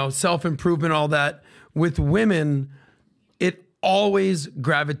 you know, self-improvement, all that. With women, it always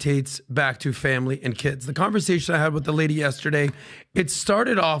gravitates back to family and kids. The conversation I had with the lady yesterday, it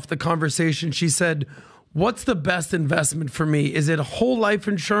started off the conversation. She said, what's the best investment for me? Is it whole life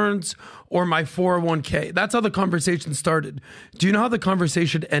insurance or my 401k? That's how the conversation started. Do you know how the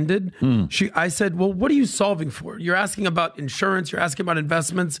conversation ended? I said, well, what are you solving for? You're asking about insurance. You're asking about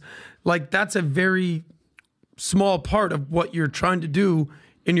investments. Like, that's a very small part of what you're trying to do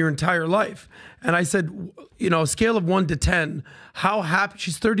in your entire life. And I said, you know, a scale of 1 to 10, how happy,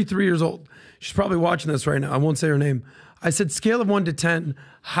 she's 33 years old. She's probably watching this right now. I won't say her name. I said, scale of 1 to 10,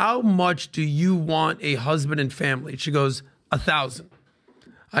 how much do you want a husband and family? She goes, 1,000.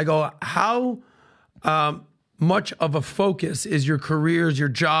 I go, how much of a focus is your careers, your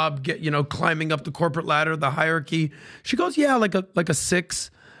job, climbing up the corporate ladder, the hierarchy? She goes, yeah, like a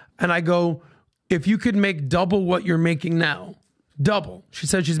 6. And I go, if you could make double what you're making now, double. She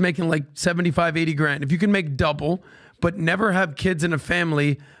said she's making like 75, 80 grand. If you can make double, but never have kids in a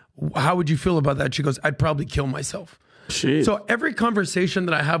family, how would you feel about that? She goes, I'd probably kill myself. Jeez. So every conversation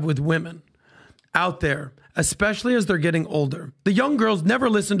that I have with women out there, especially as they're getting older, the young girls never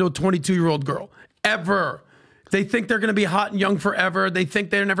listen to a 22-year-old girl, ever. They think they're going to be hot and young forever. They think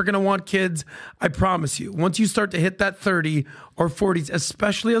they're never going to want kids. I promise you, once you start to hit that 30 or 40s,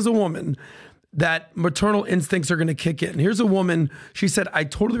 especially as a woman, that maternal instincts are going to kick in. Here's a woman, she said, I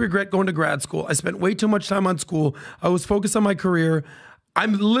totally regret going to grad school. I spent way too much time on school. I was focused on my career.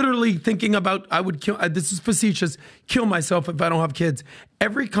 I'm literally thinking about, I would kill, this is facetious, kill myself if I don't have kids.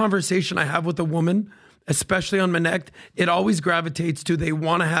 Every conversation I have with a woman, especially on Connect, it always gravitates to they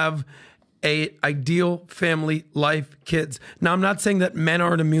want to have a ideal family life, kids. Now, I'm not saying that men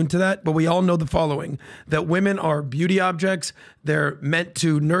aren't immune to that, but we all know the following, that women are beauty objects. They're meant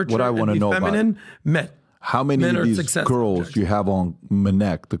to nurture what I and be know feminine. Men. How many Men of are these success girls objects. you have on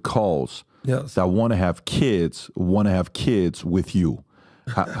Connect, the calls, that want to have kids with you?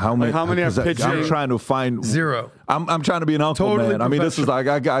 How many? How many are pitching? I'm trying to find zero. I'm trying to be an uncle, Totally man. I mean, this is like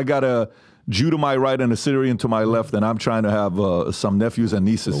I got a Jew to my right and a Syrian to my left, and I'm trying to have some nephews and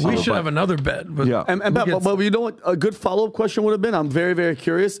nieces. We should have another bed. But yeah. But you know what? A good follow-up question would have been, I'm very, very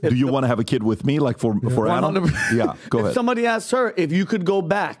curious. Do you want to have a kid with me, like for Anna? Yeah, go ahead. If somebody asked her if you could go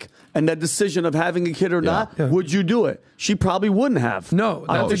back and that decision of having a kid or not, would you do it? She probably wouldn't have. No,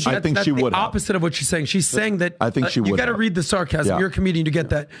 I think she would. The opposite of what she's saying. She's saying that I think she would. You got to read the sarcasm. Yeah. You're a comedian. You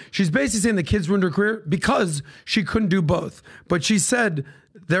get that. She's basically saying the kids ruined her career because she couldn't do both. But she said,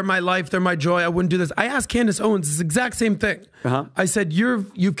 they're my life, they're my joy. I wouldn't do this. I asked Candace Owens this exact same thing. I said,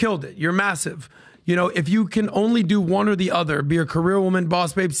 you've killed it. You're massive. You know, if you can only do one or the other, be a career woman,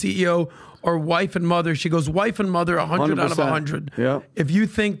 boss babe, CEO, or wife and mother. She goes, wife and mother, 100 out of 100. Yeah. If you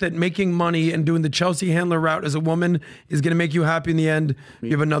think that making money and doing the Chelsea Handler route as a woman is going to make you happy in the end,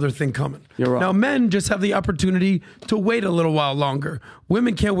 you have another thing coming. You're right. Now, men just have the opportunity to wait a little while longer.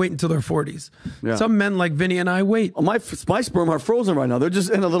 Women can't wait until their 40s. Yeah. Some men like Vinny and I wait. My sperm are frozen right now. They're just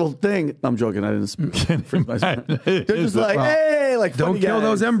in a little thing. I'm joking. I didn't freeze my sperm. They're just like, hey, like don't funny kill guys.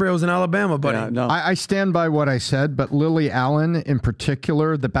 those embryos in Alabama, buddy. Yeah, no. I stand by what I said, but Lily Allen in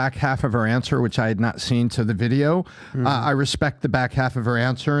particular, the back half of her answer, which I had not seen to the video, I respect the back half of her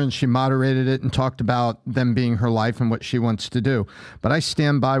answer, and she moderated it and talked about them being her life and what she wants to do. But I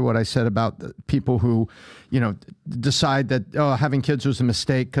stand by what I said about the people who, you know, decide that having kids was a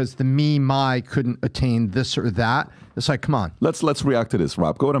mistake because the my couldn't attain this or that. It's like, come on. Let's react to this,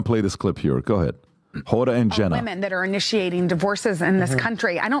 Rob. Go ahead and play this clip here. Go ahead. Hoda and Jenna. Women that are initiating divorces in this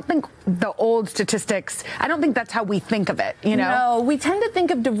country. I don't think the old statistics, I don't think that's how we think of it, you know? No, we tend to think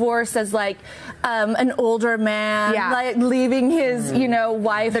of divorce as like an older man, like leaving his, you know,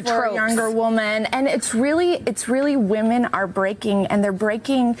 wife for a younger woman. And it's really women are breaking, and they're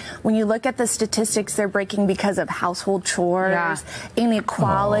breaking, when you look at the statistics, they're breaking because of household chores,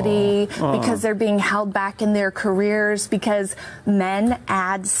 inequality, because they're being held back in their careers, because men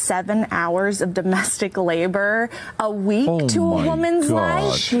add 7 hours of domestic labor a week to a woman's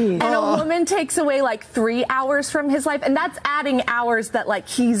life, and a woman takes away like 3 hours from his life, and that's adding hours that like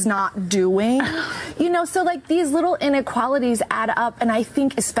he's not doing, you know. So like these little inequalities add up, and I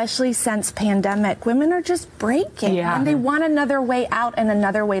think especially since pandemic, women are just breaking, and they want another way out and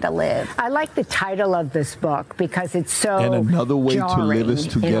another way to live. I like the title of this book because it's so And another way to live is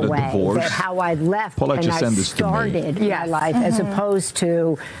to get a divorce. That how I left Paula, and just I send this to me. started my life as opposed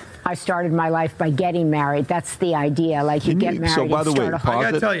to I started my life by getting married. That's the idea. Like you get married. So by the way, I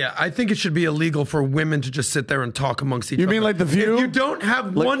gotta tell you, I think it should be illegal for women to just sit there and talk amongst each other. You mean like The View? If you don't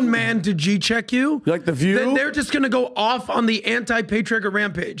have one man to G-check you, like The View, then they're just going to go off on the anti-patriarchal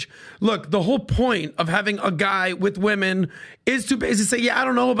rampage. Look, the whole point of having a guy with women is to basically say, yeah, I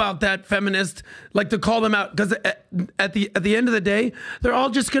don't know about that feminist, like to call them out, because at the end of the day, they're all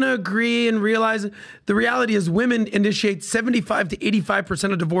just going to agree and realize the reality is women initiate 75 to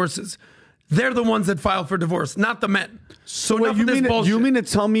 85% of divorces. They're the ones that file for divorce, not the men. So wait, enough of this bullshit. you mean to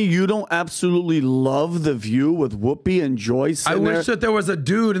tell me you don't absolutely love The View with Whoopi and Joyce? I wish that there was a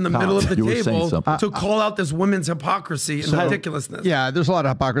dude in the middle of the you were saying table something. to call out this women's hypocrisy and ridiculousness. Yeah, there's a lot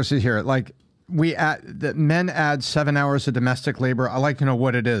of hypocrisy here. Like the men add 7 hours of domestic labor. I like to know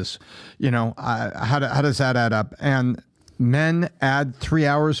what it is. You know, how does that add up? And men add 3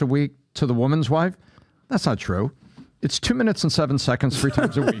 hours a week to the woman's wife. That's not true. It's 2 minutes and 7 seconds 3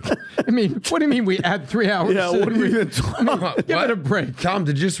 times a week. I mean, what do you mean we add 3 hours? Yeah, what do you even talk? Give it a break. Tom,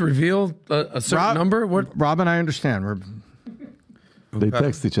 did you just reveal a certain number? What? Rob and I understand. They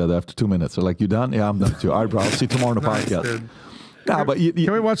text each other after 2 minutes. They're like, you done? Yeah, I'm done too. All right, bro. I'll see you tomorrow on the podcast. Dude. Nah, but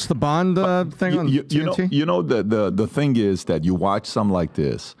Can we watch the Bond thing on TNT? You know the thing is that you watch something like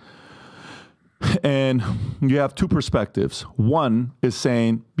this, and you have two perspectives. One is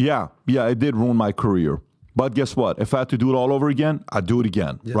saying, yeah, it did ruin my career. But guess what? If I had to do it all over again, I'd do it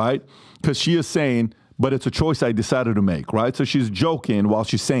again, right? Because she is saying, but it's a choice I decided to make, right? So she's joking while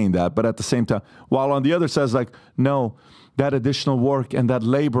she's saying that, but at the same time, while on the other side, like, no, that additional work and that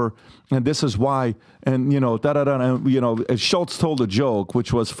labor, and this is why, and, and, Schultz told a joke,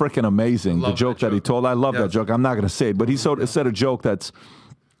 which was freaking amazing, the joke that he told. I love that joke. I'm not going to say it, but he said a joke that's,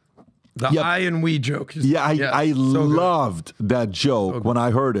 I and we joke. I loved that joke when I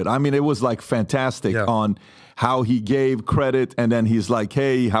heard it. I mean, it was like fantastic on how he gave credit, and then he's like,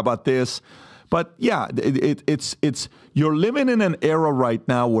 hey, how about this? But yeah, it's you're living in an era right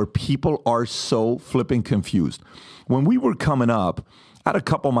now where people are so flipping confused. When we were coming up, I had a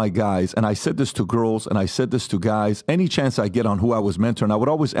couple of my guys, and I said this to girls, and I said this to guys. Any chance I get on who I was mentoring, I would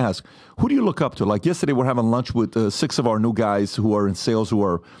always ask, who do you look up to? Like yesterday, we're having lunch with 6 of our new guys who are in sales, who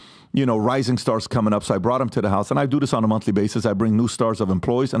are, rising stars coming up. So I brought them to the house, and I do this on a monthly basis. I bring new stars of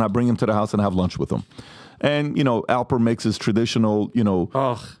employees, and I bring them to the house and have lunch with them. And, Alper makes his traditional,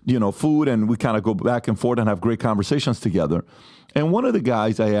 food, and we kind of go back and forth and have great conversations together. And one of the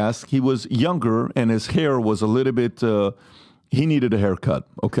guys I asked, he was younger, and his hair was a little bit, he needed a haircut,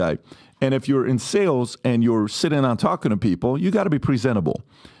 okay? And if you're in sales and you're sitting on talking to people, you got to be presentable.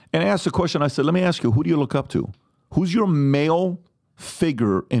 And I asked the question, I said, let me ask you, who do you look up to? Who's your male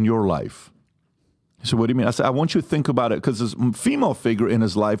figure in your life? He said, what do you mean? I said, I want you to think about it, because his female figure in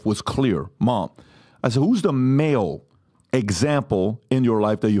his life was clear, mom. I said, who's the male example in your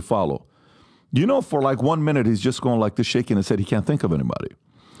life that you follow? For like 1 minute, he's just going like this, shaking his head. He can't think of anybody.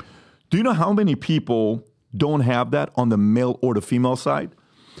 Do you know how many people don't have that on the male or the female side?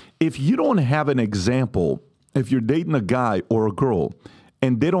 If you don't have an example, if you're dating a guy or a girl,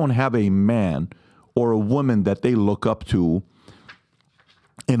 and they don't have a man or a woman that they look up to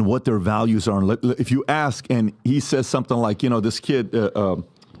and what their values are, if you ask and he says something like, this kid,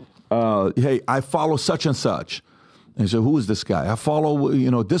 hey, I follow such and such. And he said, who is this guy? I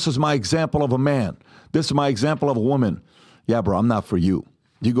follow, this is my example of a man. This is my example of a woman. Yeah, bro, I'm not for you.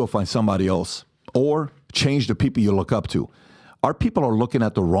 You go find somebody else. Or change the people you look up to. Our people are looking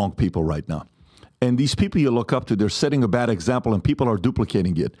at the wrong people right now. And these people you look up to, they're setting a bad example, and people are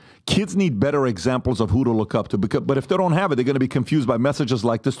duplicating it. Kids need better examples of who to look up to. But if they don't have it, they're going to be confused by messages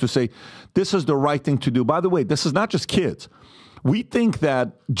like this to say, this is the right thing to do. By the way, this is not just kids. We think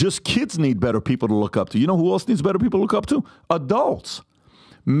that just kids need better people to look up to. You know who else needs better people to look up to? Adults,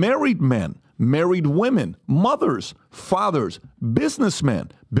 married men, married women, mothers, fathers, businessmen,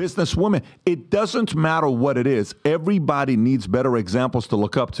 businesswomen. It doesn't matter what it is. Everybody needs better examples to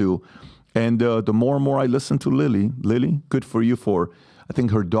look up to. And the more and more I listen to Lily, good for you I think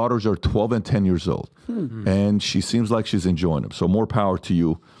her daughters are 12 and 10 years old. And she seems like she's enjoying them. So more power to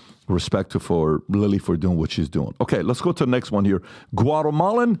you. Respect for Lily for doing what she's doing. Okay, let's go to the next one here.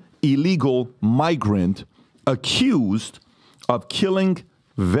 Guatemalan illegal migrant accused of killing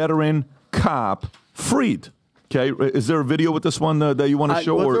veteran cop freed. Okay, is there a video with this one that you want to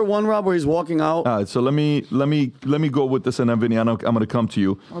show? Was there one, Rob, where he's walking out? All right, so let me go with this, and then Vinny, I'm going to come to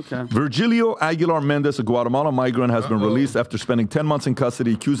you. Okay. Virgilio Aguilar Mendez, a Guatemalan migrant, has been released after spending 10 months in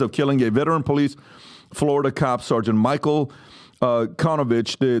custody, accused of killing a veteran police Florida cop, Sergeant Michael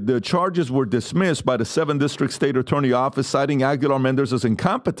Konovich. The charges were dismissed by the 7th District State Attorney Office, citing Aguilar Mendez's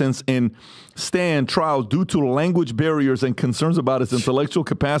incompetence in stand trial due to language barriers and concerns about his intellectual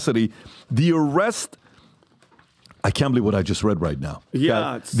capacity. The arrest, I can't believe what I just read right now.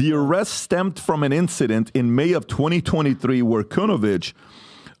 Yeah. The arrest stemmed from an incident in May of 2023 where Konovich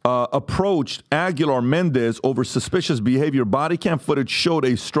approached Aguilar Mendez over suspicious behavior. Body cam footage showed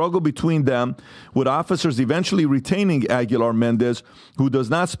a struggle between them, with officers eventually retaining Aguilar Mendez, who does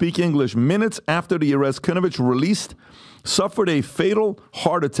not speak English. Minutes after the arrest, Konovich suffered a fatal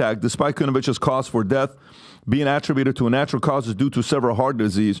heart attack, despite Konovich's cause for death being attributed to natural causes due to several heart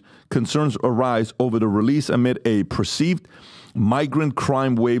disease. Concerns arise over the release amid a perceived migrant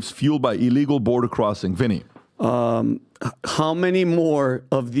crime waves fueled by illegal border crossing. Vinny. How many more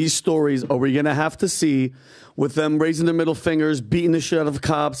of these stories are we going to have to see with them raising their middle fingers, beating the shit out of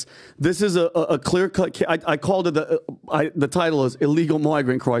cops? This is a clear-cut... I called it... the title is Illegal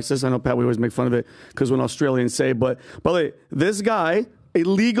Migrant Crisis. I know, Pat, we always make fun of it because when Australians say, but by the way, this guy,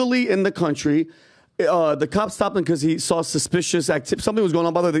 illegally in the country... the cop stopped him because he saw suspicious activity. Something was going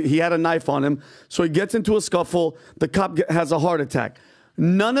on. By the way, he had a knife on him. So he gets into a scuffle. The cop has a heart attack.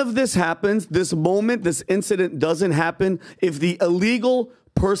 None of this happens. This incident doesn't happen if the illegal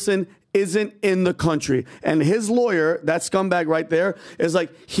person isn't in the country. And his lawyer, that scumbag right there, is like,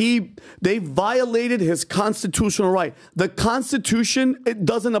 they violated his constitutional right. The Constitution, it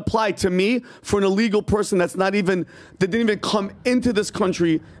doesn't apply to me for an illegal person that didn't even come into this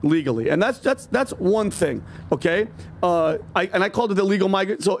country legally. And that's one thing, okay? I called it illegal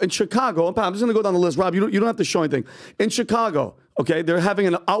migrant. So in Chicago, I'm just going to go down the list. Rob, you don't have to show anything. In Chicago, okay, they're having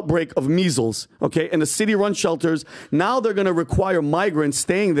an outbreak of measles, okay, in the city-run shelters. Now they're going to require migrants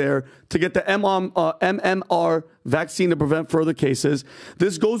staying there to get the MMR vaccine to prevent further cases.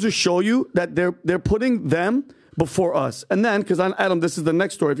 This goes to show you that they're putting them before us. And then, because Adam, this is the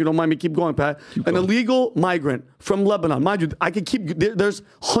next story. If you don't mind me, keep going, Pat. An illegal migrant from Lebanon. Mind you, I could keep. There's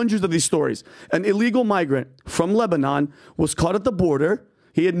hundreds of these stories. An illegal migrant from Lebanon was caught at the border.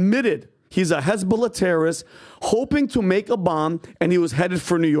 He admitted he's a Hezbollah terrorist hoping to make a bomb, and he was headed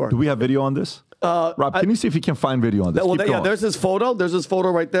for New York. Do we have video on this? Rob, can you see if you can find video on this? Well, yeah, there's his photo. There's his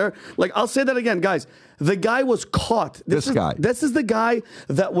photo right there. Like, I'll say that again, guys. The guy was caught. This is the guy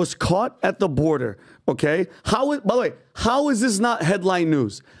that was caught at the border. Okay. By the way, how is this not headline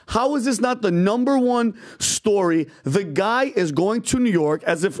news? How is this not the #1 story? The guy is going to New York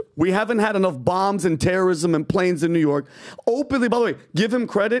as if we haven't had enough bombs and terrorism and planes in New York. Openly, by the way, give him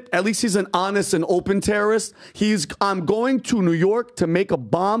credit. At least he's an honest and open terrorist. I'm going to New York to make a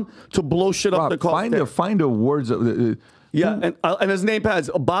bomb to blow shit up the coast. Find the words. Yeah, and his name has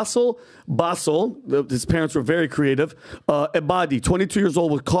Basel. His parents were very creative. Ebadi, 22 years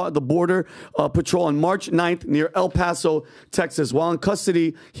old, was caught at the border patrol on March 9th near El Paso, Texas. While in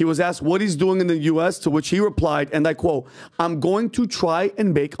custody, he was asked what he's doing in the U.S., to which he replied, and I quote, "I'm going to try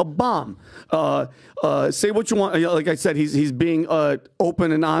and make a bomb." Say what you want. Like I said, he's being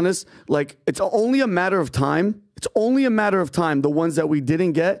open and honest. Like, it's only a matter of time. It's only a matter of time. The ones that we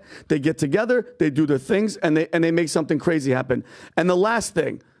didn't get, they get together, they do their things, and they make something crazy happen. And the last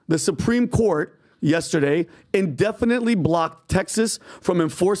thing, the Supreme Court yesterday indefinitely blocked Texas from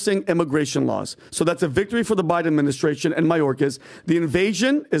enforcing immigration laws. So that's a victory for the Biden administration and Mayorkas. The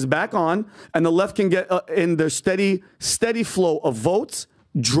invasion is back on, and the left can get in their steady flow of votes,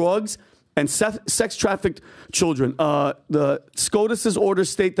 drugs, and sex-trafficked children. The SCOTUS's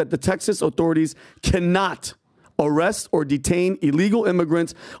orders state that the Texas authorities cannot arrest or detain illegal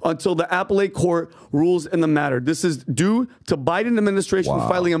immigrants until the appellate court rules in the matter. This is due to Biden administration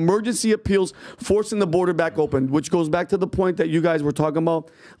filing emergency appeals, forcing the border back open, which goes back to the point that you guys were talking about,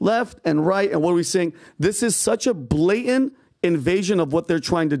 left and right, and what are we saying? This is such a blatant invasion of what they're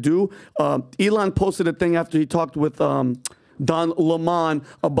trying to do. Elon posted a thing after he talked with Don Lemon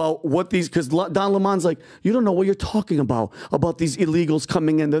about what these, because Don Lemon's like, you don't know what you're talking about these illegals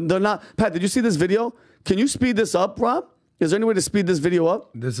coming in. They're not. Pat, did you see this video? Can you speed this up, Rob? Is there any way to speed this video up?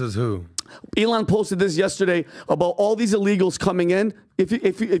 This is who? Elon posted this yesterday about all these illegals coming in. If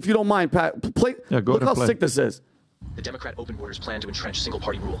you don't mind, Pat, play. Yeah, look how sick this is. The Democrat open borders plan to entrench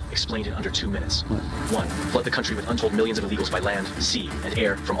single-party rule, explained in under 2 minutes. 1. Flood the country with untold millions of illegals by land, sea, and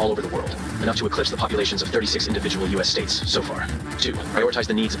air from all over the world, enough to eclipse the populations of 36 individual U.S. states so far. 2. Prioritize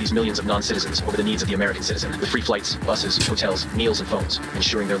the needs of these millions of non-citizens over the needs of the American citizen, with free flights, buses, hotels, meals, and phones,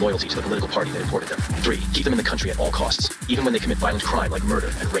 ensuring their loyalty to the political party that imported them. 3. Keep them in the country at all costs, even when they commit violent crime like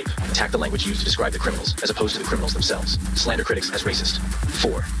murder and rape. Attack the language used to describe the criminals, as opposed to the criminals themselves. Slander critics as racist.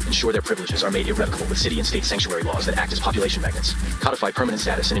 4. Ensure their privileges are made irrevocable with city and state sanctuary laws that act as population magnets. Codify permanent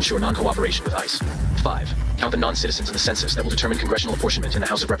status and ensure non-cooperation with ICE. 5. Count the non-citizens in the census that will determine congressional apportionment in the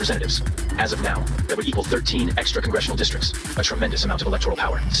House of Representatives. As of now, that would equal 13 extra congressional districts, a tremendous amount of electoral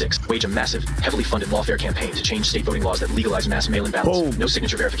power. 6. Wage a massive, heavily funded lawfare campaign to change state voting laws that legalize mass mail-in ballots, no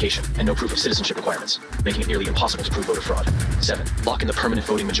signature verification, and no proof of citizenship requirements, making it nearly impossible to prove voter fraud. 7. Lock in the permanent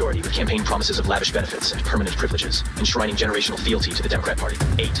voting majority with campaign promises of lavish benefits and permanent privileges, enshrining generational fealty to the Democrat Party.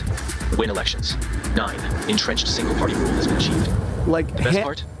 8. Win elections. 9. Entrenched single-party rule has been achieved. Like, the best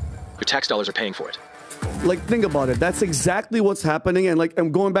part? Your tax dollars are paying for it. Like, think about it. That's exactly what's happening. And like,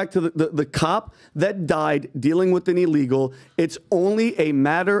 I'm going back to the cop that died dealing with an illegal. It's only a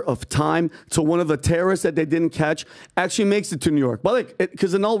matter of time till one of the terrorists that they didn't catch actually makes it to New York. But like,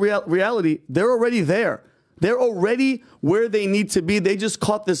 because in all reality, they're already there. They're already where they need to be. They just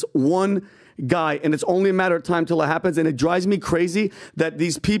caught this one guy, and it's only a matter of time till it happens. And it drives me crazy that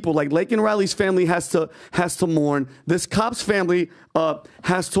these people, like Laken Riley's family, has to mourn. This cop's family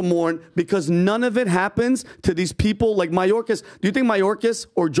has to mourn because none of it happens to these people like Mayorkas. Do you think Mayorkas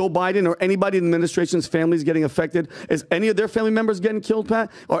or Joe Biden or anybody in the administration's family is getting affected? Is any of their family members getting killed,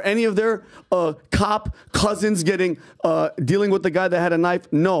 Pat? Or any of their cop cousins getting dealing with the guy that had a knife?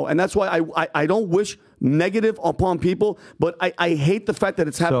 No, and that's why I don't wish negative upon people, but I hate the fact that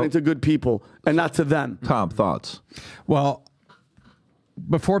it's happening to good people and not to them. Tom, thoughts? Well,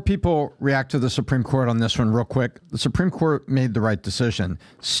 before people react to the Supreme Court on this one real quick, the Supreme Court made the right decision.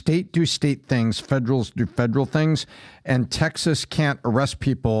 State do state things, federals do federal things, and Texas can't arrest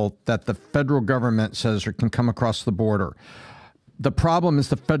people that the federal government says can come across the border. The problem is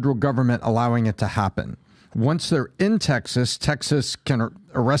the federal government allowing it to happen. Once they're in Texas, Texas can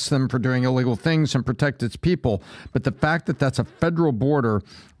arrest them for doing illegal things and protect its people. But the fact that that's a federal border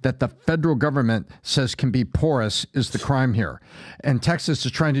that the federal government says can be porous is the crime here. And Texas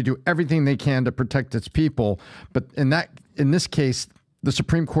is trying to do everything they can to protect its people. But in this case, the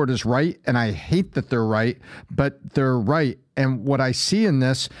Supreme Court is right, and I hate that they're right, but they're right. And what I see in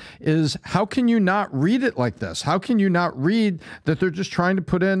this is, how can you not read it like this? How can you not read that they're just trying to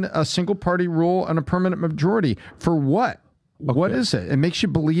put in a single party rule and a permanent majority? For what? Okay. What is it? It makes you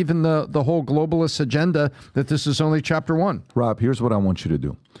believe in the whole globalist agenda that this is only chapter 1. Rob, here's what I want you to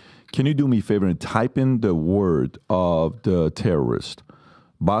do. Can you do me a favor and type in the word of the terrorist?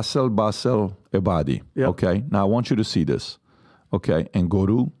 Basel Ebadi. Yep. Okay. Now I want you to see this. Okay. And go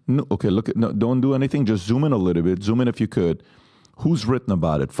to, okay, look at, no, don't do anything. Just zoom in a little bit. Zoom in if you could. Who's written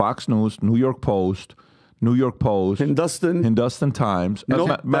about it? Fox News, New York Post, Hindustan Times.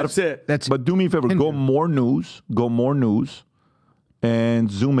 Nope, that's it. But do me a favor. Go more news, and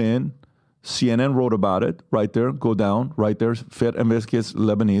zoom in. CNN wrote about it right there. Go down right there. Fed investigates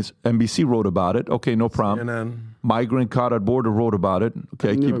Lebanese. NBC wrote about it. Okay, no problem. CNN. Migrant caught at border wrote about it.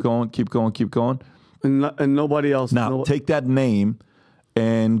 Okay, keep going. And nobody else. Now, take that name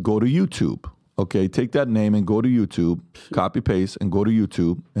and go to YouTube. Okay, take that name and go to YouTube. Copy, paste, and go to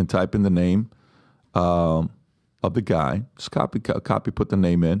YouTube and type in the name of the guy. Just copy, put the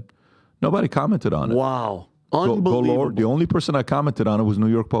name in. Nobody commented on it. Wow. Unbelievable. Go lower. The only person I commented on it was New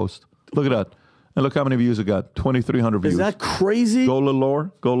York Post. Look at that. And look how many views it got. 2,300 views. Is that crazy? Go a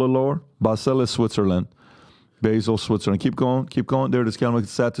little lower. Basel is Switzerland. Basel, Switzerland. Keep going. There it is.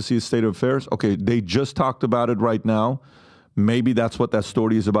 It's sad to see the state of affairs. Okay, they just talked about it right now. Maybe that's what that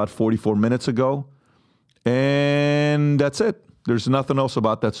story is about 44 minutes ago. And that's it. There's nothing else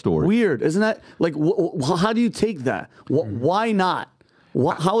about that story. Weird. Isn't that, like, how do you take that? Why not?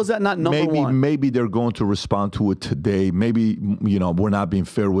 How is that not number one? Maybe they're going to respond to it today. Maybe, we're not being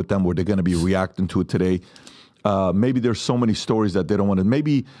fair with them, where they're going to be reacting to it today. Maybe there's so many stories that they don't want to.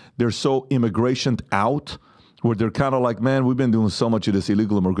 Maybe they're so immigration out, where they're kind of like, man, we've been doing so much of this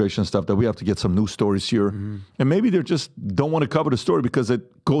illegal immigration stuff that we have to get some new stories here. Mm-hmm. And maybe they just don't want to cover the story because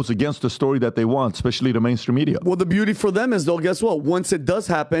it goes against the story that they want, especially the mainstream media. Well, the beauty for them is, though, guess what? Once it does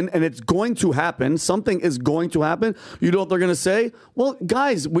happen, and it's going to happen, something is going to happen, you know what they're going to say? Well,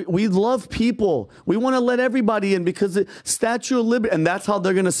 guys, we love people. We want to let everybody in because the Statue of Liberty, and that's how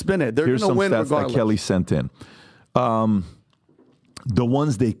they're going to spin it. They're going to win regardless. Here's some stats that Kelly sent in. The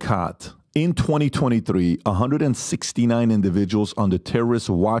ones they caught. In 2023, 169 individuals on the terrorist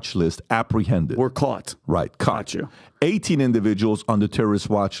watch list apprehended. Were caught. Right, caught you. 18 individuals on the terrorist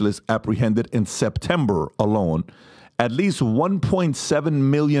watch list apprehended in September alone. At least 1.7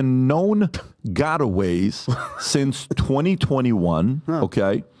 million known gotaways since 2021,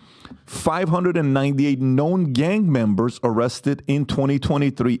 okay? 598 known gang members arrested in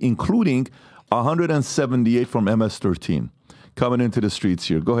 2023, including 178 from MS-13. Coming into the streets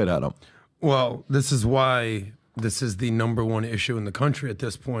here. Go ahead, Adam. Well, this is why this is the number one issue in the country at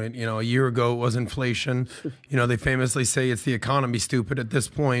this point. A year ago it was inflation. They famously say it's the economy, stupid. At this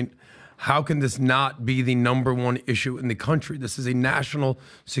point, how can this not be the number one issue in the country? This is a national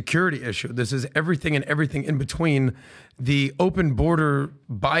security issue. This is everything and everything in between. The open border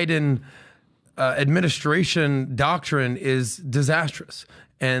Biden administration doctrine is disastrous.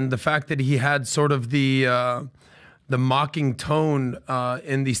 And the fact that he had sort of the mocking tone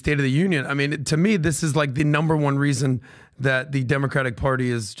in the State of the Union. I mean, to me, this is like the number one reason that the Democratic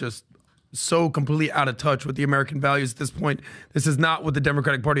Party is just so completely out of touch with the American values at this point. This is not what the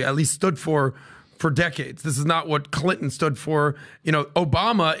Democratic Party at least stood for decades. This is not what Clinton stood for.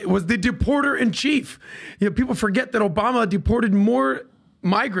 Obama was the deporter-in-chief. People forget that Obama deported more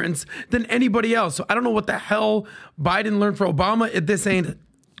migrants than anybody else. So I don't know what the hell Biden learned from Obama. This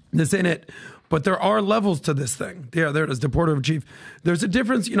ain't it. But there are levels to this thing. Yeah, there it is, deporter-in-chief. There's a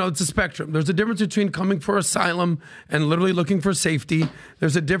difference, it's a spectrum. There's a difference between coming for asylum and literally looking for safety.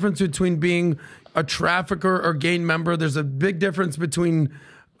 There's a difference between being a trafficker or gang member. There's a big difference between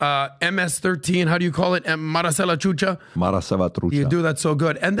MS-13, how do you call it? Maracela Chucha. You do that so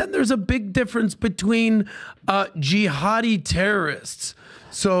good. And then there's a big difference between jihadi terrorists.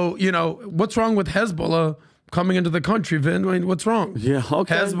 So, what's wrong with Hezbollah coming into the country, Vin? I mean, what's wrong? Yeah,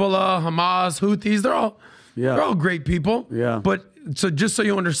 okay. Hezbollah, Hamas, Houthis, they're all great people. Yeah. But so just so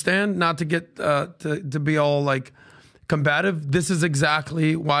you understand, not to get to be all like combative. This is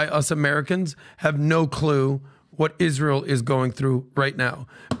exactly why us Americans have no clue what Israel is going through right now.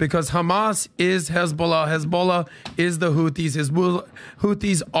 Because Hamas is Hezbollah. Hezbollah is the Houthis.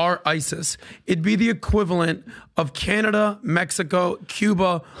 Houthis are ISIS. It'd be the equivalent of Canada, Mexico,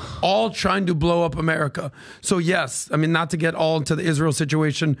 Cuba, all trying to blow up America. So yes, I mean, not to get all into the Israel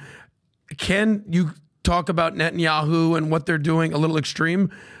situation, can you talk about Netanyahu and what they're doing a little extreme?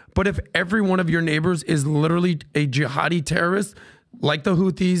 But if every one of your neighbors is literally a jihadi terrorist, like the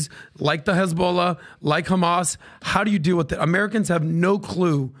Houthis, like the Hezbollah, like Hamas, how do you deal with it? Americans have no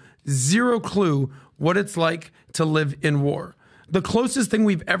clue, zero clue what it's like to live in war. The closest thing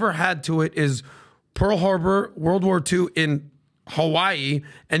we've ever had to it is Pearl Harbor, World War II in Hawaii,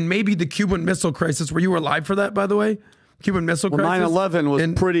 and maybe the Cuban Missile Crisis. Were you alive for that, by the way? Cuban Missile Crisis. 9/11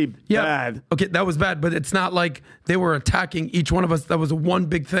 was pretty bad. Okay, that was bad, but it's not like they were attacking each one of us. That was one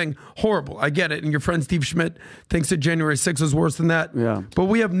big thing. Horrible. I get it. And your friend Steve Schmidt thinks that January 6th was worse than that. Yeah. But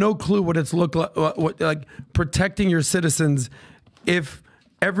we have no clue what it's like protecting your citizens if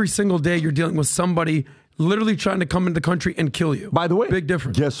every single day you're dealing with somebody literally trying to come into the country and kill you. By the way, big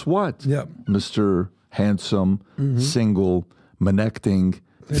difference. Guess what? Yeah. Mr. Handsome, single, connecting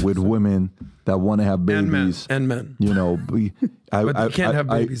with women that want to have babies and men. You know, but you can't have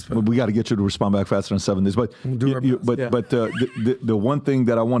babies. We got to get you to respond back faster than 7 days. But the one thing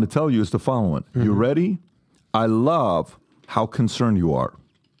that I want to tell you is the following. You ready? I love how concerned you are,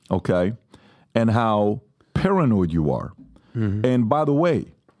 okay, and how paranoid you are. And by the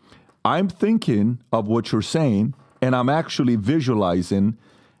way, I'm thinking of what you're saying, and I'm actually visualizing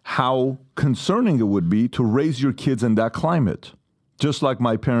how concerning it would be to raise your kids in that climate. Just like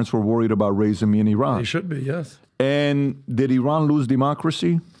my parents were worried about raising me in Iran. They should be, yes. And did Iran lose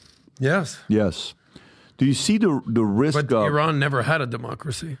democracy? Yes. Yes. Do you see the risk but of... Iran never had a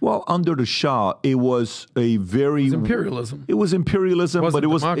democracy. Well, under the Shah, it was a very... It was imperialism. It was imperialism, but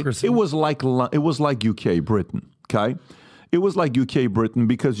it was like UK, Britain, okay? It was like UK, Britain,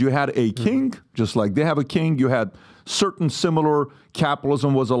 because you had a king, just like they have a king. You had certain similar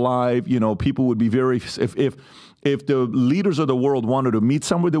capitalism was alive. You know, people would be very... If the leaders of the world wanted to meet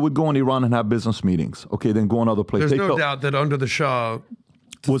somewhere, they would go in Iran and have business meetings. Okay, then go another place. There's no doubt that under the Shah,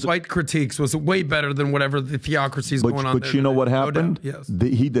 despite critiques, was way better than whatever the theocracy is going on. But you know what happened? Yes.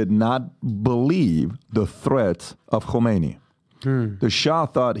 He did not believe the threat of Khomeini. The Shah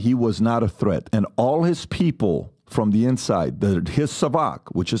thought he was not a threat. And all his people from the inside, his Savak,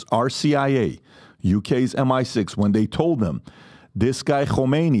 which is our CIA, UK's MI6, when they told him, this guy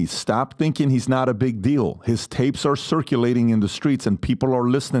Khomeini, stop thinking he's not a big deal. His tapes are circulating in the streets and people are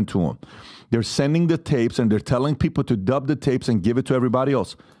listening to him. They're sending the tapes and they're telling people to dub the tapes and give it to everybody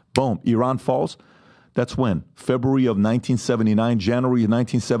else. Boom, Iran falls. That's when? February of 1979, January of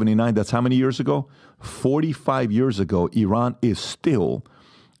 1979. That's how many years ago? 45 years ago, Iran is still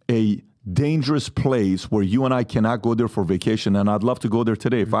a dangerous place where you and I cannot go there for vacation, and I'd love to go there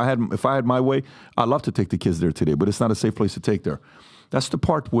today. If I had my way, I'd love to take the kids there today, but it's not a safe place to take there. That's the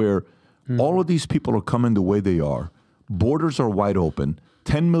part where all of these people are coming the way they are. Borders are wide open.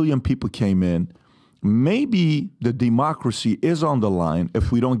 10 million people came in. Maybe the democracy is on the line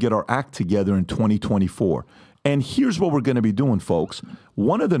if we don't get our act together in 2024. And here's what we're going to be doing, folks.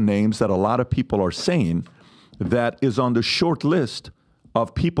 One of the names that a lot of people are saying that is on the short list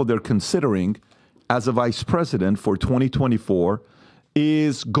of people they're considering as a vice president for 2024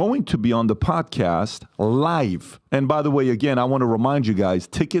 is going to be on the podcast live. And by the way, again, I want to remind you guys,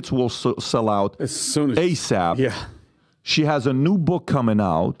 tickets will sell out as soon as ASAP. Yeah. She has a new book coming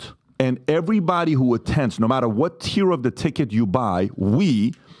out, and everybody who attends, no matter what tier of the ticket you buy,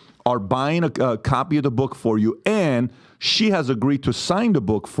 we are buying a copy of the book for you, and she has agreed to sign the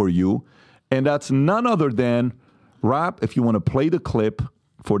book for you, and that's none other than Rob. If you want to play the clip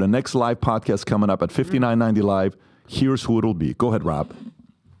for the next live podcast coming up at 59.90 Live, here's who it'll be. Go ahead, Rob.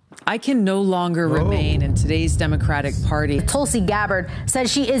 I can no longer remain in today's Democratic Party. Tulsi Gabbard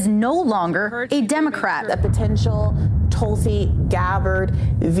says she is no longer a Democrat. A potential Tulsi Gabbard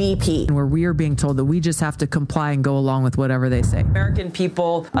VP. Where we are being told that we just have to comply and go along with whatever they say. American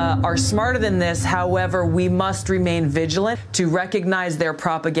people are smarter than this. However, we must remain vigilant to recognize their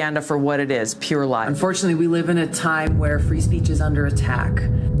propaganda for what it is, pure lie. Unfortunately, we live in a time where free speech is under attack.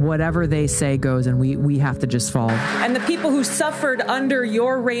 Whatever they say goes, and we have to just follow. And the people who suffered under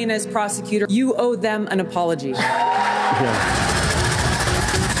your reign as prosecutor, you owe them an apology.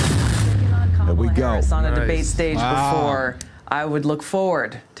 There we go. On a debate stage before. I would look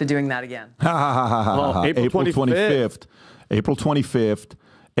forward to doing that again. April 25th. April 25th.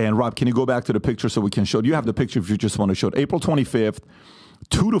 And Rob, can you go back to the picture so we can show? You have the picture if you just want to show it. April 25th,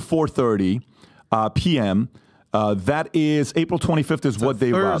 2 to 4:30 p.m. That is April 25th is what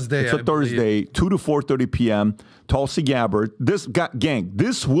they run. It's a Thursday, 2 to 4:30 p.m. Tulsi Gabbard. Gang,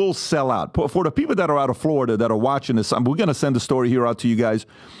 this will sell out. For the people that are out of Florida that are watching this, we're going to send the story here out to you guys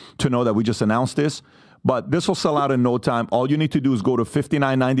to know that we just announced this. But this will sell out in no time. All you need to do is go to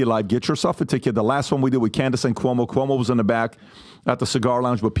 $59.90 Live. Get yourself a ticket. The last one we did with Candace and Cuomo. Cuomo was in the back at the cigar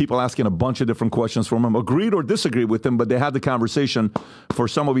lounge with people asking a bunch of different questions from him. Agreed or disagreed with him, but they had the conversation. For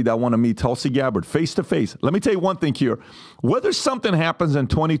some of you that want to meet Tulsi Gabbard face to face. Let me tell you one thing here. Whether something happens in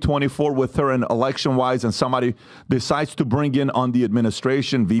 2024 with her and election-wise and somebody decides to bring in on the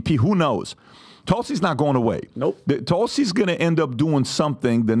administration, VP, who knows? Tulsi's not going away. Nope. Tulsi's going to end up doing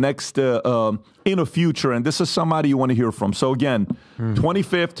something the next in the future, and this is somebody you want to hear from. So again,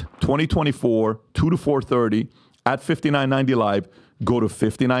 25th, 2024, 2 to 4:30 at $59.90 Live. Go to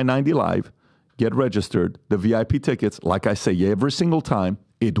 $59.90 Live, get registered. The VIP tickets, like I say every single time,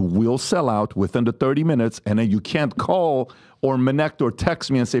 it will sell out within the 30 minutes, and then you can't call or connect or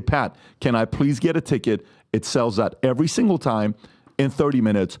text me and say, Pat, can I please get a ticket? It sells out every single time in 30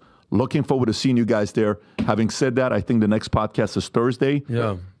 minutes. Looking forward to seeing you guys there. Having said that, I think the next podcast is Thursday.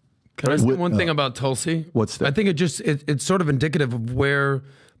 Yeah. Can I say one thing about Tulsi? What's that? I think it's sort of indicative of where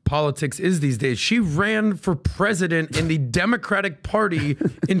politics is these days. She ran for president in the Democratic Party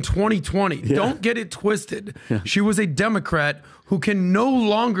in 2020. Yeah. Don't get it twisted. Yeah. She was a Democrat who can no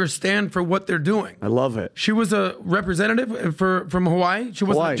longer stand for what they're doing. I love it. She was a representative from Hawaii. She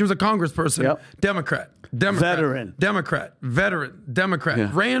was a congressperson. Yep. Democrat. Veteran. Democrat. Yeah.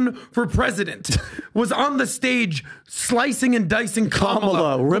 Ran for president. Was on the stage slicing and dicing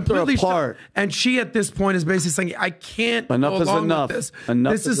Kamala. Ripped her apart. And she at this point is basically saying, I can't enough go is along enough. with this.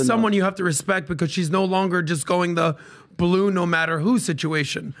 Enough this is someone you have to respect because she's no longer just going the blue no matter who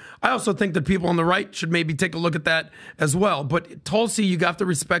situation. I also think that people on the right should maybe take a look at that as well. But Tulsi, you have to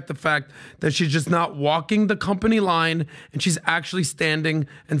respect the fact that she's just not walking the company line and she's actually standing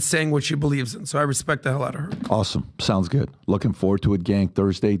and saying what she believes in. So I respect the hell out of her. Awesome. Sounds good. Looking forward to it, gang.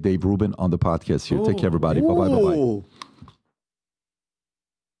 Thursday, Dave Rubin on the podcast here. Take care, everybody. Bye-bye. Bye-bye.